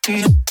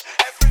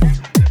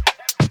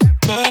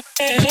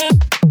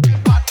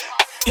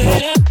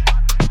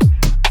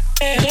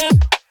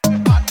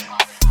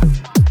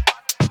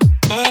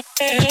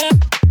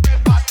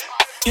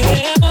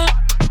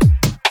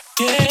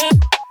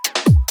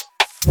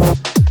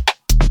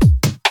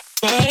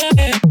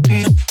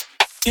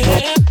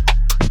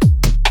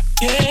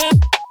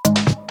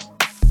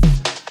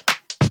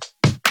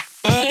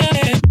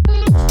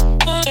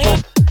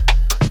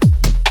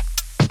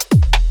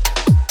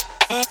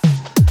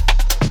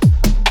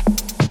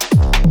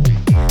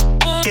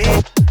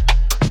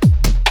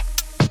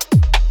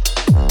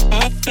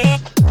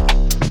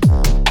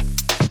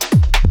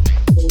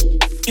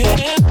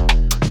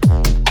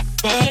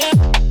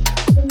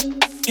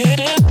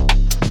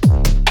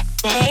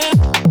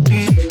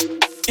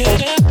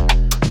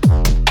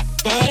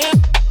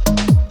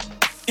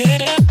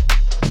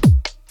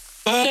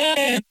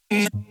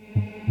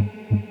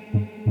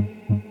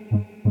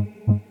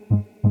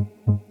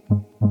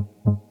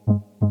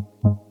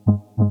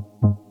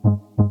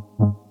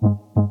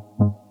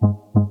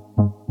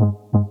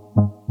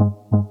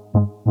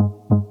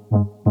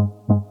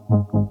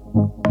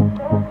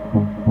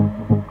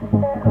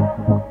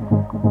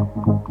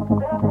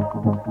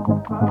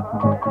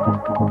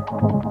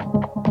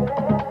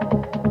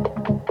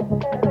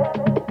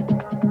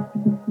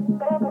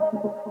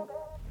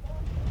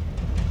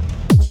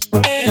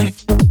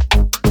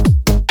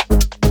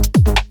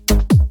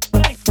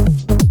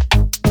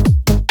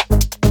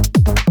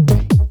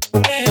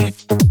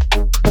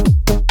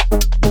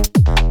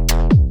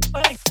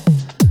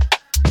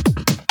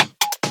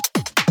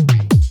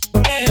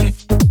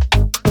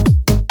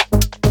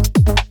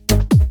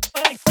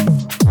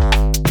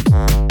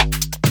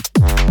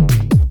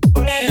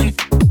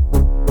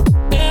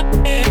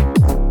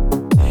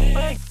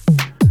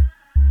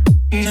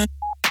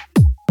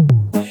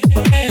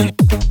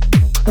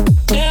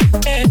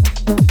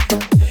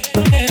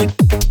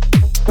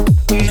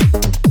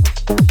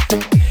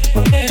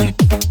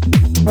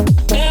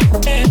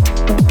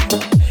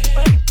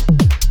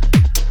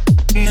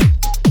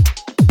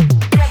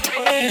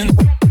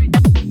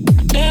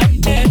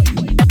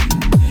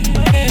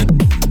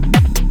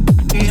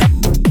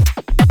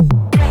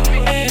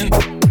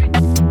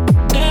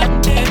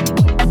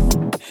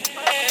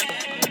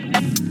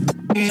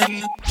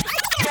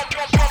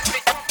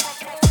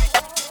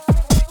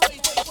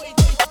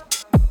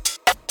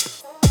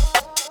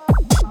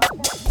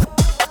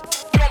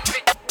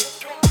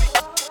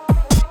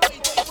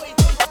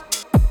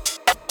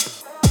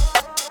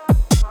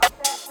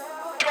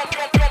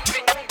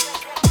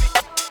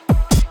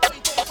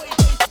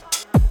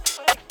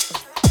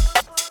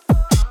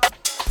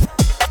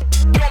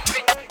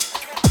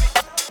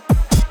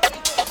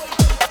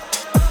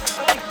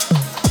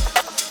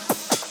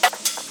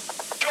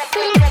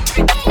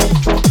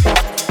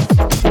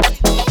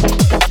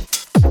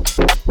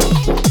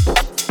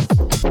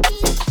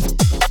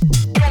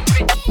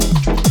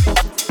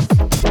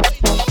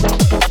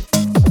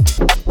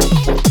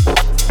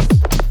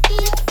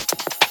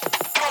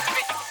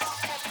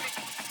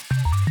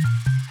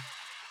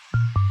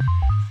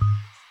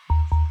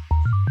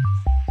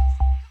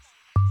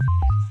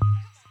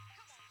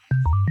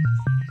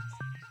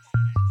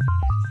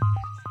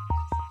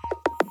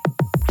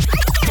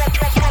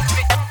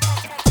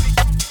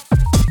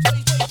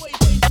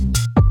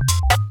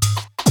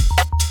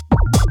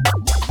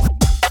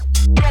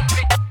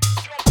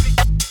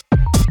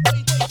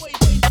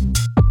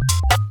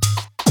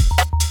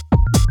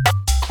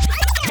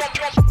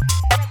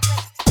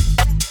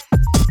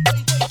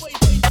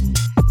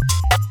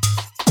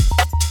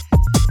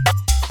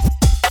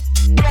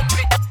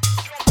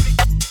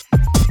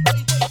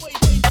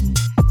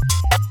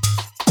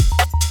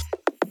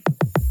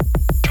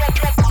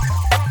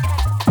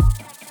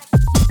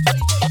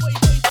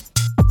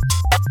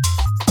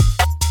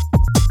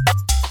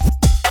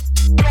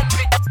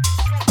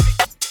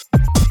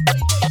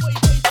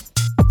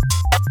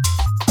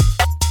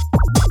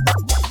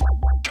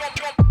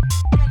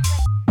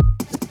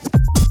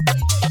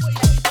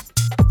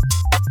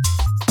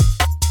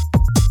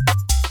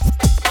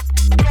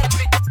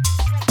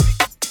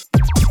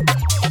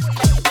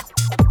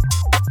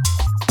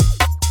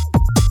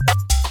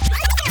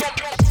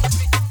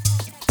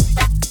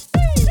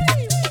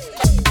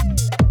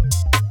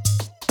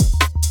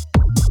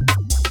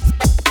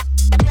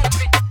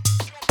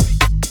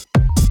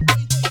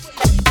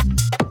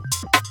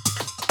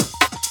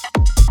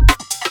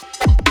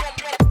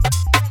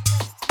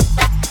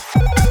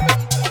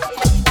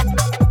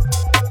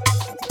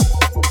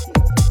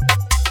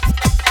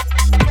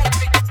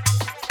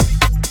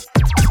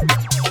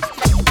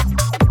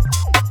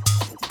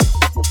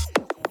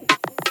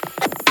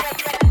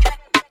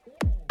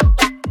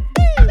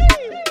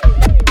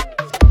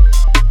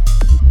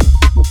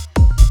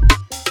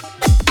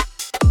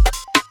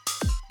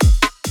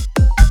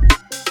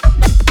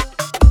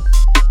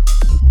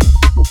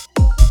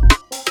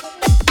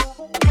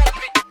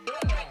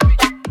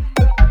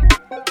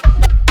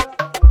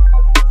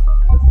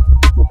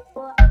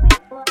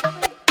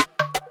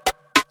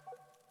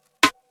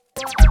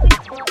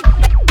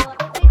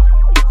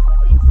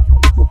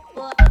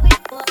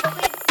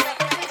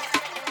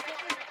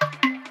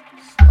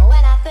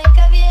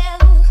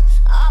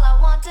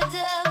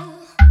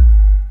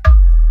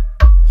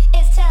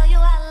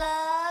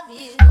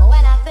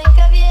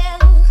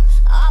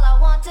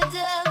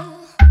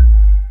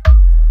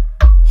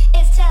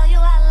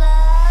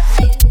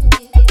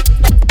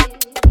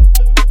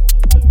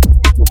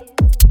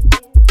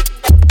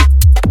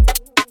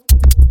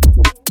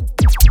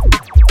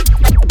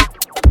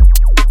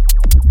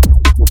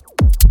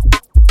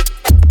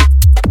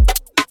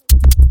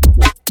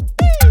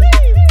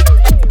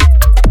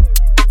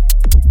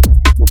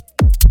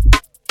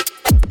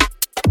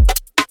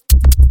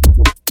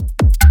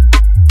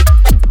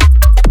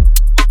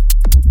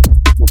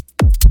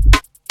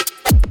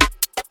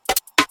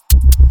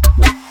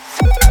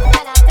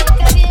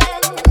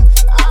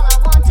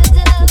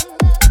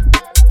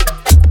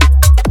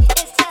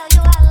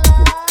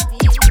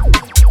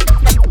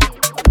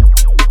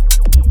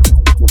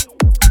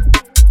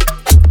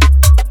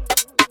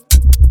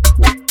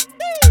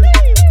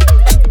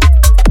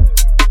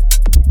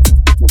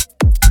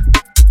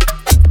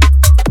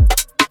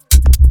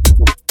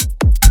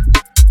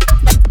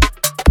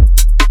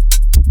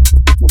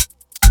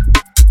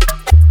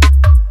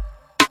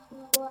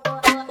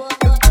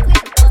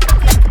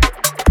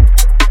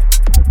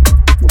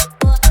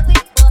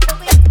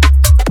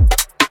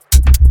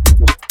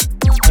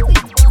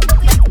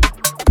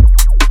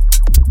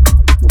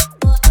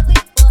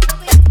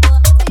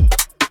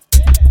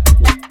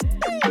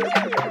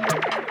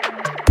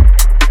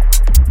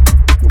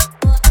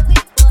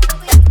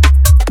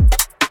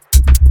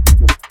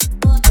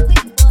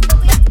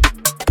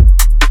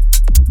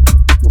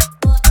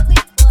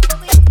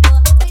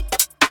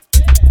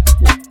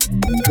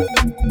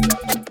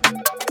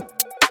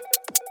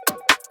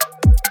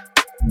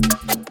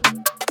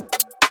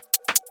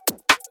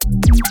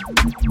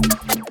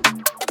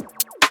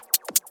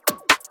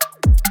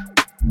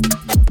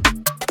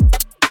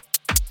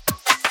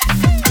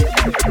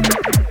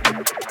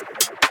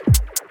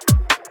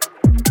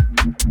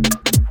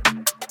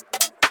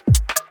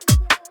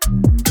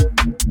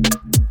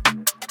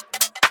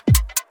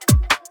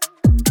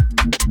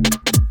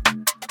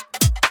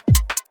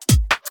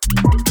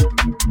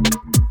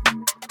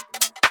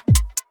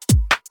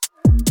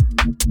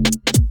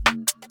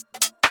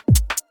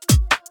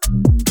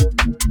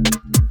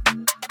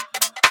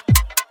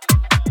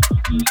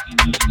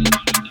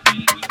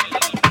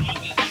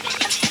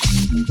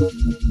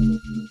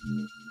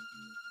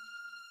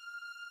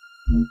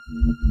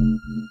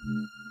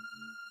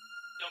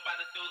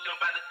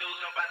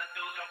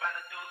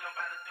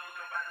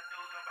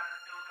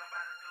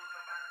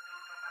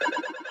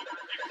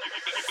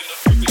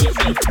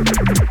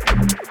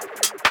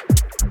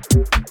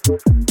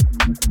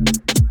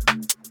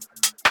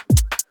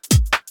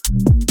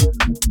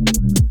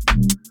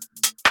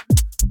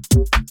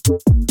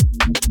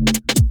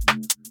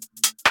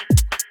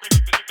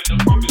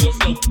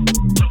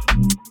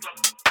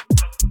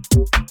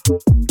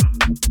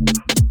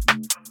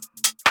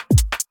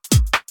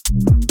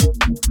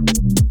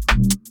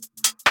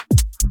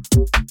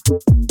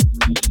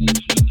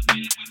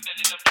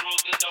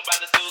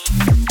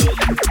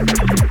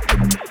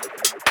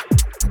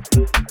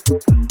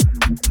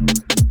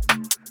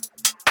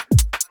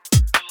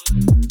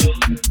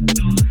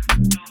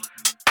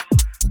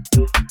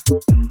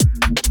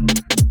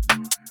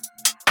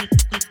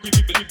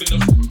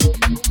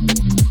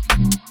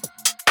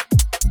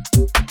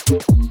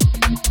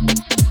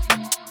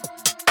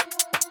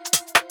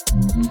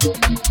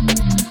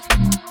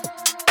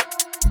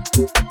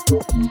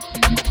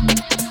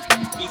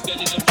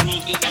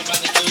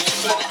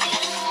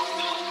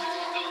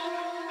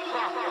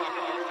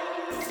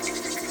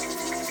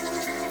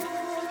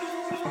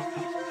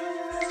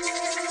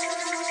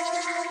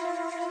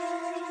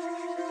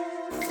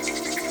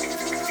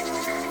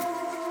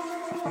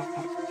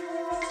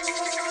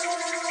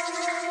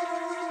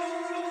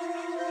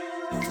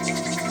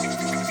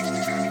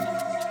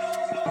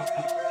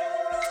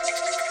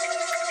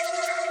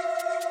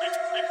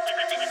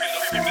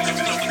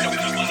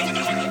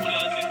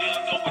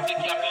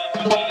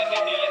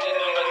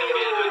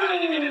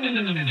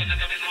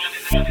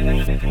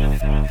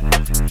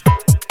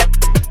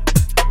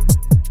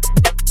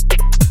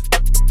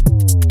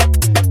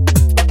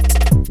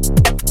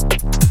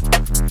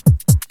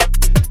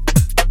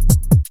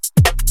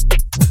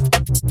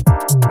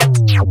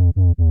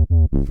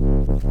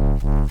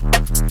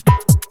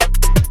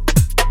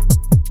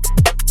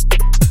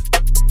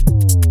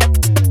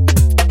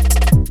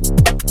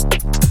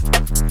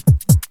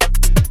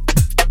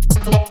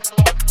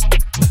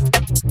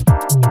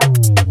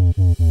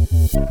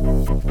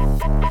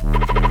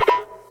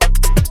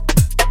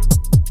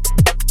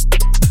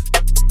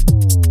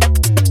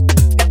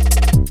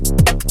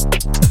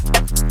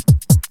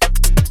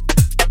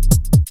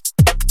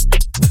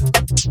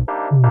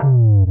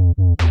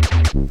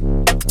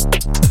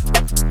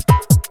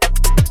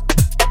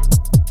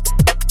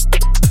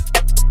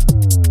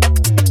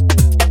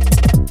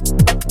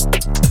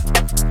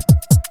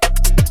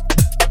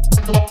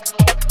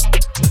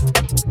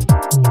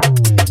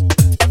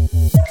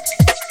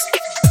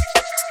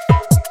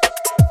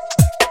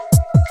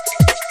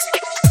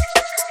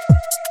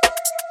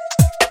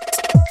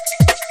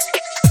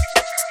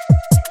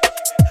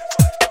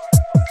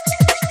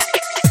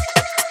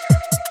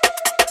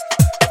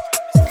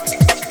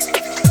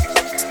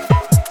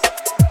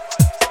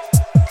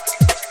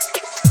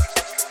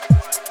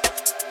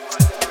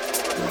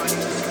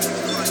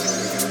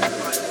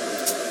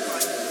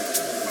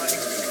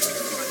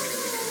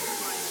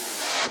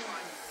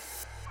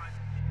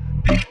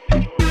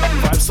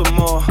 some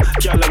more.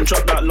 Gal,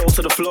 drop that low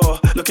to the floor.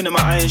 Looking at my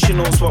eye and she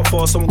knows what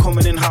for. So I'm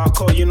coming in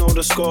hardcore, you know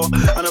the score.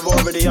 And I've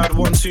already had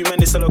one too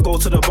many, so I go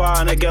to the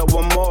bar and I get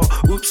one more.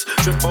 Oops,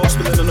 drip ball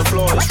spilling on the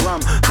floor, it's ram.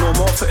 No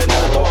more fitting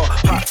in the door.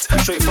 Packed,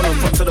 straight from the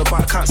front to the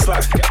back, can't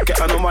slack. Get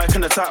on the mic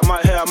and attack,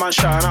 might hear a man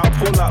shouting out,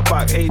 pull that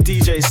back. Hey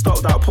DJ,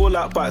 stop that, pull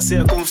that back. See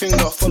a gun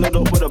finger, followed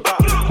up with a back.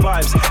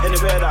 Vibes,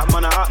 anywhere that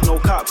man I act, no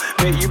cap.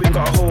 Mate, you ain't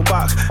got a hold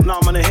back. Now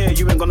man I hear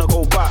you ain't gonna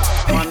go back.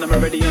 Man, I'm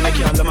already in the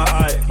cat, let my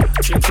eye.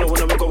 Drink flow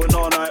and we're going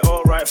all night.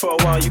 Alright, for a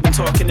while you been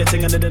talking the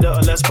thing and then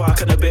a less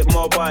back and a bit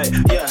more bite.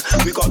 Yeah,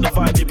 we got the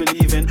vibe you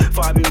believe in.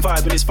 Vibing,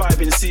 it's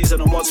vibing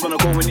season. And what's when I'm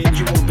going in,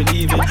 you won't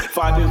believe it.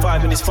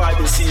 Vibing, it's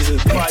vibing season.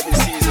 Vibing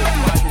season,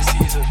 vibing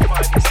season,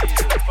 vibing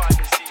season,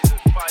 vibing season,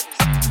 vibing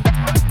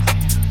season.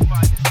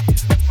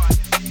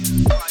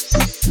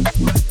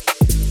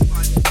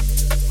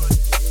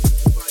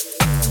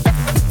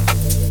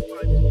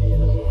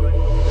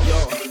 Yo,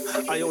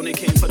 I only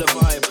came for the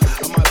vibe.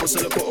 I might bust a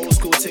little old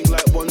school thing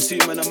like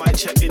 1-2, man. I might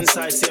check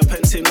inside. See a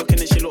pencil looking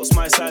and she looks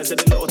my size.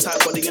 And a little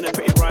tight body and a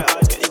pretty bright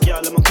eyes. Get the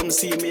girl, let me come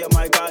see me and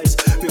my guys.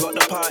 We got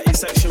the party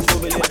section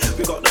bubbling.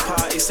 We got the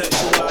party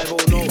section live, oh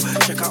no.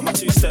 Check out my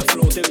two-step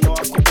flow. Didn't know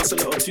I could bust a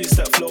little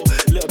two-step flow.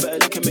 Little bit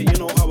of lick at me, you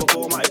know how I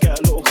go. Might get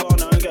a little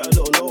corner and get a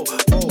little low.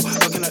 Oh,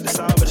 looking at the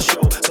side of the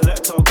show.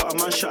 Selector got a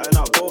man shouting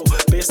out, go.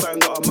 Baseline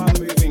got a man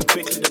moving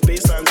quickly. The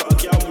baseline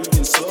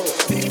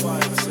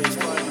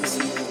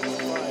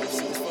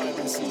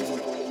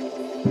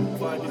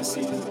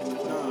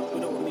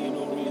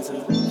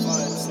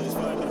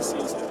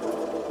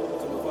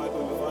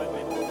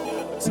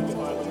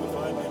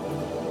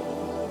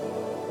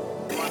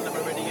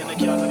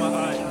girl in my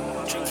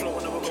eye. Drink flow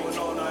whenever going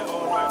all night.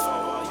 Alright, for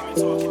a while, you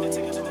been talking it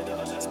together, the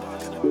devil, let's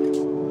back in the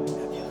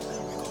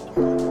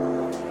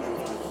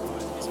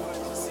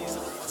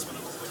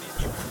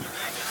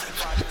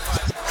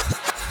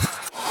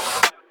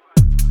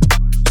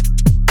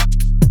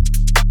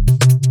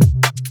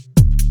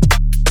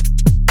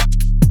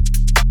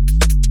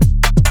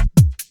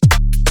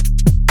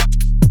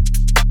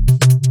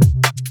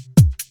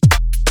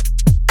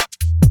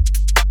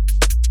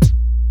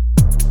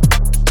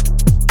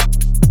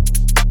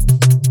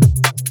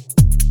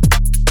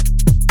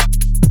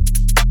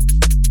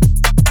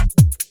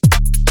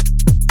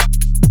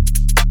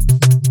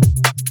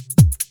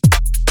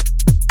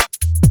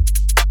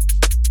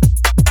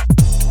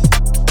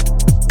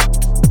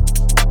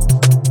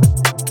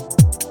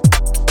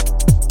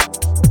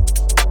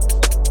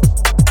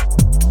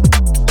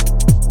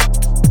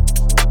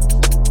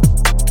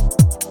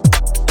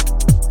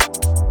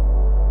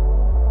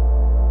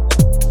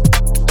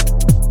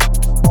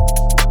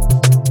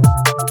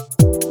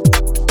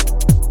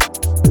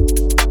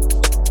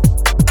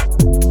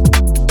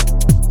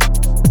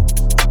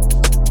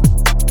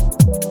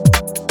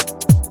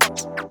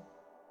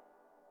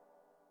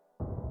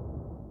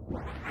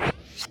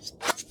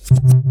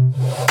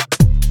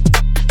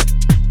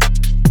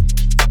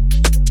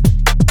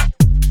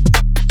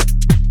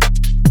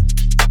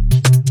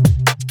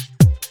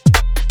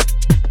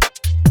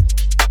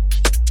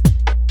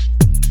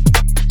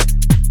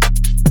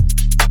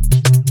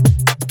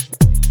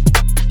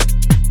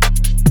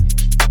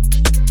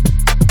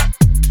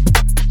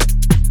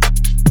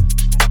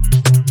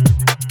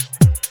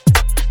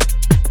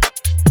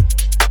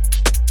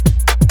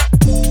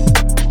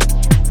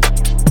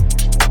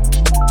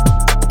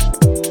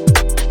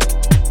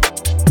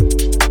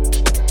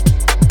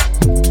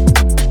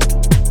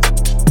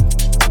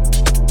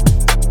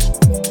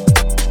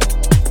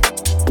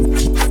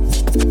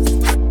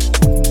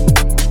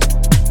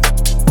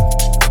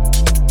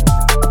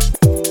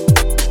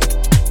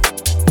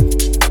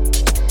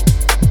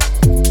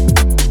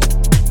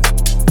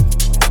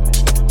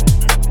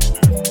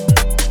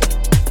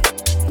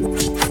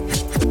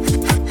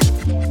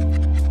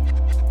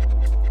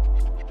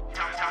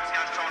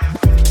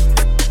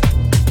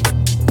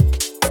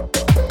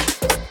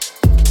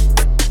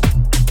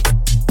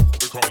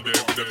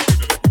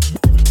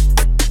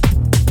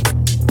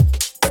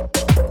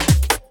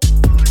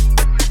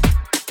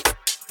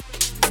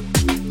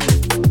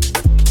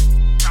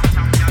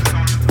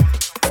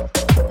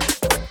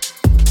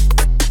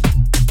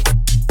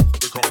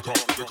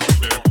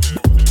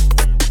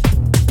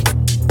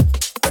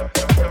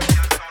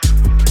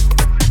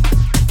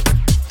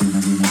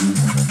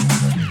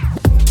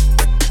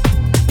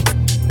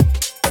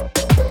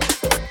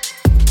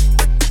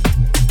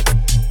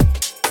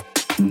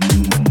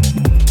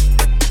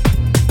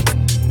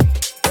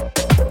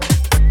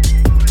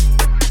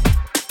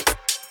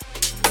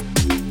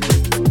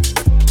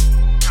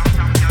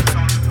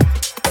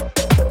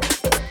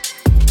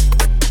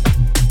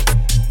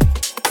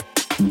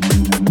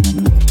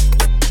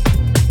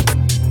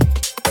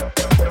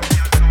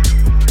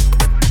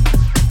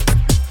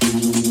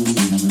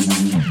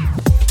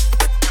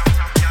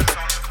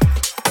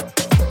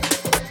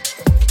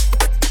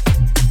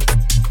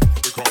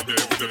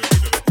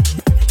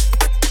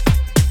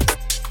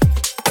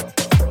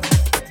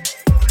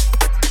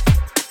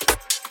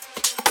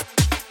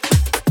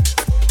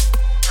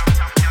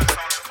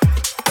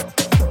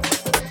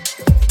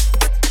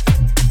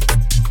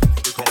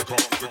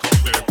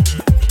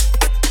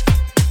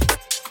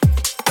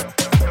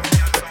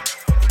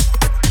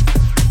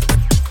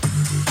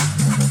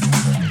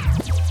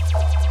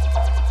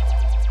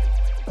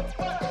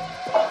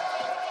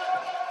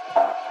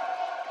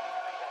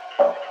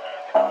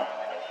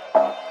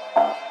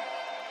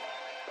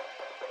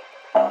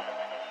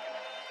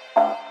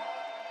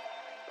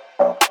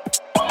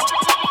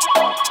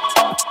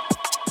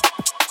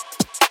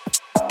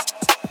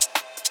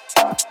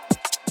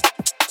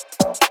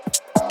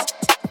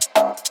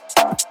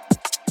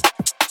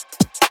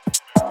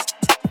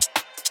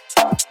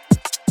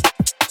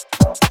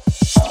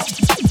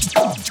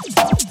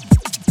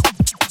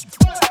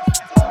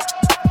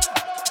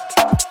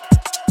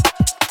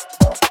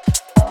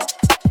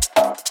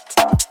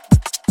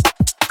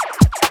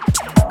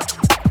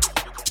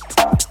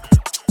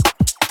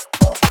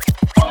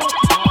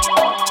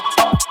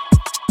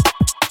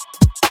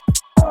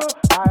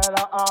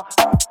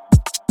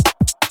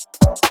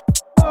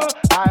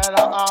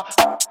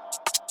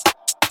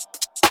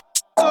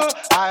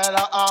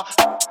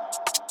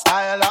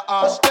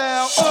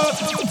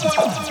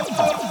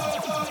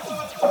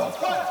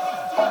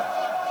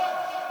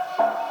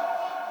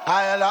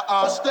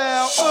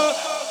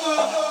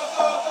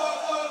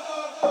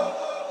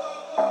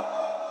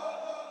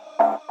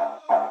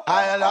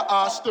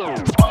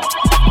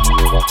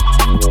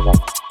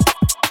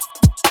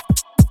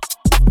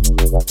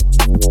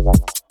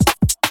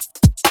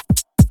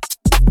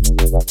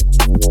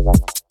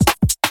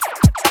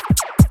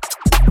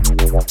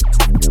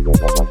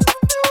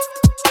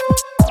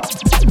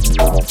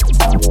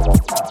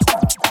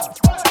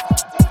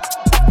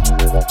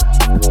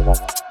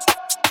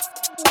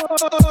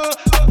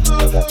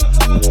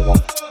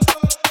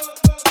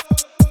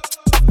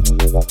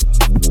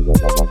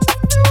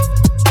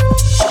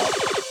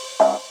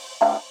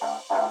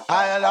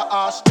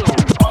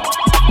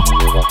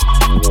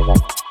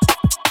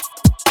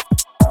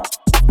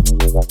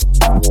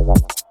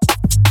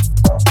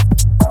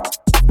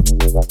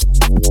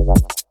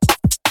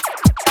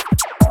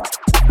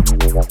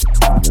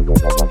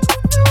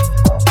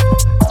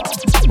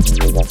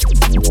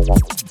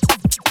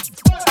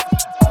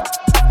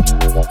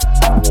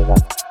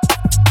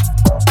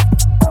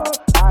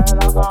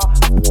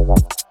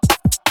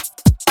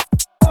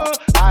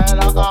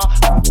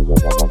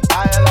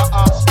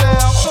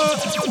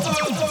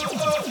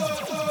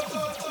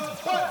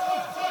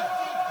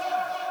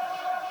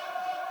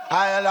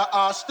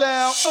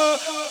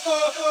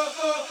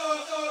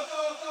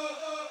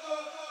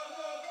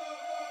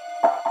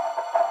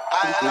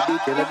That's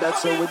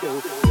how we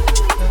do.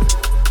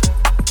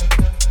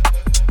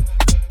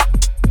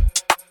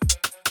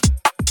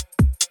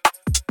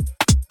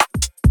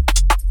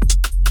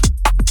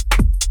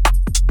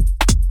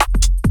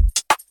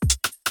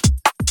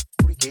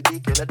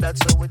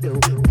 That's how we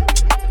do.